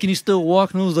 She's like, "Can you still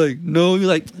walk?" And I was like, "No." You're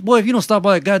like, "Boy, if you don't stop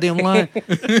by that goddamn line." I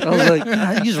was like,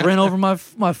 "God, you just ran over my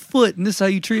foot, and this is how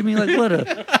you treat me?" Like, what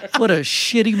a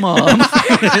shitty mom.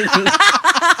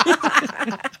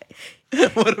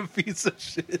 What a piece of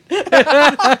shit.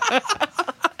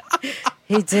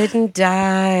 He didn't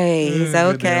die. He's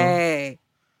good okay.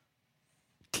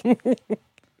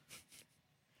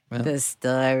 Well. The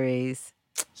stories.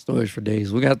 Stories for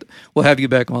days. We'll have you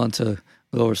back on to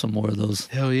go over some more of those.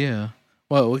 Hell yeah.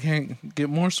 What, we can't get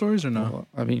more stories or no? Well,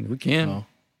 I mean, we can. Oh.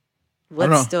 What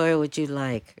know. story would you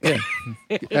like? Yeah.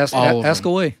 Ask All of ask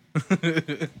them. away.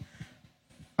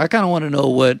 I kind of want to know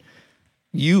what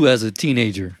you as a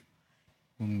teenager.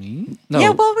 Me? No, Yeah,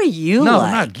 what were you no,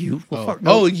 like? not you. Well, Oh. fuck,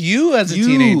 no. Oh, you as a You.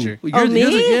 teenager. You're, Oh, you're me?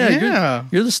 the, yeah, Yeah.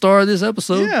 You're the star of this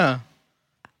episode. Yeah.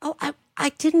 Oh, I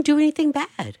didn't do anything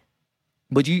bad.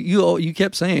 But you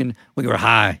kept saying we were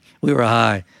high. We were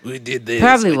high. We did this.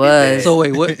 Probably was. So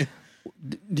wait, what?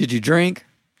 Did you drink?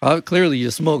 Clearly you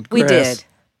smoked We grass. did.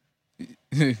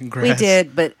 We Grass.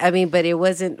 did, but it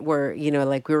wasn't where,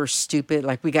 like we were stupid,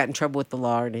 like we got in trouble with the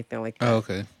law or anything like that. Oh,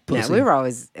 okay. No, Pussy. we were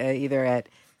always either at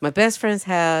my best friend's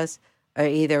house or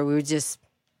either we were just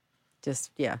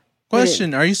yeah.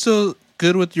 Question: Are you still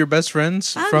good with your best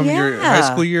friends Oh, from your yeah. high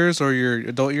school years or your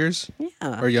adult years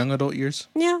Yeah. or young adult years?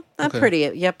 Yeah, I'm Okay.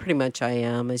 pretty much I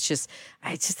am. It's just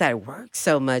I work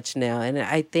so much now, and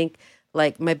I think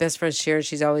like my best friend Sharon,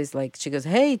 she's always like, she goes,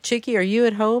 "Hey, Chicky, are you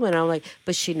at home?" And I'm like,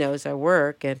 but she knows I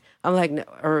work, and I'm like, no,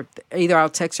 or either I'll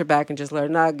text her back and just let her,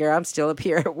 "Nah, girl, I'm still up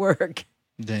here at work."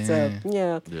 Damn. So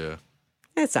yeah, Yeah.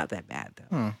 it's not that bad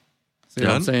though. See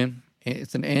what I'm saying?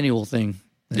 It's an annual thing.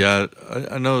 Yeah,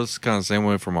 I know it's kind of the same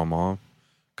way for my mom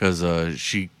because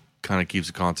she kind of keeps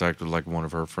in contact with like one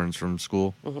of her friends from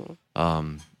school.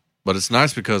 But it's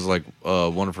nice because like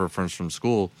one of her friends from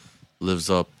school lives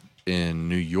up in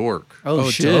New York. Oh,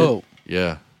 shit! dope.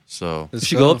 Yeah, so Did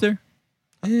she go up there?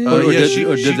 Yeah. Or, yeah,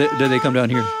 did they come down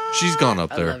here? she's gone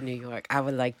up I there. love New York. I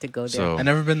would like to go there. So I've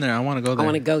never been there. I want to go I there.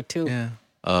 want to go too. Yeah.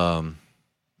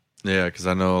 yeah, because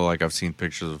I know like I've seen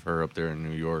pictures of her up there in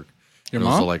New York. Your And it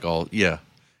was mom? like all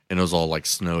and it was all like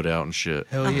snowed out and shit.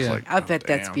 Hell I was yeah. like, I oh, bet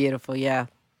that's damn. beautiful. Yeah.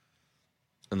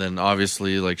 And then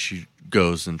obviously, like, she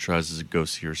goes and tries to go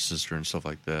see her sister and stuff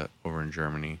like that over in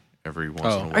Germany every once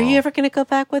in a while. Are you ever going to go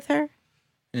back with her?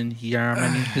 In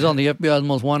Germany. He's on the FBI's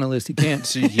most wanted list. He can't.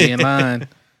 So, yeah, man.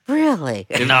 Really?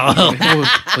 No.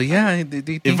 Well, yeah, they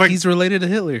think he's related to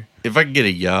Hitler. If I could get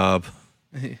a job,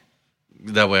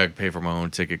 that way I can pay for my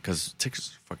own ticket, because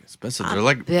tickets are fucking expensive. They're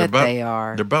like bet about, they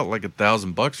are. They're about like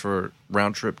 $1,000 for a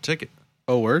round trip ticket.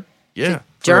 Oh, word? Yeah,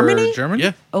 Germany? For Germany?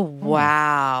 yeah. Oh,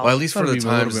 wow. Well, at least for Thought the it'd be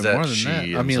a little times bit more that than she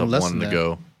that. I ends mean, up less wanting than to that.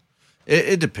 go.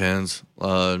 It depends.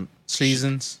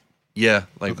 Seasons. Yeah,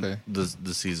 like Okay.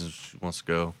 the seasons she wants to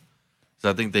go. So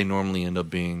I think they normally end up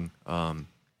being.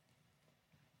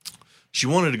 She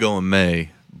wanted to go in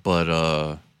May, but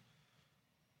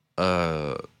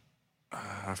I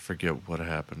forget what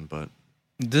happened, but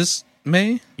This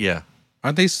May? yeah,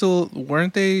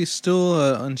 Weren't they still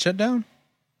on shutdown?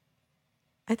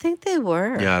 I think they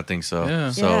were. yeah, I think so.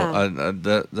 Yeah. So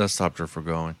Yeah. that stopped her from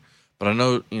going, but I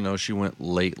know she went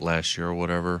late last year or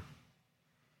whatever.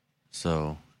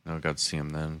 So I got to see him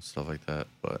then and stuff like that.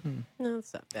 But No,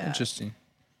 it's not bad. Interesting.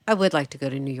 I would like to go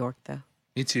to New York, though.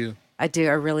 Me too. I do.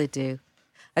 I really do.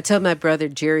 I told my brother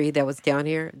Jerry that was down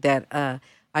here that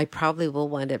I probably will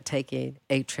wind up taking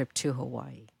a trip to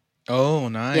Hawaii. Oh,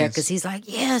 nice. Yeah, because he's like,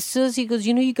 yeah, sis. He goes,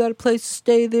 you got a place to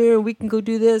stay there, and we can go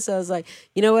do this. I was like,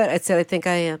 you know what? I said, I think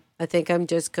I am. I think I'm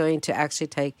just going to actually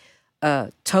take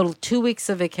a total 2 weeks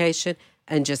of vacation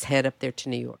and just head up there to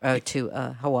New York, to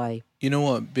Hawaii. You know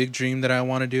what big dream that I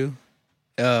want to do?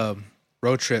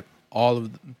 Road trip all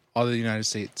of the United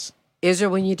States.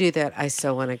 Israel, when you do that, I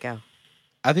so want to go.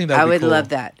 I think that I would cool. love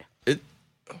that.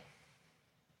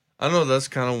 I know that's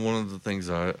kind of one of the things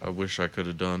I wish I could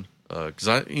have done, because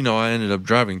I ended up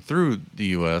driving through the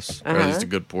U.S. or at least a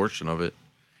good portion of it,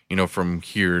 from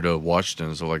here to Washington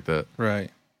and stuff like that. Right.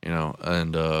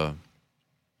 And I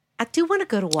do want to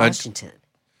go to Washington.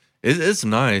 it's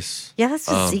nice. Yeah, that's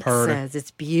what Zeke Purdy. says.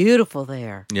 It's beautiful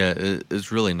there. Yeah,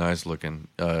 it's really nice looking,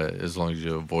 as long as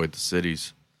you avoid the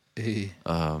cities. Hey.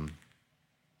 Um,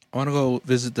 I want to go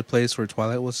visit the place where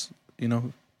Twilight was,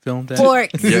 filmed at.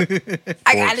 Forks. yeah,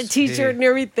 I got a Forks. T-shirt and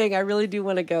everything. I really do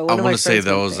want to go. I want to say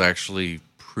that was actually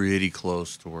pretty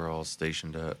close to where I was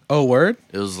stationed at. Oh, word?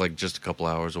 It was like just a couple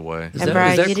hours away. Is And that,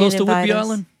 Brian, is that you close didn't to Whidbey invite us.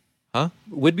 Island? Huh?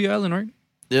 Whidbey Island, right?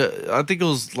 Yeah, I think it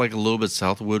was like a little bit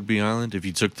south of Whidbey Island if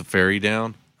you took the ferry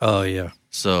down. Oh, yeah.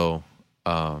 So,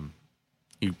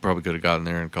 you probably could have gotten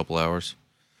there in a couple hours.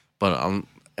 But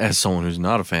as someone who's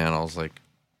not a fan, I was like,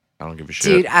 I don't give a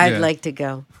shit. Dude, I'd Yeah. like to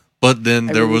go. But then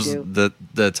I there really was do.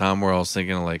 that time where I was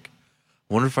thinking, like,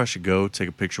 I wonder if I should go take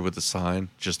a picture with the sign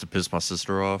just to piss my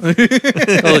sister off. Oh,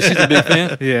 she's a big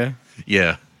fan? Yeah.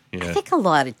 yeah. I Yeah. think a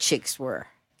lot of chicks were.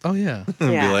 Oh, yeah.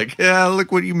 Yeah. Be like, yeah,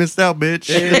 look what you missed out, bitch.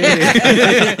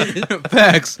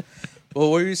 Facts.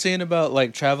 Well, what were you saying about,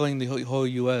 like, traveling the whole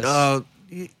U.S.?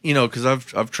 Because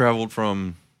I've traveled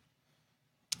from,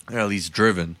 at least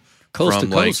driven. Coast to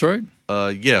from, coast, right?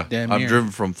 Yeah, Damn I've near.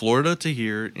 driven from Florida to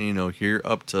here, here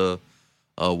up to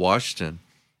Washington.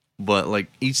 But like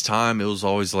each time, it was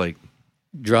always like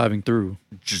Driving through.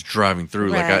 just driving through.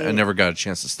 Like I Right. never got a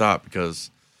chance to stop because,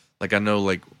 like I know,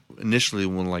 like initially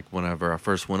whenever I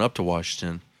first went up to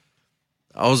Washington,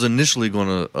 I was initially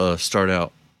going to start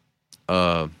out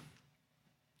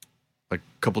like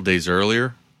a couple days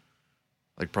earlier,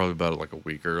 like probably about like a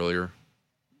week earlier,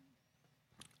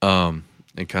 and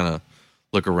kind of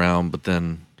look around. But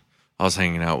then I was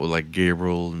hanging out with like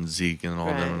Gabriel and Zeke and all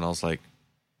Right. them, and I was like,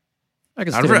 I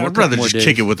can I'd stay rather just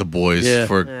kick it with the boys Yeah.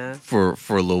 Yeah. for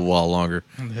a little while longer,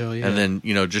 Hell yeah. and then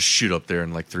just shoot up there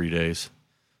in like 3 days.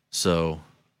 So,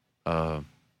 and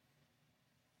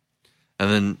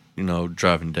then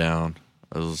driving down,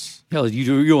 I was Hell,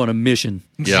 you're on a mission.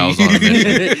 I was on a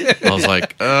mission. I was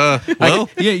like, well,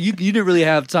 Yeah, you didn't really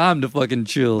have time to fucking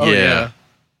chill. Oh, yeah.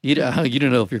 You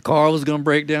didn't know if your car was gonna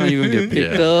break down. You were gonna get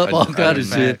picked Yeah. up, all I kind of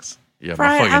didn't shit. Facts. yeah,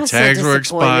 Brian, my fucking I'm so tags were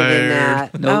disappointed in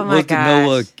expired. that. No, oh my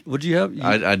gosh. what'd you have?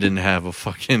 I didn't have a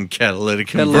fucking catalytic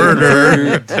Catalytic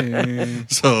converter, Dang.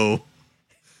 so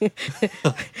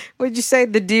What'd you say?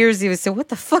 The deers even said, "What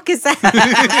the fuck is that?"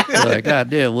 Like,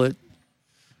 God damn, what?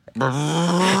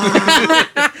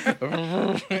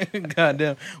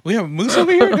 Goddamn. We have a moose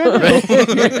over here?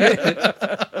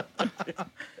 Goddamn.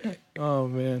 Oh,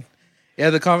 man. Yeah,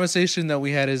 the conversation that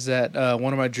we had is that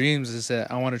one of my dreams is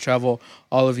that I want to travel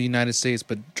all of the United States,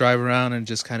 but drive around and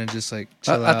just kind of just like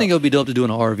chill I out. think it would be dope to do an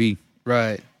RV.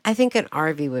 Right. I think an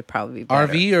RV would probably be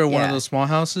better. RV or one Yeah. of those small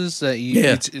houses that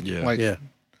Yeah. like Yeah.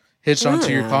 hitch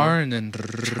onto your Yeah. car and then.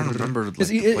 I don't remember. Like, It's,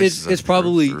 the places it's I've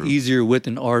probably driven through. easier with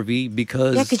an RV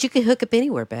because Yeah, because you can hook up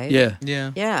anywhere, babe. yeah.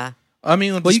 Yeah. Yeah. I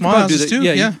mean, with Well, the you can small probably do houses that. too.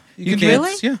 Yeah, Yeah. you can can. do it.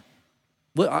 Really? Yeah.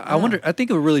 Well, I wonder. I think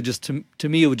it would really just to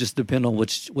me it would just depend on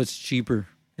what's cheaper.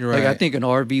 You're Like right. I think an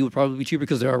RV would probably be cheaper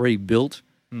because they're already built.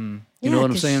 You know what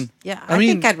I'm 'cause- saying? Yeah, I I mean,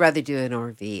 think I'd rather do an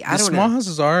RV. I the don't small know.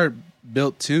 houses are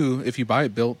built too. If you buy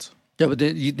it built, Yeah, but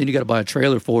then you got to buy a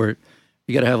trailer for it.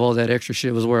 You got to have all that extra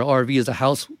shit. Was where an RV is a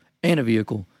house and a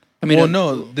vehicle. I mean, well,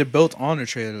 no, they're built on a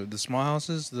trailer. The small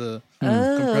houses, the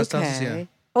Oh, compressed houses, yeah. okay.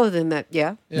 Oh, then that,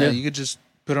 yeah. Yeah, you could just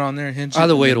put it on there, hinge it.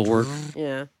 either way and it'll then- work.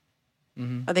 Yeah.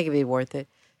 Mhm. I think it'd be worth it.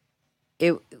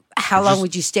 How long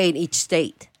would you stay in each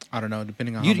state? I don't know,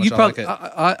 depending on how You much I probably. like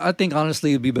it. I think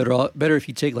honestly it'd be better if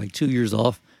you take like 2 years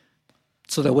off,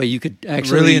 so that way you could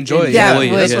actually Really enjoy it. That Yeah,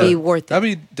 would that's be what- worth it.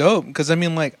 That'd be dope. Because I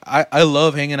mean, like, I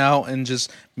love hanging out and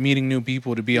just meeting new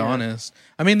people. To be honest,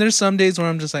 I mean, there's some days where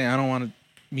I'm just like, I don't want to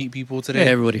meet people Yeah, today,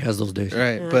 everybody has those days.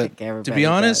 right? I But think to everybody be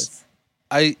honest,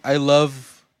 does. I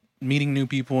love meeting new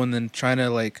people and then trying to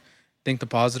like think the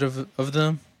positive of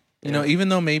them. You know, even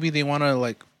though maybe they want to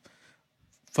like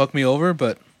fuck me over,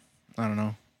 but I don't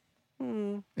know.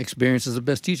 Experience is the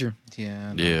best teacher. Yeah,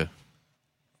 I know. Yeah.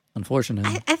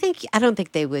 Unfortunately, I don't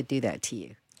think they would do that to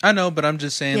you. I know, but I'm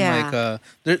just saying, Yeah.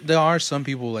 like, there are some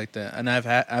people like that, and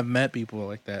I've met people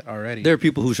like that already. there are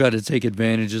people who try to take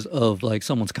advantages of like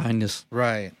someone's kindness.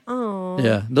 Right. Oh.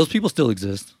 Yeah, those people still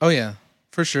exist. Oh yeah,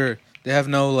 for sure. They have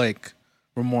no like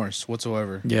remorse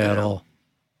whatsoever. Yeah, at all.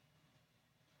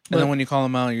 And then when you call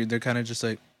them out, they're kind of just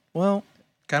like, well,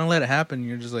 kind of let it happen.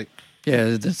 You're just like, Yeah,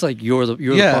 it's like you're the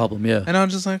Yeah. problem. Yeah, and I'm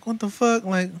just like, what the fuck?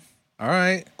 Like, all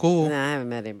right, cool. No, I haven't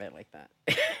met anybody like that.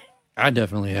 I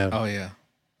definitely have. Oh yeah,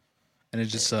 and it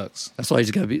just sucks. That's why I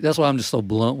just gotta be. That's why I'm just so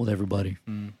blunt with everybody.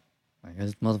 Mm. Like,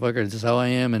 this motherfucker, this is how I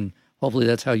am, and hopefully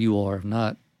that's how you are. If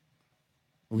not,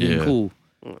 we're Yeah. cool.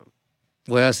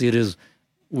 The way I see it is,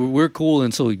 we're cool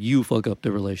until you fuck up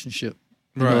the relationship.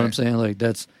 You know what I'm Right. saying? Like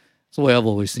that's the way I've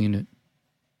always seen it.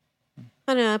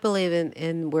 I know. I believe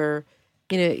in where,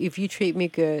 if you treat me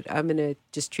good, I'm gonna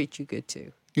just treat you good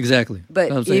too. Exactly. But You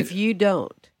know what I'm saying? if you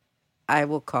don't, I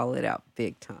will call it out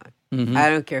big time. Mhm. I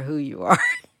don't care who you are.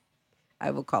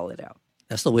 I will call it out.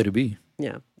 That's the way to be.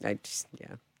 Yeah.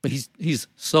 But he's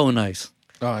so nice.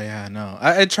 Oh yeah, no.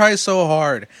 I try so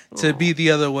hard to be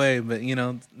the other way, but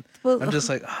Well, I'm just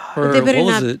like, For they better what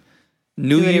was not it?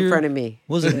 New do it Year in front of me.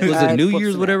 Was it I'd New whoop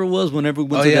Year's, some whatever it ass. was, whenever we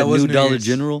went Oh, to yeah, that it was new New Dollar Year's.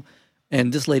 General,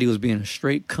 and this lady was being a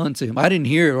straight cunt to him. I didn't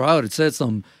hear it, or I would have said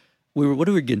something. What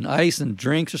are we getting? Ice and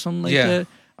drinks or something like Yeah. that?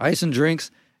 Ice and drinks.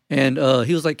 And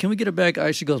he was like, "Can we get a bag of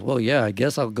ice?" She goes, "Well, yeah, I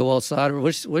guess I'll go outside." Or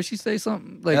what she say?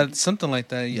 Something like, something like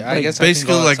that. Yeah, I Like, guess I can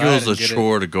Basically, go like it outside was a and get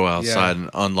chore to go outside Yeah. and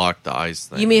unlock the ice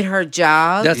thing. You mean her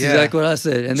job? that's Yeah. exactly what I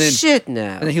said. And then Shit, no.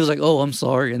 And then he was like, "Oh, I'm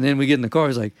sorry." And then we get in the car.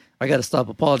 He's like, "I got to stop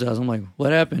apologizing." I'm like,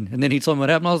 "What happened?" And then he told me what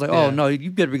happened. I was like, "Oh Yeah. no, you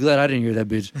better be glad I didn't hear that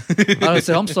bitch." I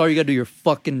said, "I'm sorry. You got to do your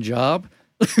fucking job."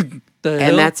 The hell?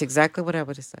 And that's exactly what I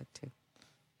would have said too.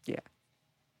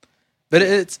 But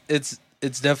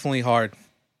it's definitely hard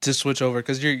to switch over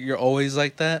because you're always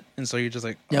like that, and so you're just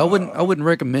like, yeah. I wouldn't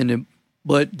recommend it,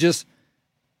 but just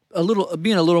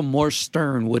being a little more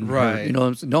stern wouldn't hurt. Right. You know what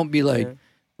I'm saying? Don't be like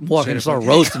walking and Straight start up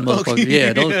roasting like, motherfuckers. okay.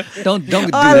 Yeah, don't do Oh,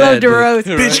 I that. love to dude. roast.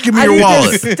 Bitch, give me I your need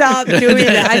wallet. to stop doing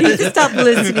that. I need to stop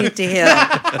listening to him.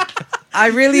 I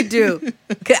really do.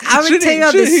 'Cause I'm gonna tell you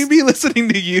how should he this. be listening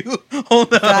to you?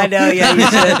 Hold on. I know, yeah, you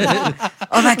should.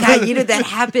 Oh my god, that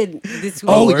happened this week.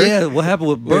 Oh word? yeah, what happened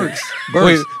with Burks?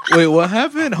 Wait, Burks. what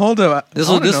happened? Hold up. This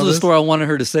I was wanna this know was the story I wanted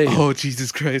her to say. Oh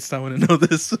Jesus Christ! I want to know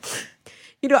this.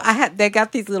 They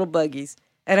got these little buggies,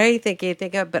 and I didn't think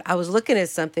anything of it, but I was looking at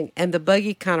something, and the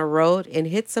buggy kind of rode and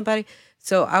hit somebody.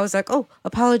 So I was like, "Oh,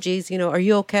 apologies. Are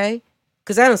you okay?"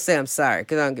 Because I don't say I'm sorry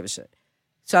because I don't give a shit.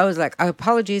 So I was like,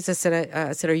 "Apologies." I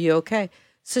said, "Are you okay?"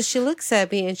 So she looks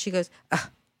at me and she goes,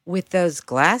 "With those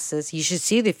glasses, you should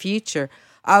see the future."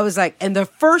 I was like, and the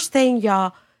first thing,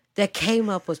 y'all, that came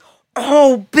up was,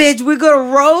 "Oh, bitch, we're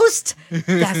gonna roast."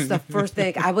 That's the first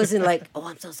thing. I wasn't like, "Oh,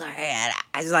 I'm so sorry." I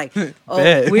was like, "Oh,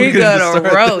 Bet. we're We're gonna gonna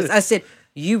start roast." I said,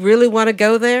 "You really want to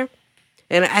go there?"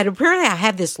 And apparently, I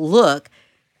have this look.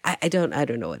 I don't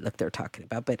know what look they're talking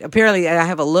about, but apparently, I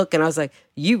have a look, and I was like,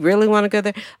 "You really want to go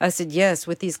there?" I said, "Yes,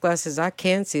 with these glasses, I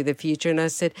can see the future." And I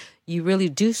said, "You really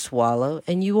do swallow,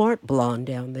 and you aren't blonde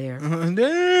down there."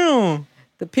 Damn.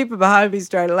 The people behind me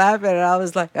started laughing, and I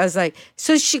was like,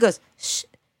 so she goes, "Shh,"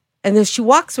 and then she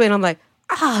walks away, and I'm like,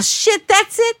 "Oh shit,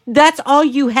 that's it? That's all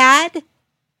you had?"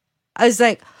 I was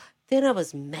like, then I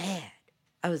was mad.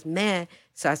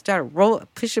 So I started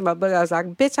pushing my buggy. I was like,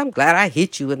 "Bitch, I'm glad I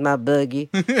hit you with my buggy."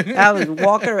 I was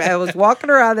walking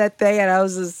around that thing, and I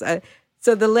was just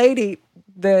So the lady,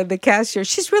 the cashier,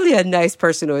 she's really a nice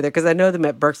person over there because I know them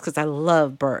at Burke's because I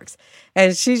love Burke's.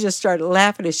 And she just started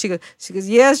laughing and she goes,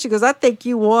 yes, she goes, I think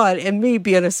you won. And me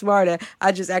being a smart,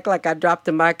 I just act like I dropped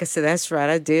the mic. I said, that's right,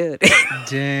 I did.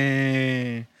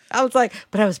 Dang. I was like,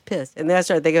 but I was pissed. And then I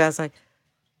started thinking, I was like,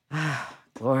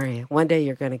 Gloria, one day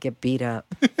you're going to get beat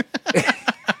up.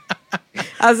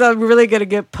 I'm really going to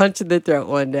get punched in the throat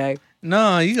one day.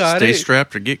 No, you got Stay it.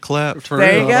 strapped or get clapped. For There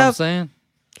real. you know what go. I'm saying?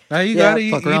 No, you Yeah. got it.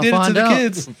 You Fuck around, did it to find the out.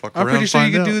 kids. Fuck I'm pretty around, sure you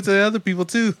find can out. do it to other people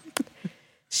too.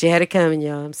 She had it coming,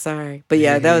 y'all. I'm sorry. But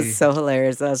yeah, that Hey. was so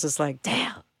hilarious. I was just like,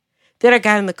 damn. Then I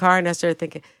got in the car and I started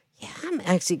thinking, yeah, I'm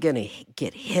actually going to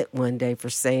get hit one day for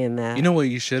saying that. You know what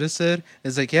you should have said?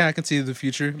 It's like, yeah, I can see the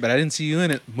future, but I didn't see you in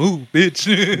it. Move, bitch.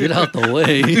 Get out the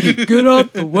way. Get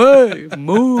out the way.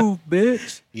 Move,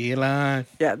 bitch. Yeah, line.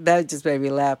 Yeah, that just made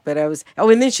me laugh. But I was,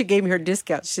 and then she gave me her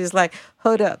discount. She's like,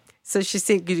 hold up. So she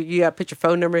said, you got to put your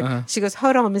phone number in. Uh-huh. She goes,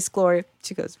 hold on, Miss Gloria.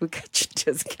 She goes, we got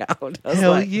your discount. I was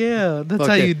Hell like, yeah. That's Fuck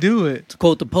how that. you do it. To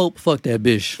quote the Pope, fuck that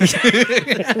bitch.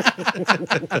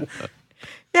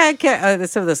 yeah, I can't.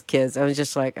 Some of those kids, I was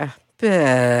just like,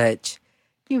 bitch,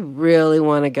 you really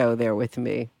want to go there with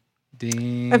me?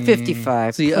 Dang. I'm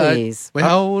 55, See, please. Wait,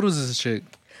 how old was this chick?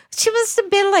 She must have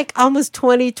been like almost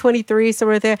 20, 23,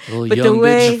 somewhere there. Little But the young bitch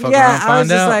way, to fuck yeah, around, I was find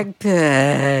just out. like,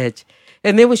 bitch.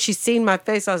 And then when she seen my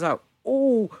face, I was like,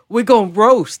 oh, we're going to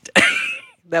roast.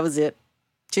 That was it.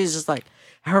 She was just like,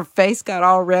 her face got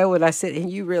all red when I said, and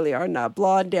you really are not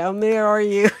blonde down there, are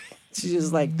you? She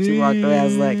just like, she walked away. I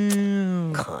was like,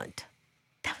 Damn. cunt.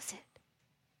 That was it.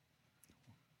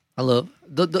 I love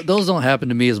those don't happen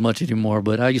to me as much anymore,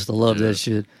 but I used to love that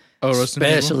shit. Oh, roasting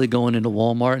people? Especially going into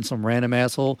Walmart and some random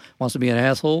asshole wants to be an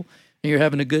asshole and you're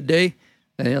having a good day.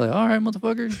 And you're like, all right,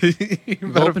 motherfucker, You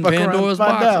better open fuck around and Pandora's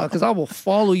find box out. because I will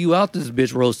follow you out this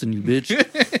bitch roasting you, bitch.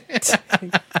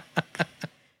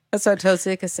 That's what I told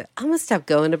Zeke. I said, I'm going to stop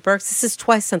going to Burke's. This is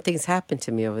twice something's happened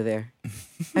to me over there.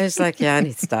 I was like, yeah, I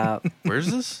need to stop. Where's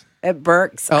this? At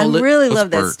Burke's. Outlet- I really What's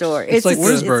love that Burke's? store. It's like,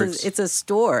 where's it's Burke's? it's a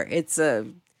store. It's a,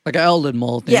 Like an outlet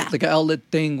mall thing. Yeah. Like an outlet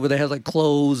thing where they have like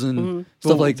clothes and Mm-hmm.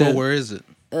 stuff like But that. where is it?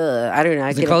 I don't know. I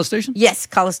Is it get College Station? Yes,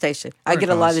 College Station. I Or get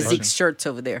a lot College of Station. Zeke's shirts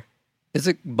over there. Is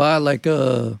it by like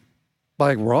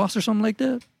Ross or something like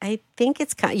that? I think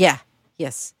it's kind. Yeah.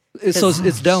 Yes.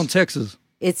 It's down Texas.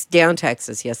 It's down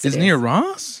Texas. Yes, it It's is. near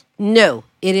Ross? No,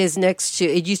 it is next to.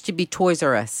 It used to be Toys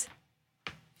R Us.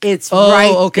 It's Oh, right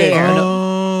okay. there. I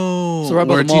Oh. So right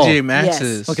by where the mall. TJ Maxx Yes.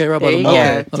 is. Okay, right by There the you mall.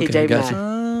 go, Okay, TJ gotcha. Maxx.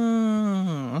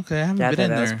 Oh, okay. I haven't I been thought in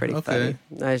that there. was pretty Okay.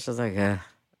 funny. I was just like,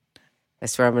 I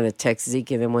swear I'm going to text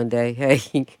Zeke and then one day,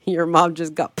 hey, your mom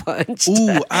just got punched.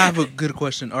 Ooh, I have a good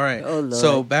question. All right. Oh, Lord.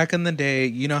 So back in the day,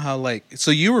 you know how so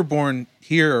you were born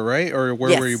here, right? Or where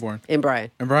Yes, were you born? in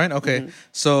Bryan. In Bryan? Okay.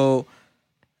 So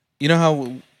you know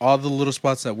how all the little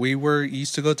spots that we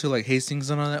used to go to, like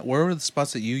Hastings and all that, where were the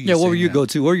spots that you used Yeah, to what were you hang go out?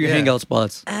 to? Where were your Yeah. hangout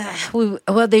spots?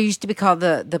 Well, they used to be called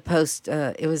the Post.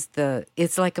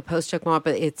 It's like a Post Chuck Mall,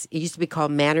 but it used to be called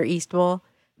Manor East Mall.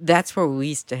 That's where we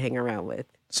used to hang around with.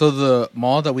 So the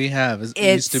mall that we have used to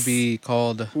It's- be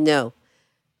called No,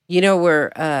 you know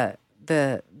where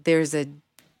there's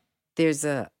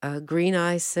a Green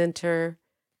Eye Center,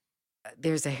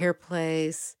 there's a hair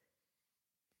place,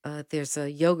 there's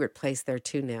a yogurt place there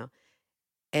too now,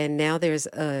 and now there's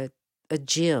a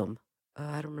gym.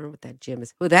 I don't remember what that gym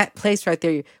is. Well, that place right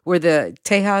there where the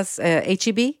Tejas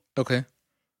HEB. Okay.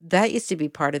 That used to be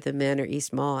part of the Manor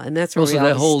East Mall, and that's where Oh, we so all that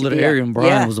used whole to little be at. area in Bryan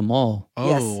Yeah. was a mall. Oh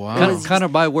Yes. wow. It was- Kind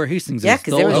of by where Hastings Yeah, is.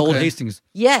 'cause The there old, was- old Okay. Hastings.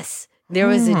 Yes, there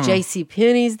was a Huh. J.C.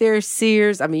 Penney's there,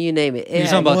 Sears. I mean, you name it. It You're had-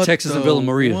 talking about What Texas and the Villa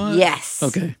Maria. what? Yes.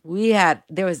 Okay.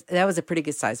 That was a pretty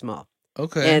good sized mall.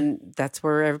 Okay. And that's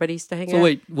where everybody used to hang So out.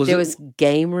 wait, was there it was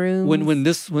game rooms. when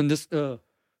this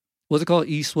what's it called?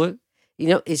 East what?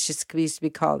 It's just it used to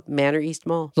be called Manor East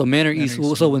Mall. So Manor Manor East.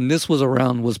 East So Mall. when this was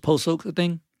around, was Post Oak a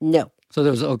thing? No. So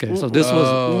there was okay. So this was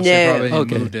oh, so No. probably he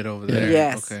Okay. moved it over Yeah. there.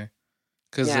 Yes. Okay.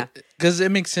 Yeah. Because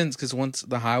it makes sense because once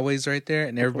the highway's right there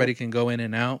and everybody can go in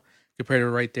and out, compared to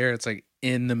right there, it's like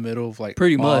in the middle of like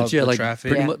pretty all much of yeah, the like traffic.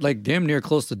 pretty Yeah. much like damn near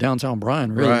close to downtown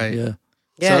Bryan. Really? Right. Yeah.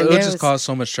 Yeah, so and it would there just was- cause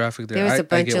so much traffic there. There was I a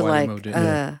bunch get of why they like moved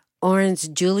it.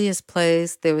 Orange Julia's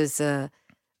place. There was a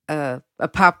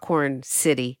popcorn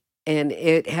city. And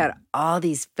it had all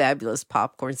these fabulous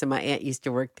popcorns. And my aunt used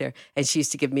to work there. And she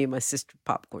used to give me and my sister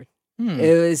popcorn. Hmm.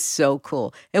 It was so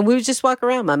cool. And we would just walk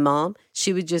around. My mom,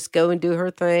 she would just go and do her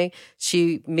thing.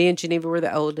 Me and Geneva were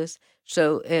the oldest.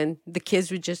 So, and the kids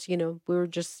would just, we were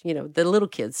just, the little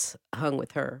kids hung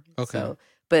with her. Okay. So,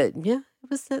 but yeah,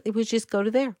 it was just go to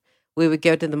there. We would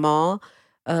go to the mall.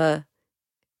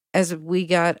 as we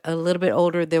got a little bit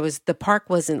older, the park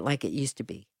wasn't like it used to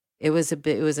be. It was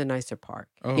a nicer park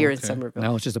here in Somerville.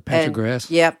 Now it's just a patch of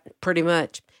grass. Yep, pretty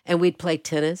much. And we'd play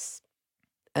tennis.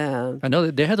 I know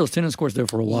that they had those tennis courts there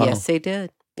for a while. Yes, they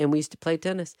did. And we used to play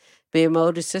tennis. Me and my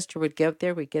older sister would get up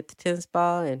there. We'd get the tennis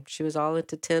ball, and she was all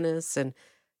into tennis. And,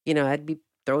 I'd be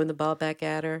throwing the ball back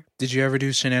at her. Did you ever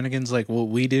do shenanigans like what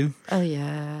we do? Oh,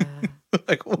 yeah.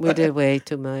 Like what? We did way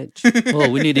too much. Well,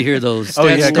 we need to hear those. Oh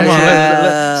yeah, come on.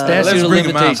 Statute Let's of bring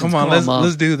them out. limitations. Come on, Mom.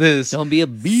 let's do this. Don't be a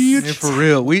bitch. Yeah, for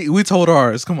real. We told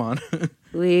ours. Come on.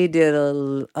 We did a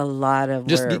lot of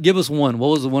Just work. give us one. What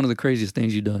was one of the craziest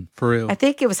things you done? For real. I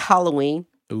think it was Halloween.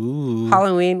 Ooh.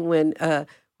 Halloween when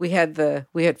we had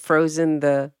frozen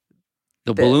the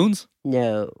Balloons?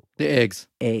 no The eggs.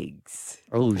 eggs.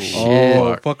 Oh shit.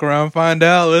 Oh, fuck around, find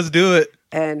out. Let's do it.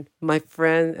 And my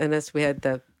friend and us, we had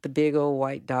the big old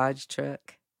white Dodge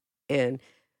truck. And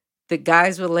the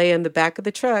guys would lay in the back of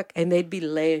the truck and they'd be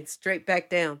laying straight back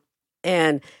down.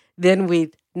 And then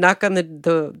we'd knock on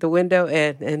the window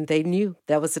and they knew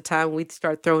that was the time we'd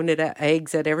start throwing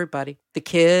eggs at everybody. The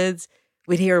kids,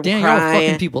 we'd hear them Damn, y'all crying.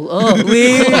 fucking people up.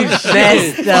 We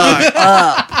messed them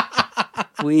up.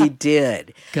 We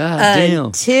did. God damn.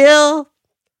 Until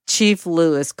Chief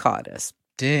Lewis caught us.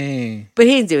 Dang. But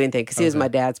he didn't do anything because he was Okay. my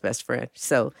dad's best friend.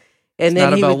 So, and It's then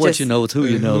not he about would what just, you know, it's who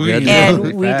you know. Who you goddamn. know.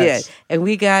 and we Facts. did. And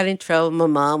we got in trouble. My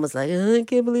mom was like, I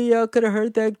can't believe y'all could have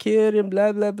hurt that kid and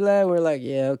blah, blah, blah. We're like,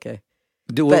 yeah, okay.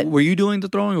 But- Were you doing the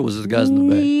throwing or was it the guys in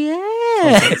the back?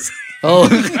 Yes. Oh,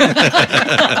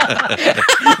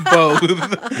 Both.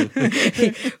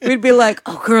 We'd be like,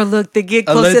 oh, girl, look, they get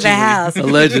close to the Allegedly. house.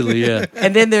 allegedly, yeah.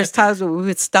 And then there's times when we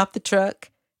would stop the truck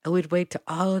and we'd wait till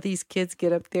all of these kids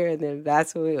get up there. And then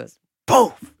that's when it was,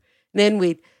 boom. Then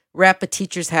we'd wrap a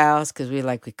teacher's house because we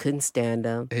couldn't stand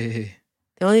them. Hey.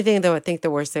 The only thing, though, I think the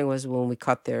worst thing was when we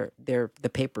caught the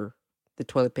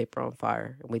toilet paper on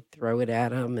fire, and we'd throw it at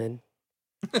them. And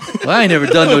Well, I ain't never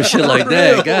done no shit like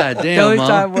that. God the damn, only Mom.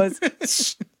 time was,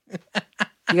 shh,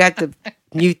 you got to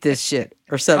mute this shit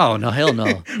or something. Oh, no, hell no.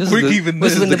 This We're is keeping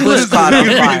was this. when the bush caught on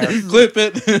fire. Clip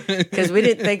it. Because we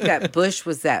didn't think that bush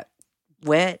was that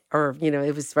wet or,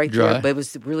 it was right Dry. there, but it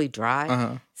was really dry.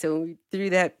 Uh-huh. So when we threw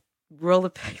that roll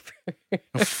of paper,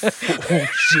 Oh,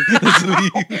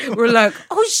 shit. we're like,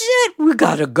 oh shit, we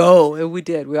gotta go. And we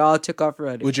did. We all took off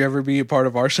running. Would you ever be a part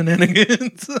of our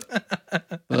shenanigans?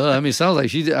 Well, I mean, it sounds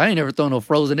like I ain't never thrown no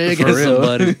frozen egg For at real.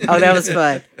 somebody. Oh, that was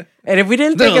fun. And if we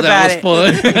didn't No, think about that it,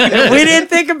 was fun. we didn't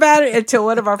think about it until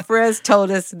one of our friends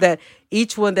told us that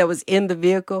each one that was in the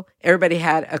vehicle, everybody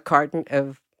had a carton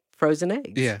of frozen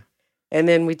eggs. Yeah. And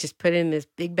then we just put it in this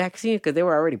big back seat because they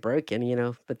were already broken,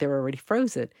 but they were already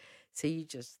frozen. So you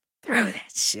just throw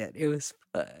that shit. It was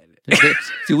fun.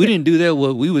 See, we didn't do that.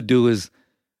 What we would do is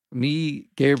me,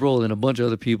 Gabriel, and a bunch of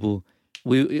other people.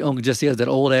 Uncle Jesse has that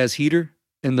old ass heater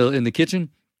in the kitchen.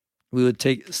 We would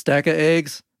take a stack of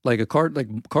eggs, like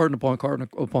carton upon carton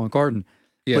upon carton,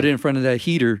 Yeah. put it in front of that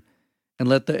heater, and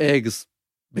let the eggs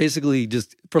basically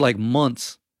just for like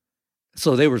months.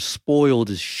 So they were spoiled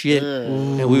as shit,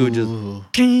 and we would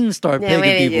just start No, we pegging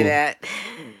didn't do people. that.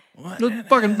 Look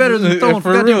fucking better than throwing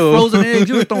For goddamn real. frozen eggs.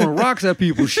 You were throwing rocks at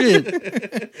people. Shit.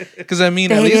 Because I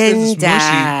mean, at They least it's didn't mushy.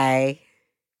 die.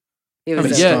 It I was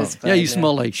mean, it yeah, was fun, yeah, you though.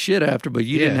 smell like shit after, but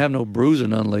you didn't Yeah. have no bruise or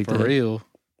nothing like For that. real.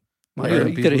 My Yeah, God,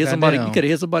 you could have hit people somebody. got You down. could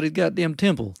have hit somebody's goddamn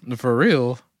temple. For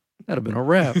real. That'd have been a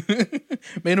wrap.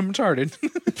 Made him retarded.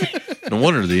 No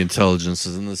wonder the intelligence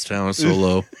in this town is so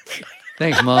low.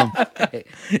 Thanks, Mom.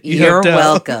 You're helped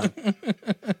out. welcome.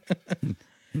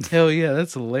 Hell yeah,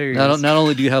 that's hilarious. Not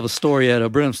only do you have a story at a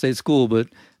Brenham State School, but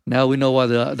now we know why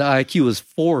the IQ is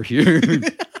 4 here.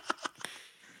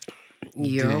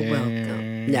 You're welcome.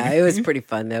 Dang. No, it was pretty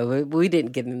fun though. We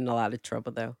didn't get in a lot of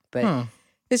trouble though, but Huh.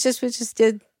 we just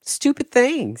did stupid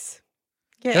things.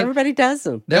 Yeah, That- everybody does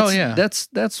them. That's, yeah.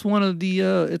 that's one of the.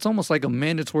 It's almost like a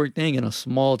mandatory thing in a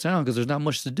small town because there's not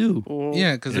much to do.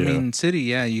 Yeah, because I Yeah. mean, city,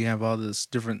 yeah, you have all this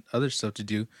different other stuff to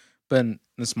do. But in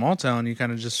a small town, you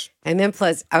kind of just And then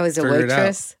plus, I was a Figure it out.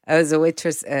 waitress. I was a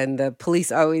waitress, and the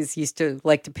police always used to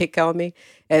like to pick on me.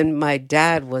 And my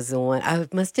dad was the one. I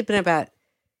must have been about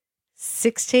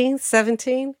 16,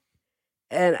 17.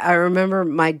 And I remember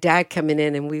my dad coming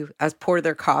in, and I was pouring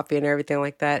their coffee and everything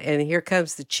like that. And here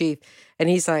comes the chief, and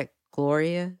he's like,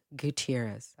 Gloria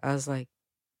Gutierrez. I was like,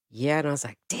 yeah. And I was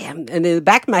like, damn. And in the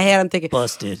back of my head, I'm thinking,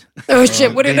 Busted. oh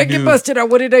shit, what did they I get knew. busted on?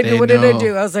 What did I do? They What did I know.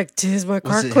 do? I was like, is my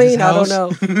car Was it his clean? I don't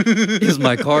house? know. Is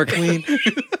my car clean?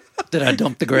 Did I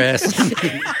dump the grass?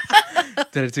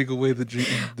 Did I take away the dream?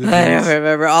 I don't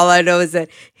remember. All I know is that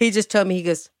he just told me, he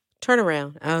goes, turn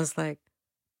around. I was like,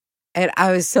 And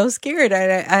I was so scared. I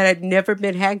had never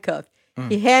been handcuffed.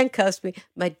 He handcuffs me.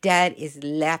 My dad is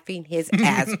laughing his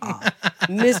ass off.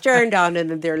 Mr. and Donna,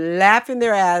 and they're laughing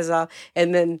their ass off.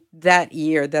 And then that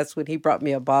year, that's when he brought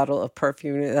me a bottle of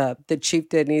perfume, the chief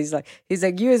did. And he's like,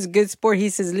 you was a good sport. He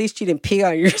says, at least you didn't pee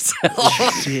on yourself.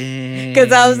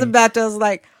 Because I was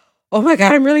like, oh my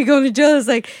God, I'm really going to jail. It's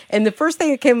like, and the first thing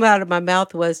that came out of my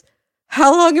mouth was,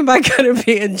 how long am I going to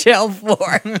be in jail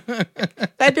for?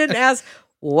 I didn't ask,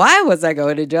 why was I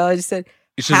going to jail? I just said,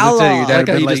 You should how have long? your dad, I like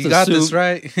how been you like, just you got this assumed-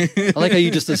 right. I like how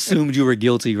you just assumed you were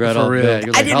guilty right For off the real. bat.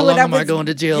 You're I like, didn't how when long I am I was- going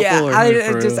to jail Yeah,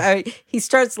 for? he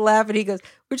starts laughing. He goes,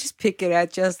 we're just picking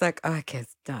at you. I was like, oh, I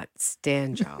cannot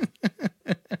stand y'all.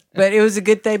 But it was a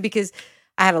good thing because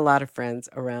I had a lot of friends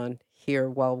around here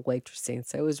while waitressing.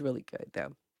 So it was really good,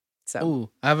 though. So Ooh,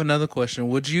 I have another question.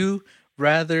 Would you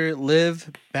rather live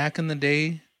back in the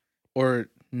day or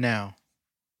now?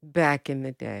 back in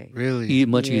the day, Really?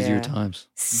 Much easier Yeah. times.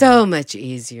 so much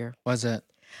easier. Why's that?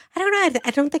 I don't know. I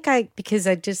don't think because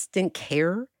I just didn't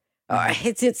care.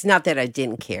 It's not that I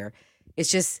didn't care.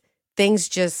 It's just things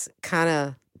just kind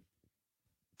of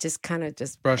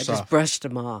Brushed I just off. brushed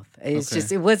them off. It's Okay.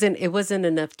 just it wasn't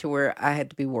enough to where I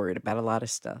had to be worried about a lot of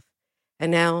stuff.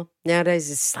 And nowadays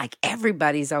it's like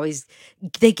everybody's always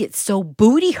they get so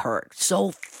booty hurt so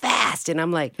fast, and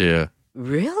I'm like, Yeah.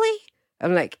 really?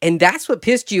 I'm like, and that's what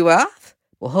pissed you off?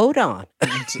 Well, hold on.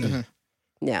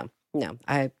 No,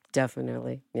 I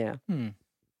definitely, yeah. Hmm.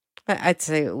 I'd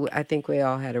say I think we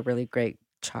all had a really great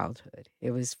childhood.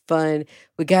 It was fun.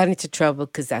 We got into trouble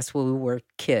because that's when we were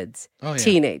kids, Oh, yeah.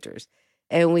 teenagers,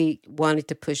 and we wanted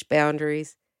to push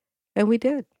boundaries, and we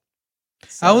did.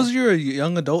 How So, was your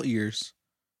young adult years?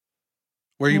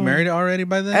 Were you Hmm. married already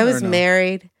by then? I or was no?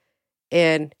 married,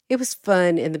 and it was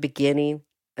fun in the beginning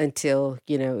until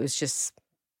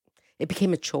it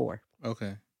became a chore.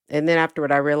 Okay. And then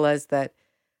afterward, I realized that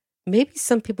maybe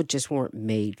some people just weren't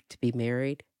made to be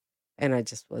married. And I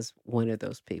just was one of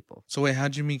those people. So wait,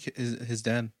 how'd you meet his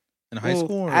dad? In high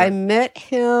school? Or? I met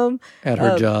him At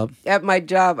her job. at my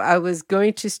job. I was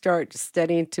going to start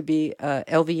studying to be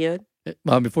LVN.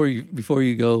 Before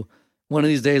you go, one of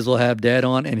these days we'll have Dad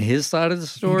on, and his side of the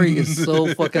story is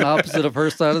so fucking opposite of her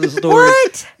side of the story.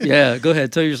 What? Yeah, go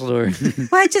ahead, tell your story.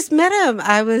 Well, I just met him.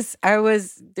 I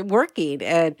was working,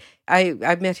 and I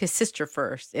met his sister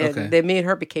first, and Okay. then me and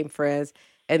her became friends.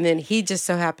 And then he just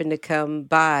so happened to come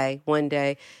by one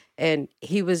day, and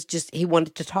he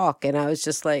wanted to talk, and I was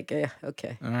just like,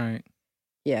 okay, All right.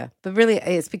 yeah. But really,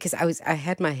 it's because I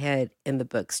had my head in the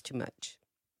books too much,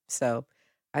 so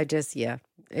I just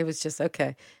it was just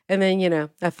okay. And then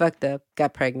I fucked up,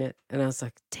 got pregnant, and I was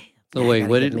like, damn. So I wait,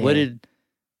 gotta what get did married.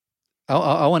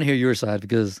 I want to hear your side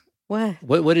because What?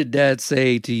 what did Dad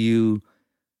say to you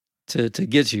to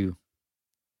get you?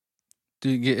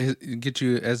 To get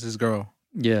you as his girl.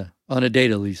 Yeah, on a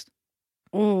date at least.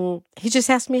 He just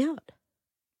asked me out.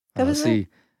 That was it.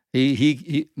 See,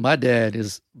 he my dad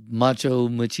is macho,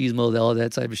 machismo, all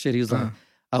that type of shit. He was like, Uh.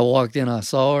 I walked in, I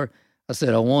saw her, I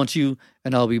said, I want you,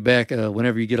 and I'll be back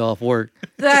whenever you get off work.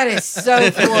 That is so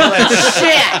full of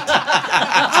shit.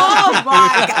 Oh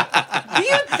my God. Do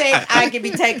you think I could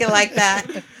be taken like that?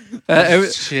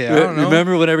 Shit, I don't know.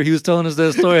 Remember whenever he was telling us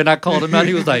that story and I called him out,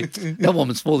 he was like, that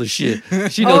woman's full of shit.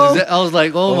 She knows I was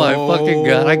like, oh my fucking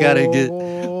God, I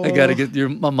gotta get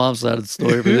my mom's side of the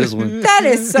story for this one. That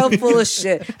is so full of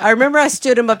shit. I remember I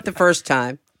stood him up the first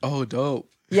time. Oh, dope.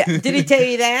 Yeah. Did he tell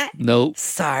you that? Nope.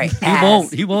 Sorry.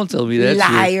 He won't tell me that shit.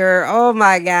 Liar. Oh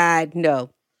my God. No.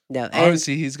 And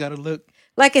Obviously, he's got to look.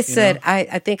 like I said, know?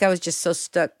 I think I was just so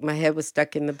stuck. My head was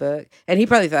stuck in the book. And he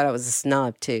probably thought I was a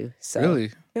snob too. So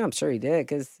Really? yeah, I'm sure he did.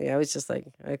 Because I was just like,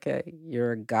 okay,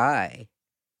 you're a guy.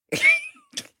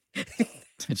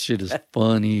 That shit is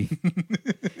funny.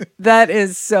 That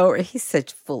is so. He's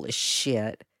such full of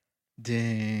shit.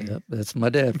 Dang. Yep, that's my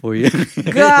dad for you.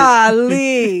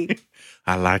 Golly.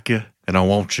 I like you and I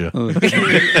want you.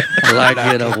 I like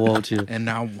it. I want you. And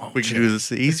now won't We can you? do this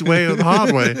the easy way or the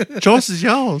hard way. Choice is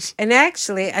yours. And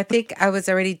actually, I think I was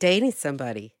already dating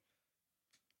somebody.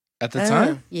 At the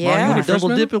time? yeah. While you You were were double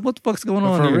freshman? dipping? What the fuck's going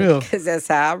on For here? real. Because that's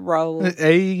how I roll.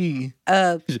 Hey.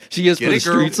 She is for Get the it,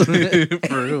 girl. streets.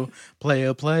 For real.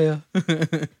 Player.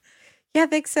 Yeah, I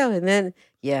think so. And then,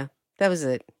 yeah, that was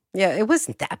it. Yeah, it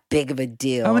wasn't that big of a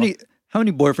deal. How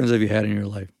many boyfriends have you had in your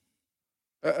life?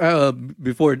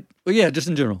 Before, well, yeah, just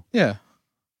in general. Yeah.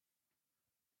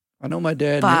 I know my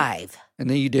dad. 5. And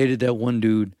then you dated that one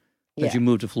dude that Yeah, you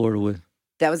moved to Florida with.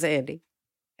 that was Andy.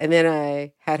 And then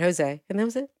I had Jose, and that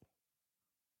was it.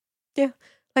 Yeah,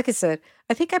 like I said,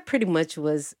 I think I pretty much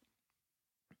was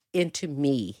into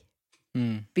me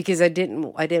Hmm. because I didn't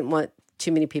want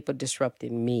too many people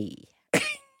disrupting me.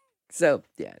 So,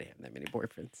 yeah, I didn't have that many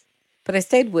boyfriends. But I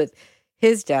stayed with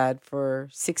his dad for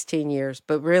 16 years.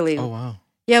 But really, Oh wow.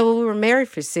 yeah, well, we were married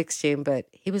for 16, but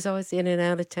he was always in and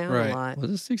out of town Right. a lot.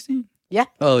 Was it 16? Yeah.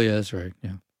 Oh, yeah, that's right.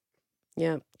 Yeah.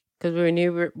 Yeah. Because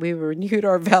we renewed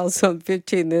our vows on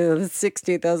 15th, then on the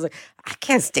 16th, I was like, I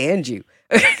can't stand you.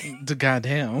 The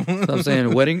goddamn. So I'm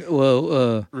saying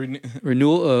vow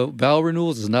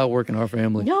renewals does not work in our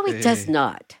family. No, it does Hey.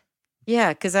 not.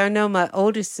 Yeah, because I know my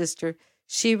oldest sister,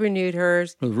 she renewed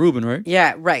hers. With Ruben, right?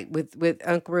 Yeah, right, with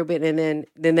Uncle Ruben, and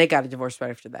then they got a divorce right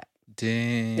after that.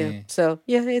 Dang. Yeah. So,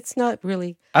 yeah, it's not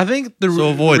really. I think the So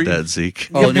avoid that, Zeke.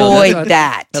 Oh, no, Avoid that's-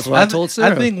 that. That's what I told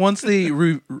Sarah. I think once they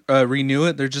renew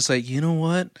it, they're just like, you know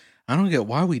what? I don't get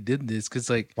why we did this because,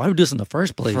 like, Why would we do this in the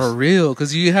first place? for real,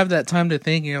 because you have that time to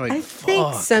think, and you're like, I think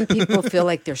fuck. some people feel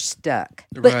like they're stuck.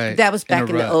 But Right, that was in a back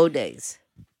in the rut. old days.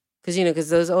 Because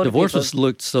those old Divorce people, was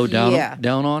looked so down Yeah.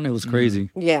 down on. It was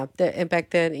crazy. yeah, and back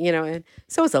then, and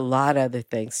so was a lot of other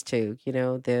things too,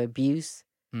 the abuse.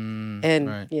 And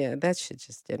right. yeah, that shit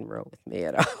just didn't roll with me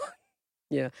at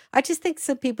all. I just think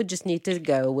some people just need to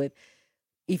go with,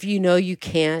 if you know you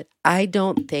can't. I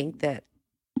don't think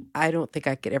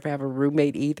I could ever have a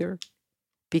roommate either,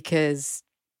 because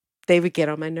they would get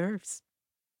on my nerves.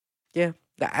 Yeah,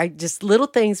 I just, little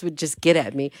things would just get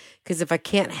at me, because if I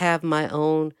can't have my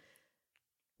own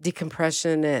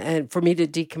decompression and for me to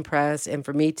decompress and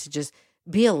for me to just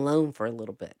be alone for a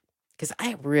little bit, because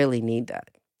I really need that.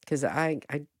 Because I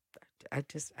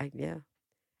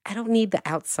don't need the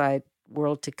outside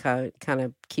world to kind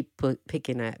of keep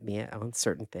picking at me on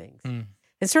certain things. Mm.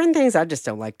 And certain things I just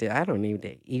don't like I don't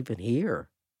even hear.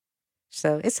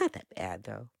 So it's not that bad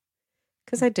though.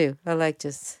 Because I like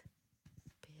just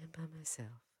being by myself.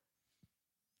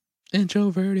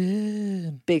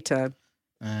 Introverted. Big time.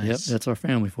 Nice. Yep, that's our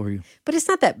family for you. But it's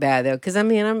not that bad though. Because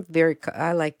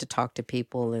I like to talk to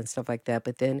people and stuff like that.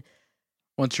 But then,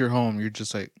 Once you're home, you're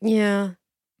just like, yeah.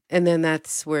 And then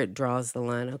that's where it draws the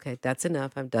line. Okay, that's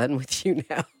enough. I'm done with you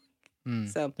now.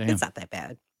 So Damn. it's not that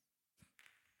bad.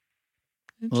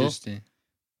 interesting.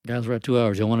 Guys, we're at 2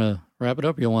 hours. Y'all want to wrap it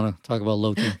up or y'all want to talk about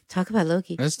Loki? Talk about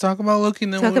Loki. Let's talk about Loki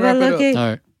and then Talk we'll about wrap Loki. it All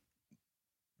right.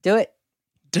 Do it.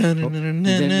 up.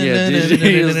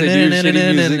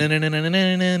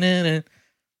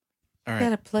 All right.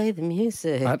 Gotta play the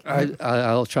music.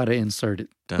 I'll try to insert it.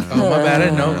 Oh, my bad. I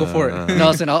didn't know. Go for it. No,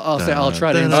 I'll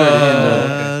try to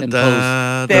insert it in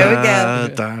post. There we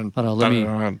go. Hold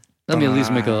on, let me at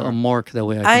least make a mark that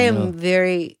way I can I am know.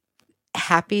 very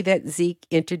happy that Zeke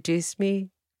introduced me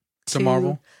To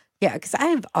Marvel? Yeah, because I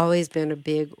have always been a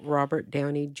big Robert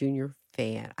Downey Jr.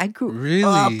 fan. I grew Really?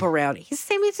 up around. He's the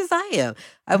same age as I am.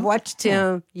 I've watched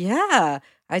him. Yeah,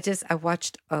 I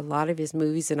watched a lot of his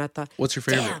movies, and I thought, What's your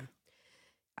favorite? damn.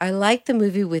 I like the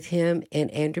movie with him and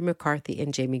Andrew McCarthy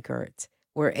and Jamie Gertz,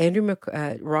 where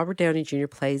Robert Downey Jr.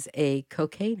 plays a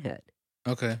cocaine head.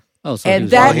 Okay. Oh, so And he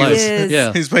was that all life. is-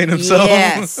 yeah. He's playing himself.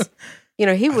 Yes.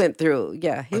 He went through,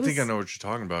 yeah. He I was, think I know what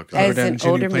you're talking about. 'cause As Robert Downey an Jr.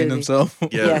 older playing movie. himself.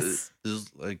 yeah, Yes. it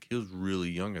was like he was really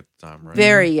young at the time, right?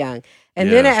 very young.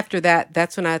 And then Yeah. after that,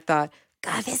 that's when I thought,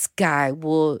 God, this guy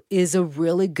is a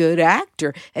really good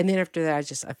actor. And then after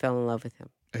that, I fell in love with him.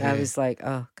 I Hey. was like,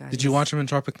 oh, God. Did you watch him in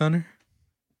Tropic Thunder?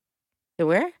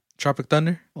 Where? Tropic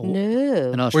Thunder? Oh,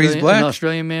 No. Where he's black? An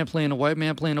Australian man playing a white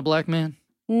man playing a black man.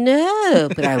 No,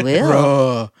 but I will.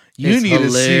 Bro, you It's need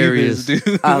hilarious. to see this,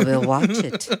 dude. I will watch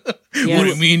it. What Yes. do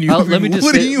you mean? You? Let me just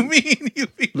what say- do you mean?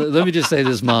 Let me just say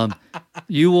this, Mom.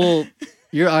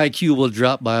 Your IQ will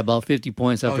drop by about 50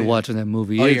 points after yeah. watching that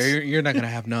movie. Oh yeah, It's, you're not gonna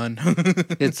have none.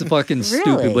 it's fucking Really?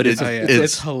 stupid, but it's Oh, yeah.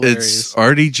 It's hilarious. It's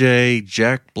RDJ,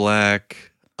 Jack Black,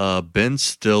 Ben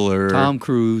Stiller, Tom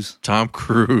Cruise.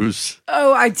 Cruise.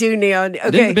 Oh, I do now.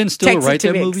 Okay. Didn't Ben Stiller text it write to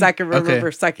that me movie? So I can remember.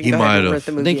 Okay. So I can He go ahead might and have. rent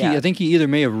the I movie. think out. I think he either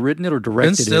may have written it or Ben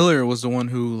directed it. Stiller was the one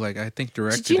who, I think,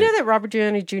 directed. Did you know it. that Robert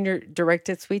Downey Jr.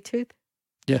 directed Sweet Tooth?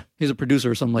 Yeah, he's a producer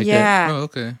or something like that. yeah. Oh,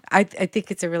 okay. I think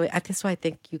it's a really. That's why I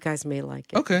think you guys may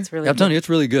like it. Okay. It's really. I'm telling good. you, it's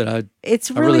really good. It's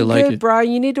I really really like good, it.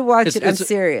 Brian. You need to watch it. I'm It's-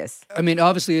 serious. I mean,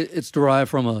 obviously, it's derived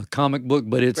from a comic book,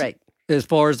 but it's Right. as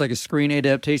far as like a screen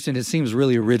adaptation, it seems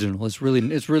really original. It's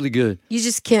really good. You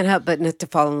just can't help but not to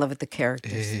fall in love with the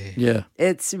characters. Hey. Yeah.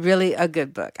 It's really a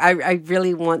good book. I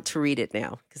really want to read it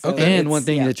now. Okay. And one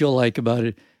thing yeah. that you'll like about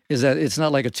it is that it's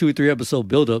not like a 2 or 3 episode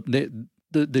buildup. The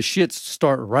shits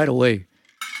start right away.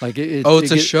 Like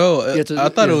it's a show. it's a- I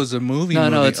thought yeah. it was a movie.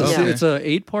 No, movie. it's a Okay. it's a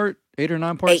 8 or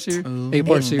 9 part Eight. series. Ooh. 8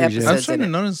 part Eight series. Yeah. I'm episodes. starting to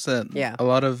in it. notice that Yeah. a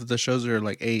lot of the shows are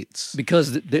like 8s.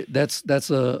 Because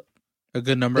that's a A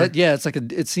good number. It's like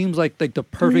it seems like the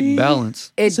perfect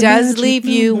balance. It It's a does magic leave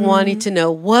you number. wanting to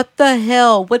know what the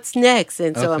hell, what's next,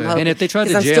 and so I'm Okay. hoping. And if they tried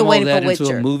 'cause to I'm still jam all waiting that for into a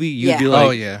Witcher. movie, you'd Yeah. be like,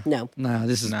 Oh yeah. No, nah,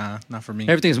 this is Nah, not for me.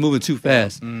 everything's moving too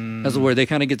fast. Mm. That's where they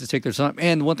kind of get to take their time.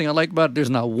 And one thing I like about it, there's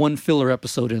not one filler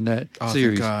episode in that Oh,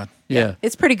 series. thank God. Yeah.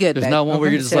 it's pretty good. There's babe. not one where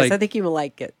Okay. you're just Sis, like, I think you will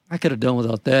like it. I could have done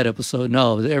without that episode.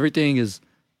 No, everything is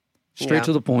straight Yeah.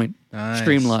 to the point, Nice.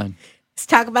 streamlined. Let's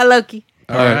talk about Loki.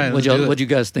 All right. What'd you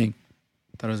guys think?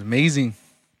 Thought it was amazing,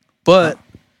 but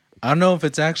I don't know if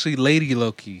it's actually Lady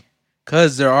Loki,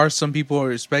 because there are some people who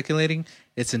are speculating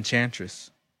it's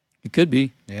Enchantress. It could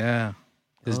be. Yeah,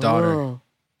 his daughter.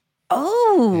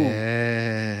 Oh.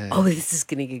 Yeah. Oh, this is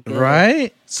gonna get good.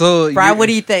 Right. So, Brian, what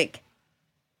do you think?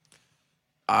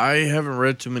 I haven't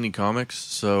read too many comics,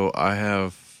 so I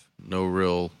have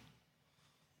nothing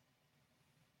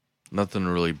to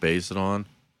really base it on.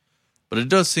 But it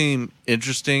does seem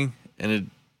interesting,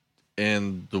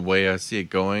 and the way I see it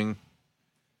going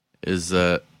is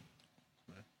that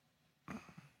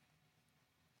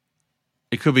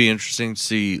it could be interesting to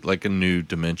see like a new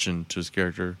dimension to his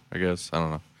character, I guess. I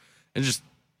don't know. It's just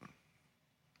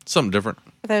something different.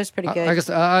 That was pretty good. I guess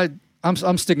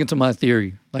I'm sticking to my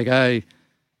theory. Like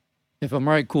if I'm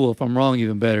right, cool. If I'm wrong,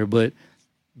 even better. But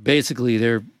basically,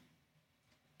 this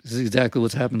is exactly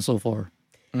what's happened so far.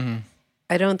 Mm-hmm.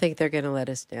 I don't think they're gonna let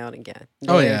us down again.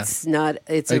 Oh, yeah. It's not.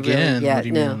 It's Again, a really, yeah. what do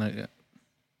you No, mean? Like,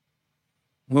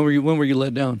 When were you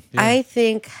let down? yeah. I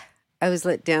think I was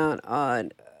let down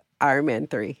on Iron Man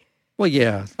 3. Well,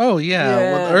 yeah. Oh yeah.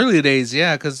 Well, Yeah. early days,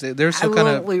 yeah, because they're still kind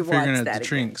of won't rewatch figuring out the that again.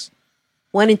 trinks.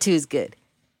 1 and 2 is good.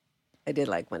 I did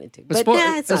like 1 and 2, As but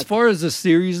far, it's not. as far as the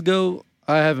series go,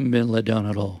 I haven't been let down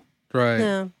at all. Right.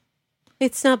 No,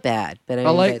 it's not bad. But I, I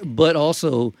mean, like, but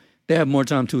also they have more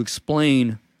time to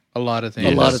explain A lot of things.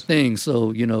 a lot of things.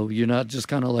 So you're not just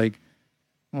kind of like,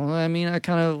 well, I mean, I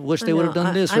kind of wish they would have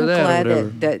done this or I'm that or glad whatever.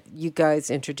 that you guys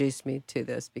introduced me to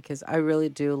this because I really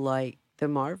do like the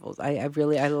Marvels. I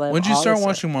love. When did you all start this stuff.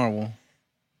 watching Marvel?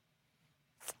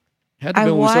 Had to I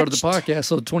be when we started the watched- podcast,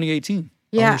 so 2018.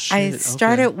 Yeah, Oh, I shit, okay.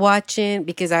 started watching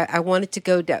because I wanted to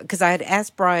go down because I had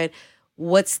asked Brian,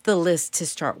 what's the list to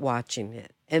start watching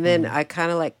it? And then I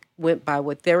kind of like went by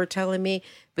what they were telling me.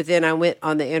 But then I went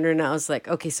on the internet. I was like,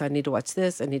 okay, so I need to watch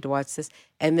this. I need to watch this.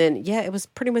 And then, yeah, it was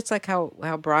pretty much like how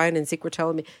Brian and Zeke were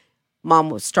telling me, Mom,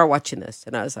 will start watching this.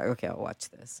 And I was like, okay, I'll watch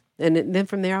this. And then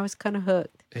from there, I was kind of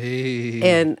hooked. Hey.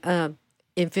 And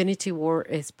Infinity War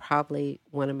is probably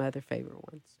one of my other favorite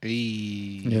ones. Hey.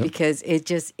 Yeah. Because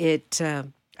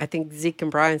I think Zeke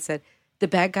and Brian said the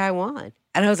bad guy won,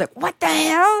 and I was like, "What the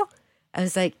hell?" I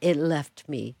was like, it left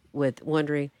me with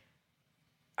wondering.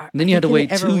 And then you had to Can it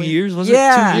wait ever 2 win? years. Was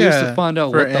Yeah. it 2 years Yeah. to find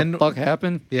out For what the end- fuck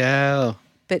happened? Yeah.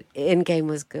 But Endgame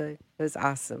was good. It was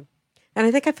awesome, and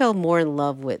I think I fell more in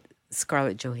love with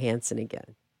Scarlett Johansson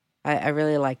again. I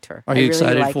really liked her. Are I you really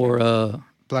excited like for her.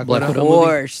 Black Black Widow. Of Widow movie?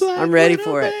 course, I'm ready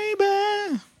for it.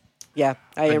 Baby. Yeah,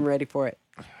 I am ready for it.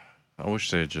 I wish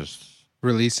they had just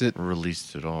Release it.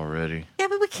 released it already. Yeah,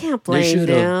 but we can't They blame should've.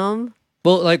 them.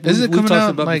 Well, like Is we- it we've coming talked out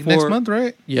about like before. next month,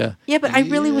 right? Yeah, Yeah, but I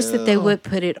really wish that they Yeah. would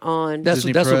put it on. that's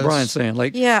Disney what Plus. Brian's saying.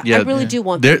 Like, Yeah, Yeah, I really yeah. do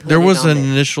want. There them to put was it an on it.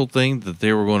 initial thing that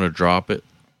they were going to drop it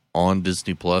on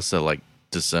Disney Plus at like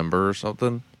December or something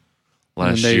and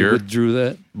last they year, withdrew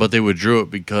that. but they withdrew it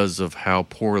because of how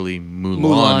poorly Mulan,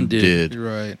 Mulan did. did You're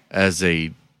right. as a.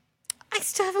 I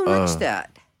still haven't watched Uh,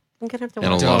 that. I'm gonna have to and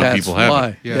a watch lot it. of That's people haven't.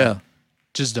 why. Yeah. Yeah.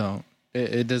 Just don't.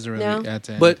 It doesn't really No. add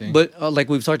to But anything. like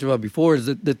we've talked about before, is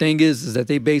that the thing is that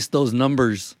they based those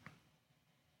numbers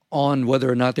on whether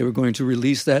or not they were going to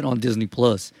release that on Disney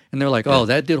Plus, and they're like, "Oh,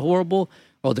 that did horrible.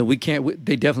 Oh, then we can't."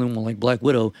 They definitely won't like Black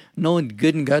Widow, knowing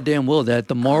good and goddamn well that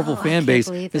the Marvel Oh, I fan can't base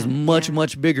believe is that. much Yeah.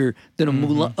 much bigger than a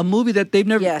Mulan, a movie that they've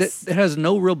never Yes. that has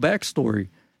no real backstory.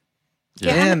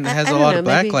 Yeah, and I has don't a lot know, of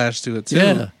maybe- backlash to it too.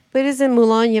 Yeah, But isn't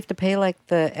Mulan you have to pay like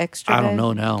the extra? I don't babe?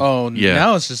 know now. Oh, Yeah.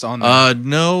 now it's just on there.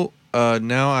 No,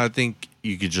 now I think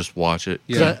you could just watch it.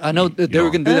 'Cause Yeah. I know that they were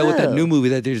going to do that with that Oh. new movie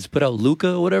that they just put out,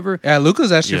 Luca or whatever. Yeah,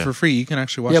 Luca's actually Yeah. for free. You can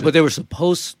actually watch Yeah, it. but they were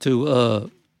supposed to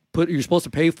you're supposed to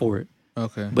pay for it,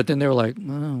 okay. but then they were like,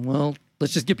 oh, well,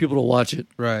 let's just get people to watch it.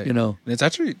 Right. You know. And it's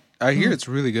actually, I hear it's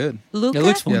really good. Luca. It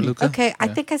looks funny. Yeah, Luca. Okay, I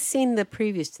Yeah. think I've seen the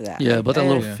previews to that. Yeah, about that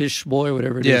little Yeah. fish boy,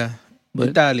 whatever it is. Yeah. But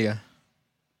Italia.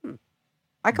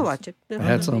 I could watch it. I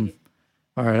had some.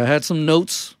 All right, I had some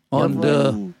notes on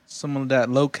the. Some of that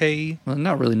low K. Well,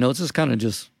 not really notes. It's kind of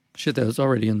just shit that was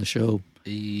already in the show.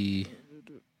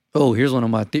 Oh, here's one of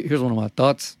my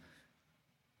thoughts.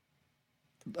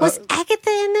 Was Agatha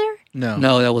in there? No.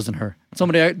 No, that wasn't her.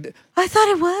 Somebody, I thought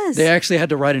it was. they actually had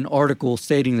to write an article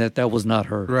stating that was not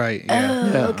her. Right. Yeah.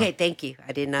 Oh, Yeah. okay. Thank you.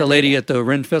 I did not. The know lady that. at the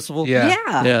Ren Festival. Yeah.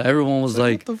 Yeah, everyone was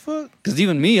like, what the fuck? because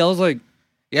even me, I was like,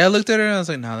 Yeah, I looked at her and I was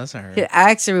like, no, that's not her. Yeah,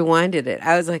 I actually rewinded it.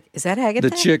 I was like, "Is that Agatha?"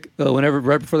 the chick, whenever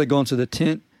right before they go into the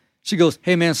tent, she goes,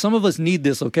 "Hey man, some of us need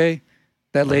this, okay?"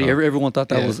 That lady, everyone thought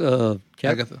that Yeah. was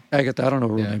Agatha. Agatha, I don't know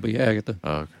her real Yeah. name, but yeah, Agatha.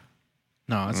 Oh, okay.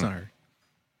 No, it's not her.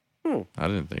 I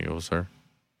didn't think it was her.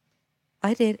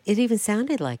 I did. It even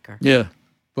sounded like her. Yeah.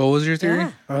 What was your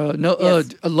theory? Yeah. No,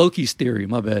 Yes. Loki's theory.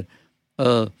 My bad.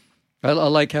 I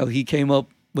like how he came up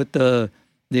with the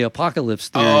apocalypse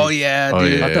theory. Oh yeah, Oh,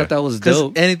 dude. yeah. I thought that was Because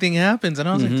dope. anything happens, and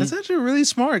I was Mhm. like, that's actually really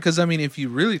smart. Because I mean, if you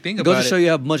really think It goes about to show it, you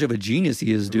how much of a genius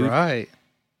he is, dude. right?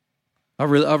 I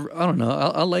don't know.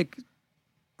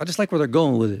 I just like where they're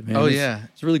going with it, man. Oh, It's- yeah.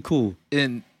 it's really cool.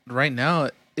 And right now,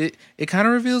 it kind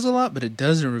of reveals a lot, but it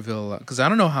doesn't reveal a lot because I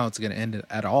don't know how it's gonna end it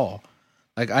at all.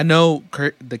 Like I know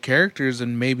the characters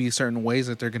and maybe certain ways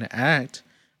that they're gonna act,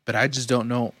 but I just don't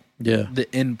know Yeah,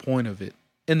 the end point of it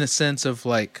in the sense of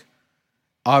like,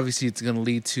 obviously it's gonna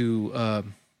lead to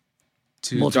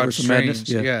Multiverse Doctor of Madness,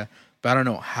 Strange, yeah. but I don't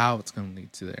know how it's gonna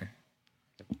lead to there.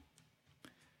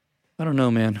 I don't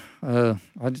know, man.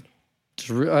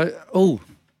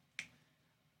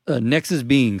 Nexus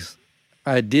beings.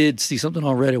 I did see something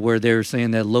on Reddit where they were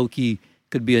saying that Loki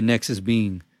could be a Nexus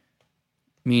being.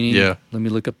 Meaning, Yeah. let me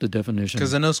look up the definition.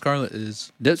 Because I know Scarlet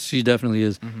is. She definitely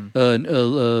is.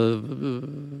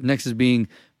 Nexus being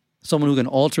someone who can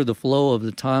alter the flow of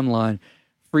the timeline,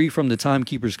 free from the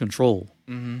timekeeper's control.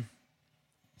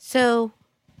 So,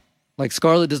 Like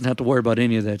Scarlet doesn't have to worry about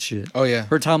any of that shit. Oh yeah,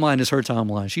 Her timeline is her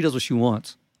timeline. She does what she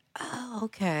wants. oh,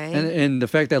 okay. And the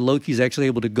fact that Loki's actually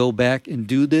able to go back and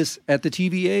do this at the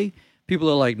TVA, people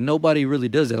are like, nobody really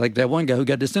does that. Like that one guy who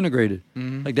got disintegrated.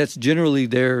 Like that's generally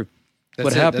that's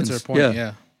what it. happens. That's her point.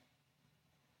 Yeah.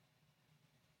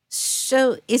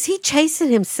 So, is he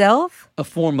chasing himself? A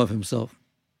form of himself.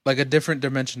 Like a different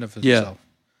dimension of Yeah. himself.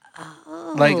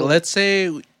 Oh. Like let's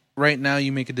say right now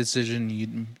you make a decision,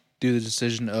 you do the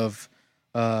decision of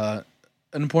an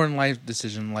important life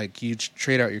decision, like you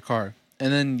trade out your car,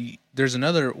 and then there's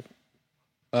another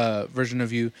version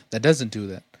of you that doesn't do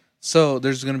that. So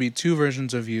there's going to be two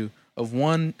versions of you, of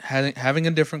one having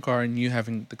a different car and you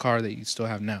having the car that you still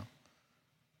have now,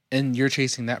 and you're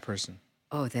chasing that person.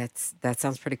 Oh, that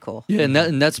sounds pretty cool. Yeah,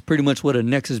 and that's pretty much what a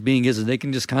Nexus being is they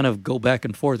can just kind of go back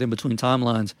and forth in between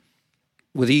timelines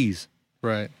with ease.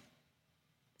 Right.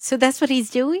 So that's what he's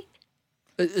doing?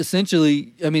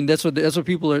 Essentially, I mean that's what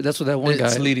people are. That's what that one guy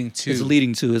It's leading to. is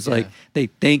leading to. It's like they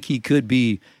think he could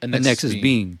be a Nexus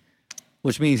being,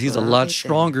 which means he's a lot Okay.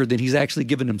 stronger than he's actually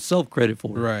giving himself credit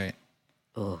for. Right.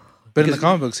 Oh. But in the Because-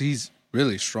 comic books, he's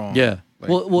really strong. Yeah. Like,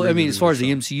 well, I really, mean, as far as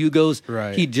really the MCU goes,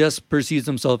 Right. he just perceives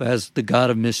himself as the god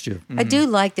of mischief. I do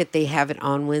like that they have it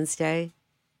on Wednesday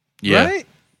Yeah. Right?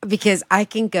 because I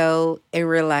can go and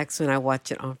relax when I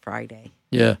watch it on Friday.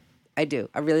 Yeah. I do.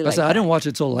 I really I like said, I that. didn't watch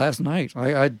it till last night.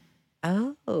 I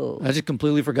Oh. just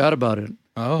completely forgot about it.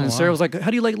 Oh, And Sarah wow. was like,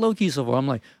 "How do you like Loki so far?" I'm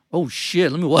like, "Oh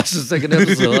shit, let me watch the second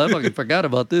episode. I fucking forgot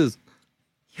about this."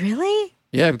 Really?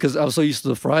 Yeah, because I was so used to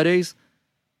the Fridays,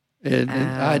 and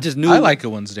I just knew I like it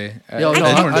Wednesday. Yeah, no, think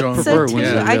I we're drawn- prefer so too.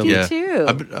 Wednesday, I do Yeah. too.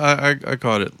 I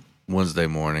caught it Wednesday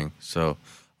morning, so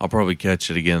I'll probably catch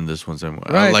it again this Wednesday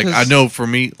morning. Right, I 'cause- know for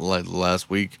me, like last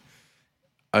week,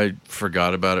 I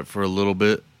forgot about it for a little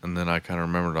bit, and then I kind of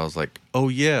remembered. I was like, "Oh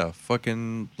yeah,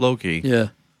 fucking Loki." Yeah,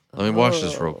 Let me watch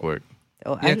this real quick.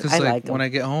 Oh, Yeah, I because like when them. I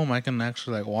get home, I can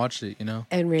actually like watch it. You know.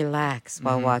 And relax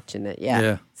while watching it. Yeah.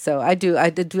 Yeah. So I do.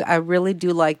 I really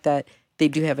do like that they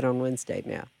do have it on Wednesday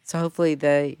now. So hopefully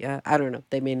they. I don't know.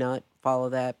 They may not follow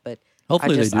that, but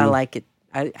Hopefully they I do. like it.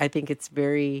 I think it's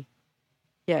very.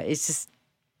 Yeah. It's just.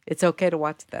 It's okay to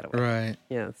watch it that way. Right.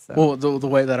 Yeah. So. Well, the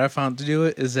way that I found to do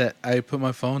it is that I put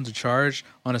my phone to charge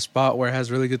on a spot where it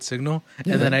has really good signal,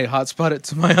 and then I hotspot it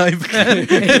to my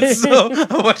iPad, and so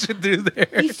I watch it through there.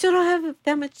 You still don't have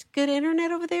that much good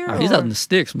internet over there? Oh, he's or- out in the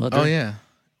sticks, mother. Oh yeah,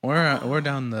 we're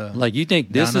down the Like you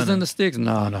think this No, is no, in no. the sticks?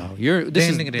 No, no. This Ding,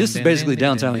 is ding, this is ding, basically ding, ding,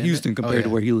 downtown ding, Houston ding. compared Oh, to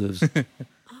yeah. where he lives.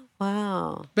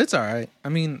 Wow. But it's all right. I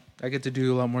mean, I get to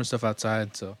do a lot more stuff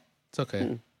outside, so it's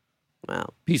okay.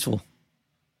 Wow. Peaceful.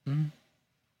 Mhm.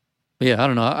 But yeah, I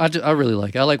don't know. I really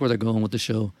like it. I like where they're going with the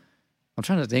show. I'm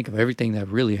trying to think of everything that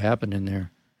really happened in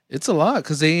there. It's a lot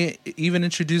because they even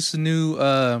introduced a new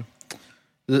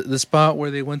the spot where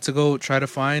they went to go try to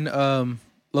find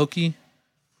Loki.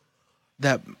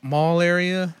 That mall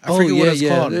area. I forget what it's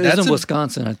called. It's That's in in,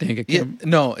 Wisconsin, I think. I yeah, can't-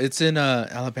 no, it's in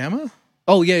Alabama.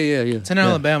 Oh yeah. It's in Yeah.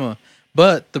 Alabama,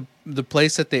 but the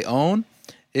place that they own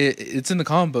it's in the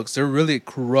comic books. They're really a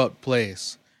corrupt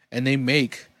place, and they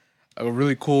make a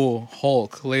really cool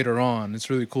Hulk later on. It's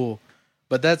really cool,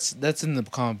 but that's in the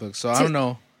comic books. So I don't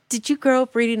know. Did you grow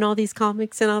up reading all these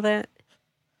comics and all that?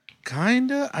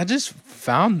 Kinda. I just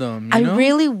found them. I You know?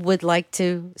 really would like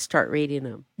to start reading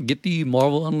them. Get the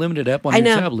Marvel Unlimited app on I your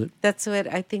know. tablet. That's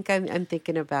what I think I'm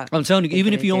thinking about. I'm telling you,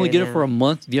 even if you only get it for a them.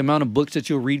 month, the amount of books that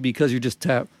you'll read because you just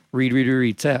tap, read,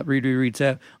 tap, read,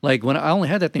 tap. Like when I only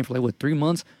had that thing for like 3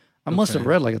 months, I must have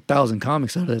read like 1,000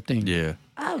 comics out of that thing. Yeah.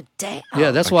 Oh damn! Yeah,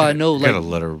 that's why I know. I gotta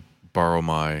Like, let her borrow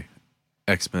my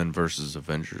X-Men versus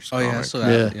Avengers. Oh yeah, comic. so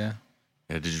that, yeah,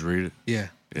 Yeah, did you read it? yeah.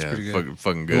 It's Yeah, pretty good.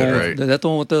 fucking the good, one right? with, that the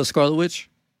one with the Scarlet Witch.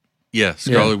 Yeah,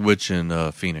 Scarlet Witch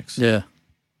and Phoenix. Yeah,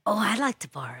 Oh, I'd like to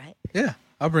borrow it. Yeah,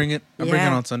 I'll bring it. I'll bring it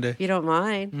Yeah. on Sunday. If you don't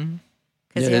mind, Mhm.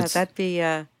 because Yeah, yeah, it's- that'd be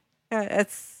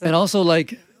that's and also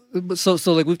like, so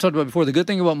like we've talked about before. The good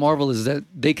thing about Marvel is that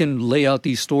they can lay out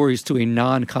these stories to a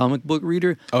non-comic book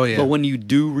reader. Oh, yeah. But when you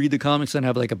do read the comics and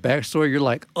have like a backstory, you're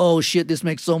like, oh shit, this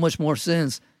makes so much more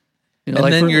sense. You know, And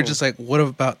like then for- you're just like, what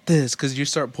about this? Because you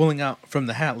start pulling out from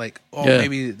the hat, like, oh, Yeah.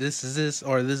 maybe this is this,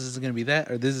 or this is going to be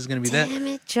that, or this is going to be that. damn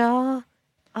it, Joe.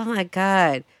 Oh my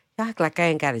God, you act like I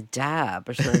ain't got a job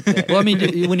or something. Well, I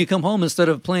mean, when you come home, instead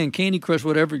of playing Candy Crush,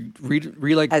 whatever, read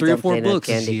like I 3 or don't 4 play no books.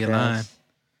 Candy She Crush.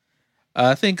 and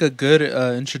I think a good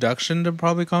introduction to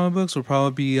probably comic books would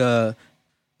probably be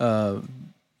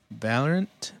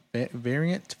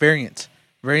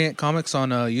Variant comics on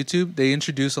YouTube. They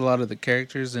introduce a lot of the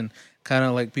characters and kind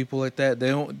of like people like that.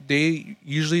 They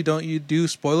usually don't you do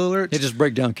spoiler alerts. They just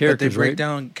break down but characters, they break right?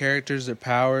 down. down characters, their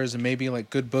powers, and maybe like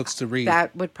good books to read.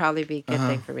 That would probably be a good Uh-huh.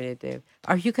 thing for me to do.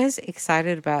 Are you guys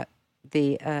excited about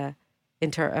the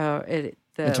Eternals.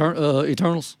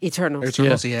 Eternals?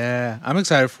 Eternals, yeah. I'm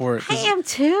excited for it I am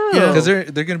too. because they're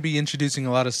going to be introducing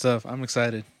a lot of stuff. I'm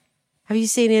excited. Have you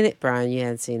seen any, Brian? You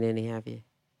haven't seen any, have you?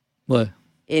 What?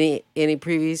 Any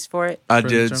previews for it? I For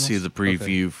did Eternals? see the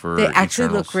preview for. They actually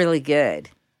Eternals. look really good.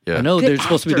 Yeah. I know Good they're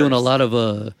supposed to be doing a actors. lot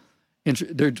of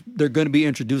they're going to be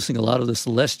introducing a lot of the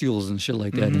Celestials and shit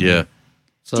like that. Yeah.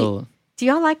 So Do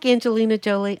y'all like Angelina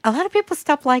Jolie? A lot of people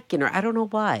stopped liking her. I don't know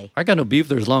why. I got no beef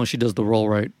there as long as she does the role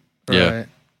right. Yeah. Right.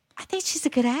 I think she's a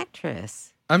good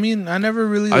actress. I mean, I never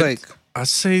really I- like. I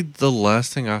say the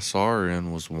last thing I saw her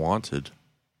in was Wanted.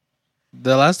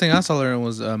 The last thing I saw her in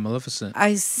was Maleficent.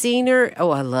 I seen her. Oh,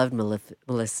 I loved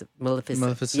Maleficent.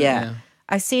 Maleficent, Yeah. yeah.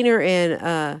 I seen her in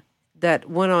that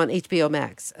one on HBO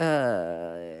Max.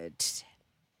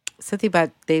 Something about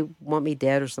They Want Me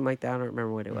Dead or something like that. I don't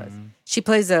remember what it was. She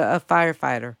plays a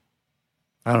firefighter.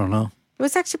 I don't know. It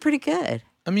was actually pretty good.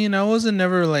 I mean, I wasn't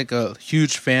never like a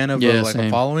huge fan of Yeah, like a same.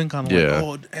 following, kind of Yeah.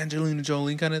 like, oh, Angelina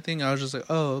Jolie kind of thing. I was just like,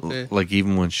 oh, okay. Like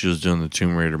even when she was doing the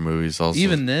Tomb Raider movies, also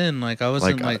Even then, like I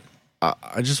wasn't like,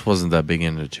 I just wasn't that big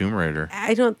into Tomb Raider.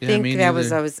 I don't Yeah, think me that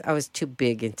was neither. I was too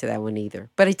big into that one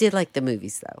either. But I did like the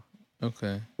movies though.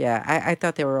 okay. Yeah, I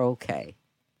thought they were okay.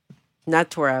 Not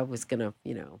to where I was gonna,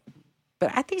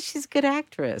 but I think she's a good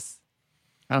actress.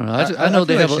 I don't know. I know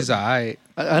they feel have. like she's alright.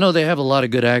 I know they have a lot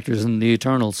of good actors in the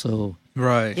Eternals. So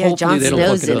Right. Yeah, Hopefully Jon they don't fuck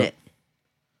Snow's it in up. it.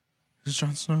 Who's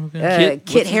Jon Snow again? Kit-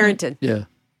 what's Kit his name? Harington. yeah,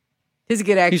 He's a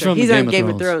good actor. He's from He's the on Game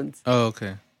of Thrones. Oh,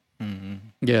 okay. hmm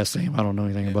yeah, same. I don't know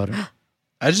anything about it.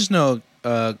 I just know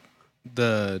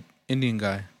the Indian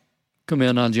guy.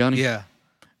 Kumail Nanjiani. Yeah.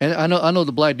 And I know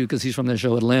the black dude because he's from that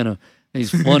show Atlanta. And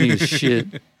he's funny as shit.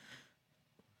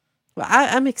 Well,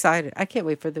 I'm excited. I can't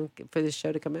wait for this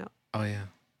show to come out. Oh yeah.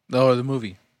 Oh, the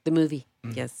movie. The movie,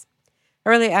 Mm. yes.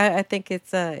 Really, I think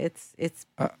it's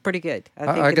pretty good. I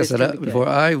think Like it I is said gonna be before,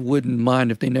 good. I wouldn't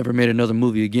mind if they never made another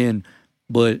movie again,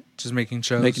 but Just making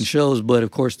shows. making shows. But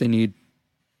of course, they need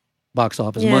box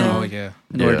office Yeah. money Oh yeah.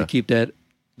 in order Yeah. to keep that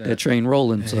train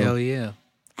rolling. So Hell yeah.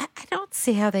 I don't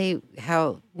see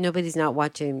how nobody's not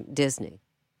watching Disney.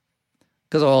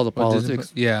 because of all the What, Disney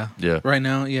politics, Plus? Yeah. Yeah. Right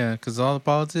now, yeah, because all the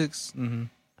politics. hmm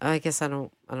I guess I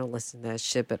don't listen to that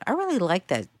shit, but I really like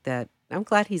that. I'm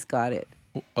glad he's got it.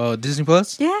 Disney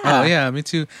Plus. Yeah. Oh yeah, me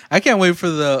too. I can't wait for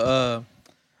the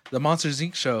Monsters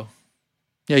Inc. show.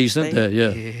 yeah, you sent that, yeah.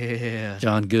 Yeah.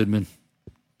 John Goodman,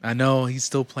 I know he's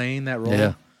still playing that role.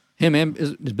 yeah, him and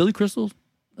is Billy Crystal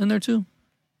in there too?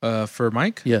 For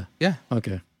Mike. Yeah, Yeah.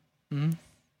 okay. Mhm.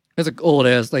 It's an old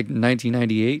ass, like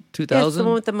 1998, Yeah, it's the one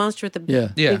 2000. with the monster with the Yeah,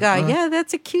 Yeah. big guy. uh-huh. Yeah,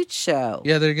 that's a cute show.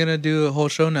 Yeah, they're gonna do a whole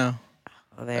show now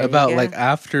Oh, there you about go. like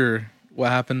after what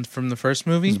happened from the first is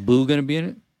movie. Boo gonna be in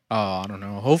it? Oh, I don't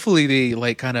know. Hopefully they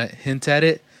like kind of hint at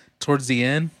it towards the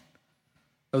end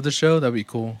of the show. That'd be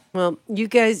cool. Well, you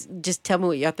guys just tell me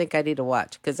what y'all think I need to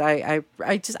watch because I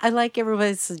like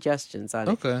everybody's suggestions on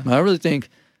it. Okay. I really think,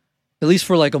 at least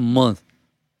for like a month,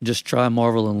 just try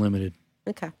Marvel Unlimited.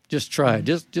 Okay. Just try it.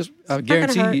 Just I not gonna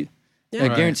hurt. guarantee you. Yeah. I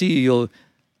Right. guarantee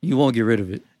you won't get rid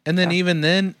of it. And then Okay. even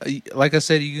then, like I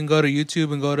said, you can go to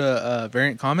YouTube and go to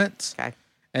Variant Comments, Okay.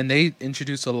 and they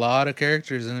introduce a lot of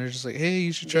characters, and they're just like, hey,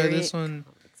 you should try this one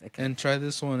Okay. and try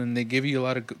this one, and they give you a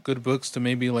lot of good books to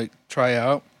maybe like try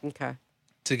out Okay.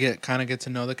 to get to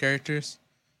know the characters.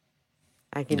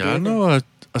 I can Yeah, do I that. know.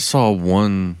 I saw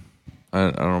one.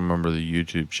 I don't remember the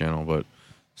YouTube channel, but I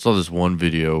saw this one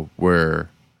video where.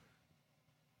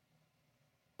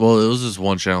 Well, it was this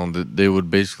one channel that they would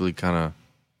basically kind of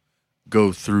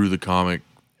go through the comic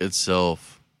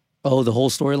itself. Oh, the whole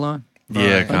storyline. Yeah,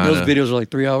 Right. Like kind those of. videos are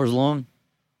like 3 hours long.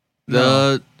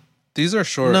 These are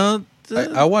short. No,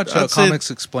 I watch I'd say- Comics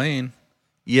Explain.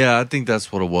 Yeah, I think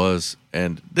that's what it was,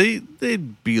 and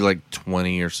they'd be like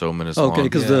 20 or so minutes long. Okay,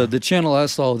 because Yeah. the channel I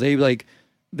saw,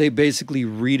 they basically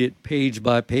read it page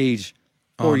by page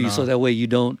for Oh, you, no. so that way you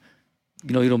don't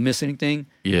miss anything.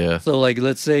 Yeah. So like,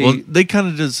 let's say, Well, they kind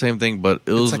of did the same thing, but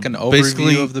it was It's like an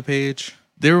basically overview of the page.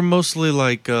 they were mostly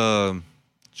like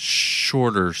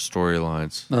shorter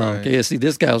storylines. Right. okay, yeah, see,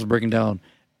 this guy was breaking down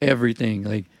everything.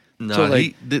 Like, No, So,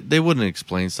 like- they wouldn't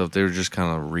explain stuff. They were just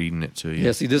kind of reading it to you.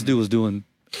 yeah, see, this dude was doing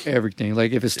everything.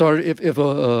 Like, if it started, if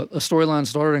a storyline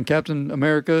started in Captain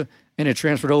America and it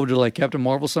transferred over to like Captain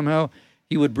Marvel somehow,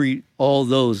 he would read all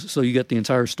those, so you get the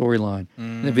entire storyline.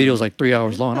 And the video was like 3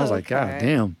 hours long. I was like, God Okay.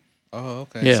 damn, Oh,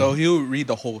 okay. Yeah. So he'll read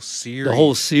the whole series. the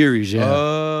whole series, yeah.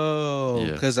 Oh,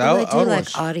 Yeah. because Well, I I do would like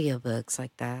watch. audiobooks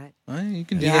like that. You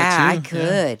can do Yeah, that I too.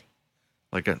 could.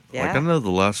 Like I Yeah. know the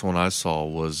last one I saw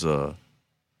was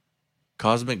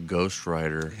Cosmic Ghost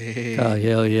Rider Hey. Oh,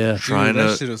 hell yeah. Dude, trying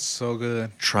that to- shit was so good.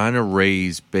 trying to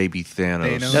raise baby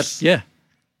Thanos, Thanos. That's yeah.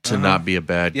 to not be a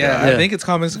bad Yeah, guy. Yeah. I think it's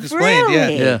Comics Explained. Really? Yeah,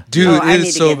 Yeah. dude, Oh, I it need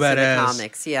is to so get into the badass.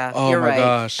 comics. Yeah, Oh you're my right.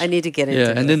 gosh. I need to get into Yeah,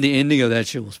 and then this. the ending of that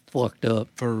shit was fucked up.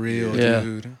 For real, Yeah.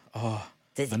 dude. Oh,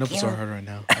 Does my it nipples kill? are hard right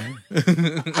now.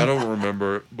 I don't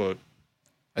remember it, but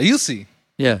You'll see.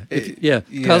 Yeah, yeah.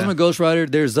 yeah. Cosmic Ghost Rider.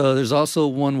 There's also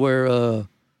one where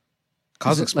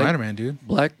Cosmic it like- Spider-Man, dude.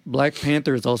 Black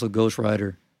Panther is also Ghost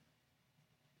Rider.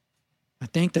 I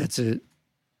think that's it.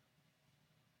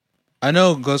 I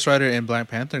know Ghost Rider and Black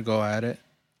Panther go at it.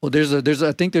 Well,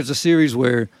 I think there's a series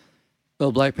where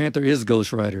Black Panther is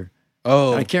Ghost Rider.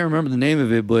 Oh, I can't remember the name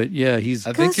of it, but yeah, he's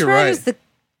I think Ghost you're Rider's right.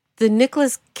 the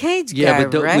Nicolas Cage yeah, guy,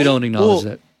 but right? we don't acknowledge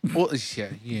Well, that. Well, yeah,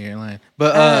 you're lying.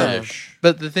 But Oh.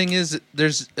 but the thing is,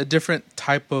 there's a different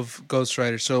type of Ghost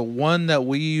Rider. So one that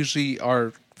we usually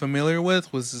are familiar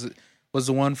with was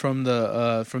the one from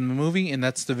the movie, and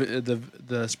that's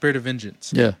the Spirit of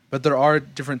Vengeance. Yeah, But there are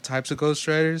different types of Ghost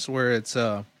Riders where it's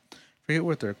I forget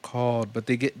what they're called, but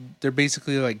they're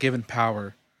basically like given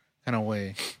power kind of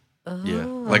way. yeah.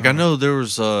 Oh. Like I know there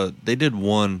was they did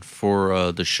one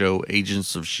for the show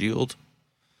Agents of Shield,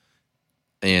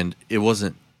 and it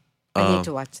wasn't I need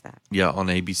to watch that. yeah on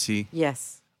ABC.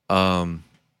 Yes.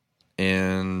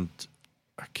 And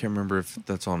I can't remember if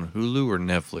that's on Hulu or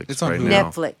Netflix. It's on right Hulu. now.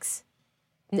 Netflix.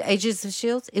 Agents of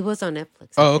Shields. It was on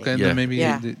Netflix. I Oh, think. okay. And Yeah. then maybe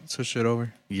Yeah. they switch it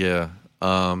over. Yeah.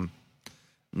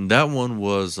 That one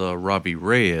was Robbie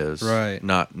Reyes, Right.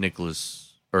 Not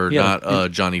Nicholas or Yeah.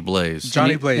 not Johnny Blaze.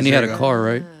 Johnny Blaze. and he there had you a go. car,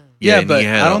 right? Yeah, Yeah, and but he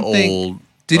had I don't an think- old.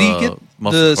 Did he get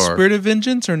muscle the car. Spirit of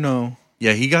Vengeance or no?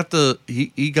 Yeah, he got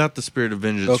he got the Spirit of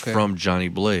Vengeance Okay. from Johnny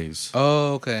Blaze.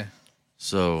 Oh, okay.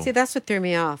 So See, that's what threw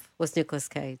me off was Nicolas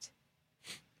Cage.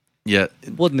 yeah,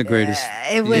 Wasn't the greatest.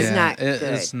 It was Yeah, not it-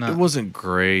 good. It's not. it wasn't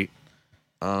great.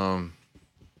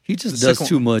 He just The does second-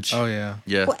 too much. Oh yeah.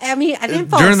 Yeah. Well, I mean, I didn't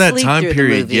fall During that asleep time through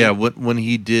period, the movie. yeah, when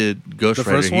he did Ghost The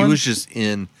Rider, first he one? was just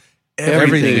in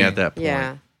everything at that point.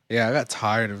 Yeah. Yeah, I got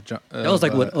tired of. That was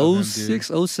like what, 06,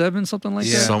 07, something like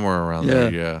Yeah. that. Somewhere around Yeah.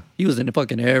 there, yeah. He was in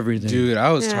fucking everything. Dude,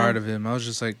 I was Yeah. tired of him. I was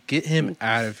just like, get him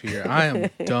out of here. I am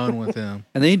done with him.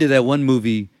 And then he did that one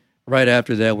movie right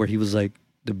after that where he was like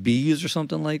the Bees or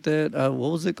something like that.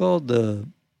 What was it called?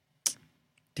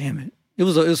 Damn it! It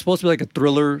was supposed to be like a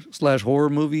thriller / horror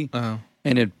movie, and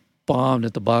it bombed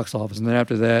at the box office. And then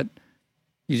after that,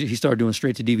 he started doing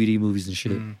straight to DVD movies and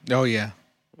shit. Oh yeah,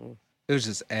 it was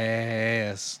just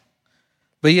ass.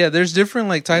 But yeah, there's different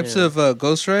like types of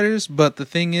Ghost Riders. But the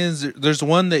thing is, there's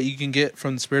one that you can get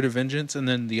from the Spirit of Vengeance, and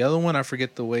then the other one, I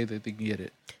forget the way that they can get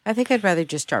it. I think I'd rather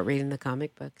just start reading the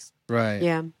comic books. Right.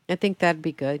 Yeah, I think that'd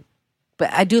be good.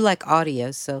 But I do like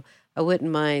audio, so I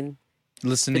wouldn't mind for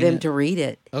Listening. them to read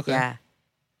it. Okay. Yeah.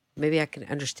 Maybe I can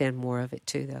understand more of it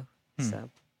too, though. So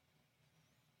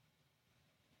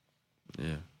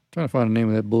Yeah. Trying to find the name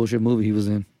of that bullshit movie he was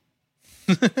in.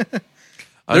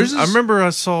 I There's this- remember I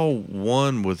saw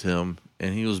one with him,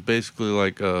 and he was basically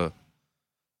like a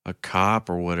cop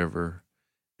or whatever,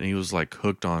 and he was like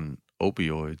hooked on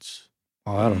opioids.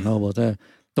 Oh, I don't know about that.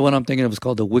 The one I'm thinking of is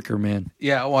called The Wicker Man.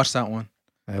 Yeah, I watched that one.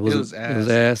 It was It was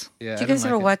ass. Yeah. Did you guys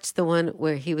ever watch the one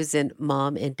where he was in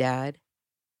Mom and Dad?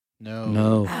 No.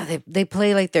 No. Oh, they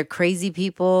play like they're crazy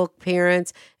people,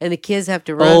 parents, and the kids have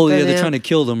to run. Oh, for yeah, they're them. trying to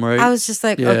kill them, right? I was just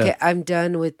like, Yeah. okay, I'm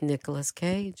done with Nicolas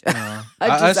Cage. No. I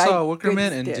I just- saw I Wicker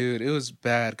Man, and couldn't stand- dude, it was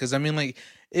bad. Because, I mean, like,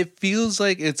 it feels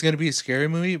like it's going to be a scary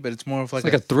movie, but it's more of like,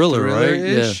 like a thriller, right?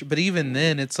 thriller-ish. But even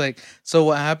then, it's like, so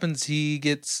what happens, he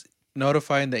gets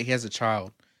notified that he has a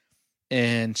child,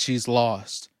 and she's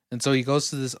lost. And so he goes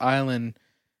to this island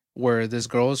where this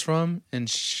girl is from, and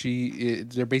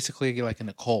they're basically like in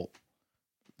a cult.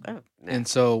 Oh, no. And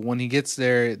so when he gets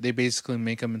there, they basically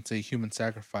make him into a human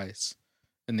sacrifice,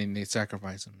 and then they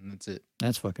sacrifice him, and that's it.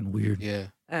 That's fucking weird. Yeah,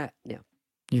 No.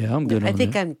 Yeah, I'm good I on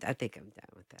think that. I'm done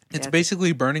with that. it's Yeah,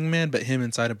 basically Burning Man, but him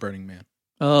inside of Burning Man.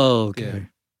 Oh, okay.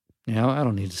 Yeah, I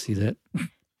don't need to see that. And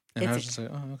I It's- was just like,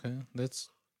 oh, okay, that's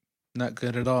not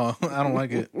good at all. I don't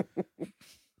like it.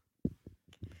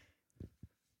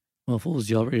 Well, fools,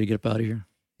 y'all ready to get up out of here?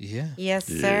 Yeah. Yes,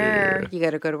 sir. Yeah. You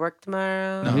got to go to work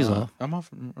tomorrow. No, he's off. I'm off.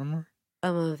 Remember?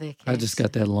 I'm on vacation. I just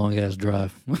got that long ass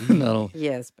drive. No,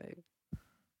 Yes, babe.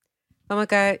 Oh my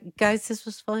God, guys, this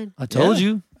was fun. I told Yeah.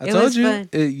 you. I It told was you. fun.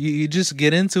 You just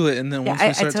get into it, and then Yeah, once I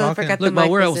we start totally talking, forgot Look, the my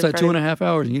mic word, I was was in at front of 2.5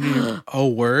 hours. And you didn't hear. oh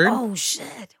word, Oh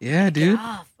shit! yeah, dude. Get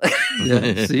off.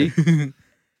 Yeah, see?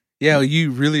 Yeah,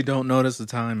 you really don't notice the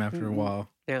time after a Mhm. while.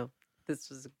 No, this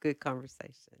was a good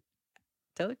conversation.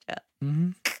 Told ya. Hmm.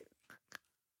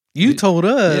 You told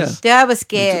us. Yeah, I was We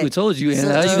scared. told you. And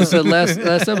I even said last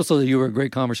episode that you were a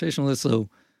great conversationalist. So,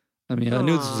 I mean, I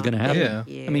knew this was Aw, going to happen.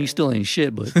 Yeah. I mean, you still ain't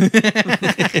shit, but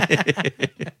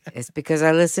It's because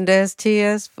I listened to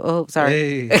STS. Oh,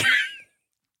 sorry. Hey.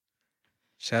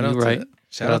 Shout out You're right. to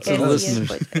shout out to the the listeners.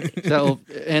 listeners.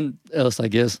 that, and else, I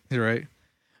guess. You're right.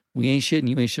 We ain't shit and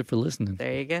you ain't shit for listening.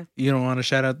 There you go. You don't want to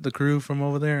shout out the crew from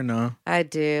over there? No. I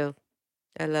do.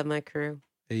 I love my crew.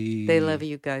 Hey. They love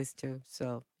you guys too.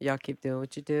 So y'all keep doing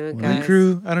what you're doing, Well, Hey, guys.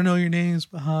 crew. I don't know your names,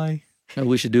 but hi.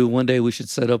 We should do one day. We should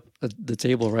set up the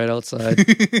table right outside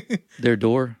their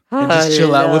door. And just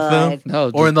chill out with them?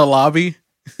 Lord. No, Or in the lobby.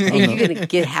 And you're gonna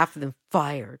get half of them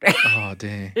fired. Oh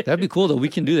dang. that'd be cool though. We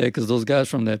can do that because those guys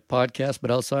from that podcast,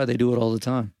 but outside they do it all the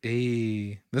time.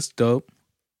 Hey, that's dope.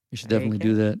 You should There you definitely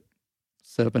do that.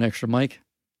 Set up an extra mic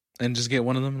And just get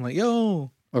one of them like,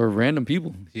 yo. or random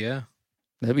people. Yeah.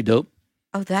 That'd be dope.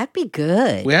 Oh, that'd be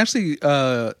good. We actually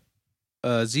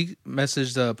Zeke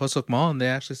messaged Post Mall, and they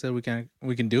actually said we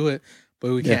can do it,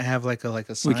 but we Yeah. can't have like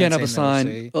a sign. We can't have a saying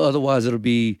that sign. will Otherwise, it'll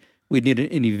be we'd need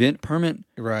an event permit.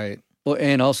 say- right.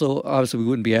 And also, obviously, we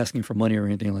wouldn't be asking for money or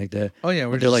anything like that. Oh yeah,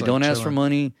 we're But they're just, like, don't ask for chilling.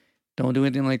 money. Don't do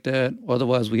anything like that.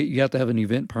 Otherwise, you have to have an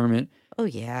event permit. Oh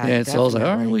yeah. And so I was like, all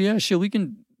right, definitely. well, yeah, shit, we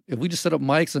can. If we just set up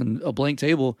mics and a blank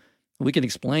table, we can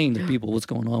explain to people what's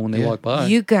going on when they Yeah. walk by.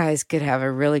 You guys could have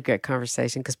a really great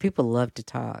conversation because people love to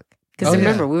talk. Because Oh,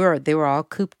 yeah. remember, they were all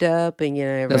cooped up, and you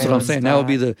know That's everybody what I'm was saying. That would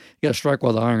be stopped. you got to strike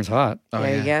while the iron's hot. Oh,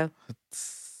 There you yeah. go.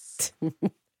 That's Might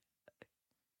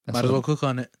as what- well cook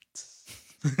on it.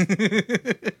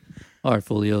 All right,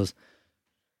 folios.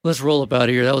 Let's roll up out of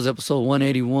here. That was episode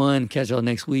 181. Catch y'all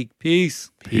next week. Peace.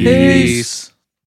 Peace.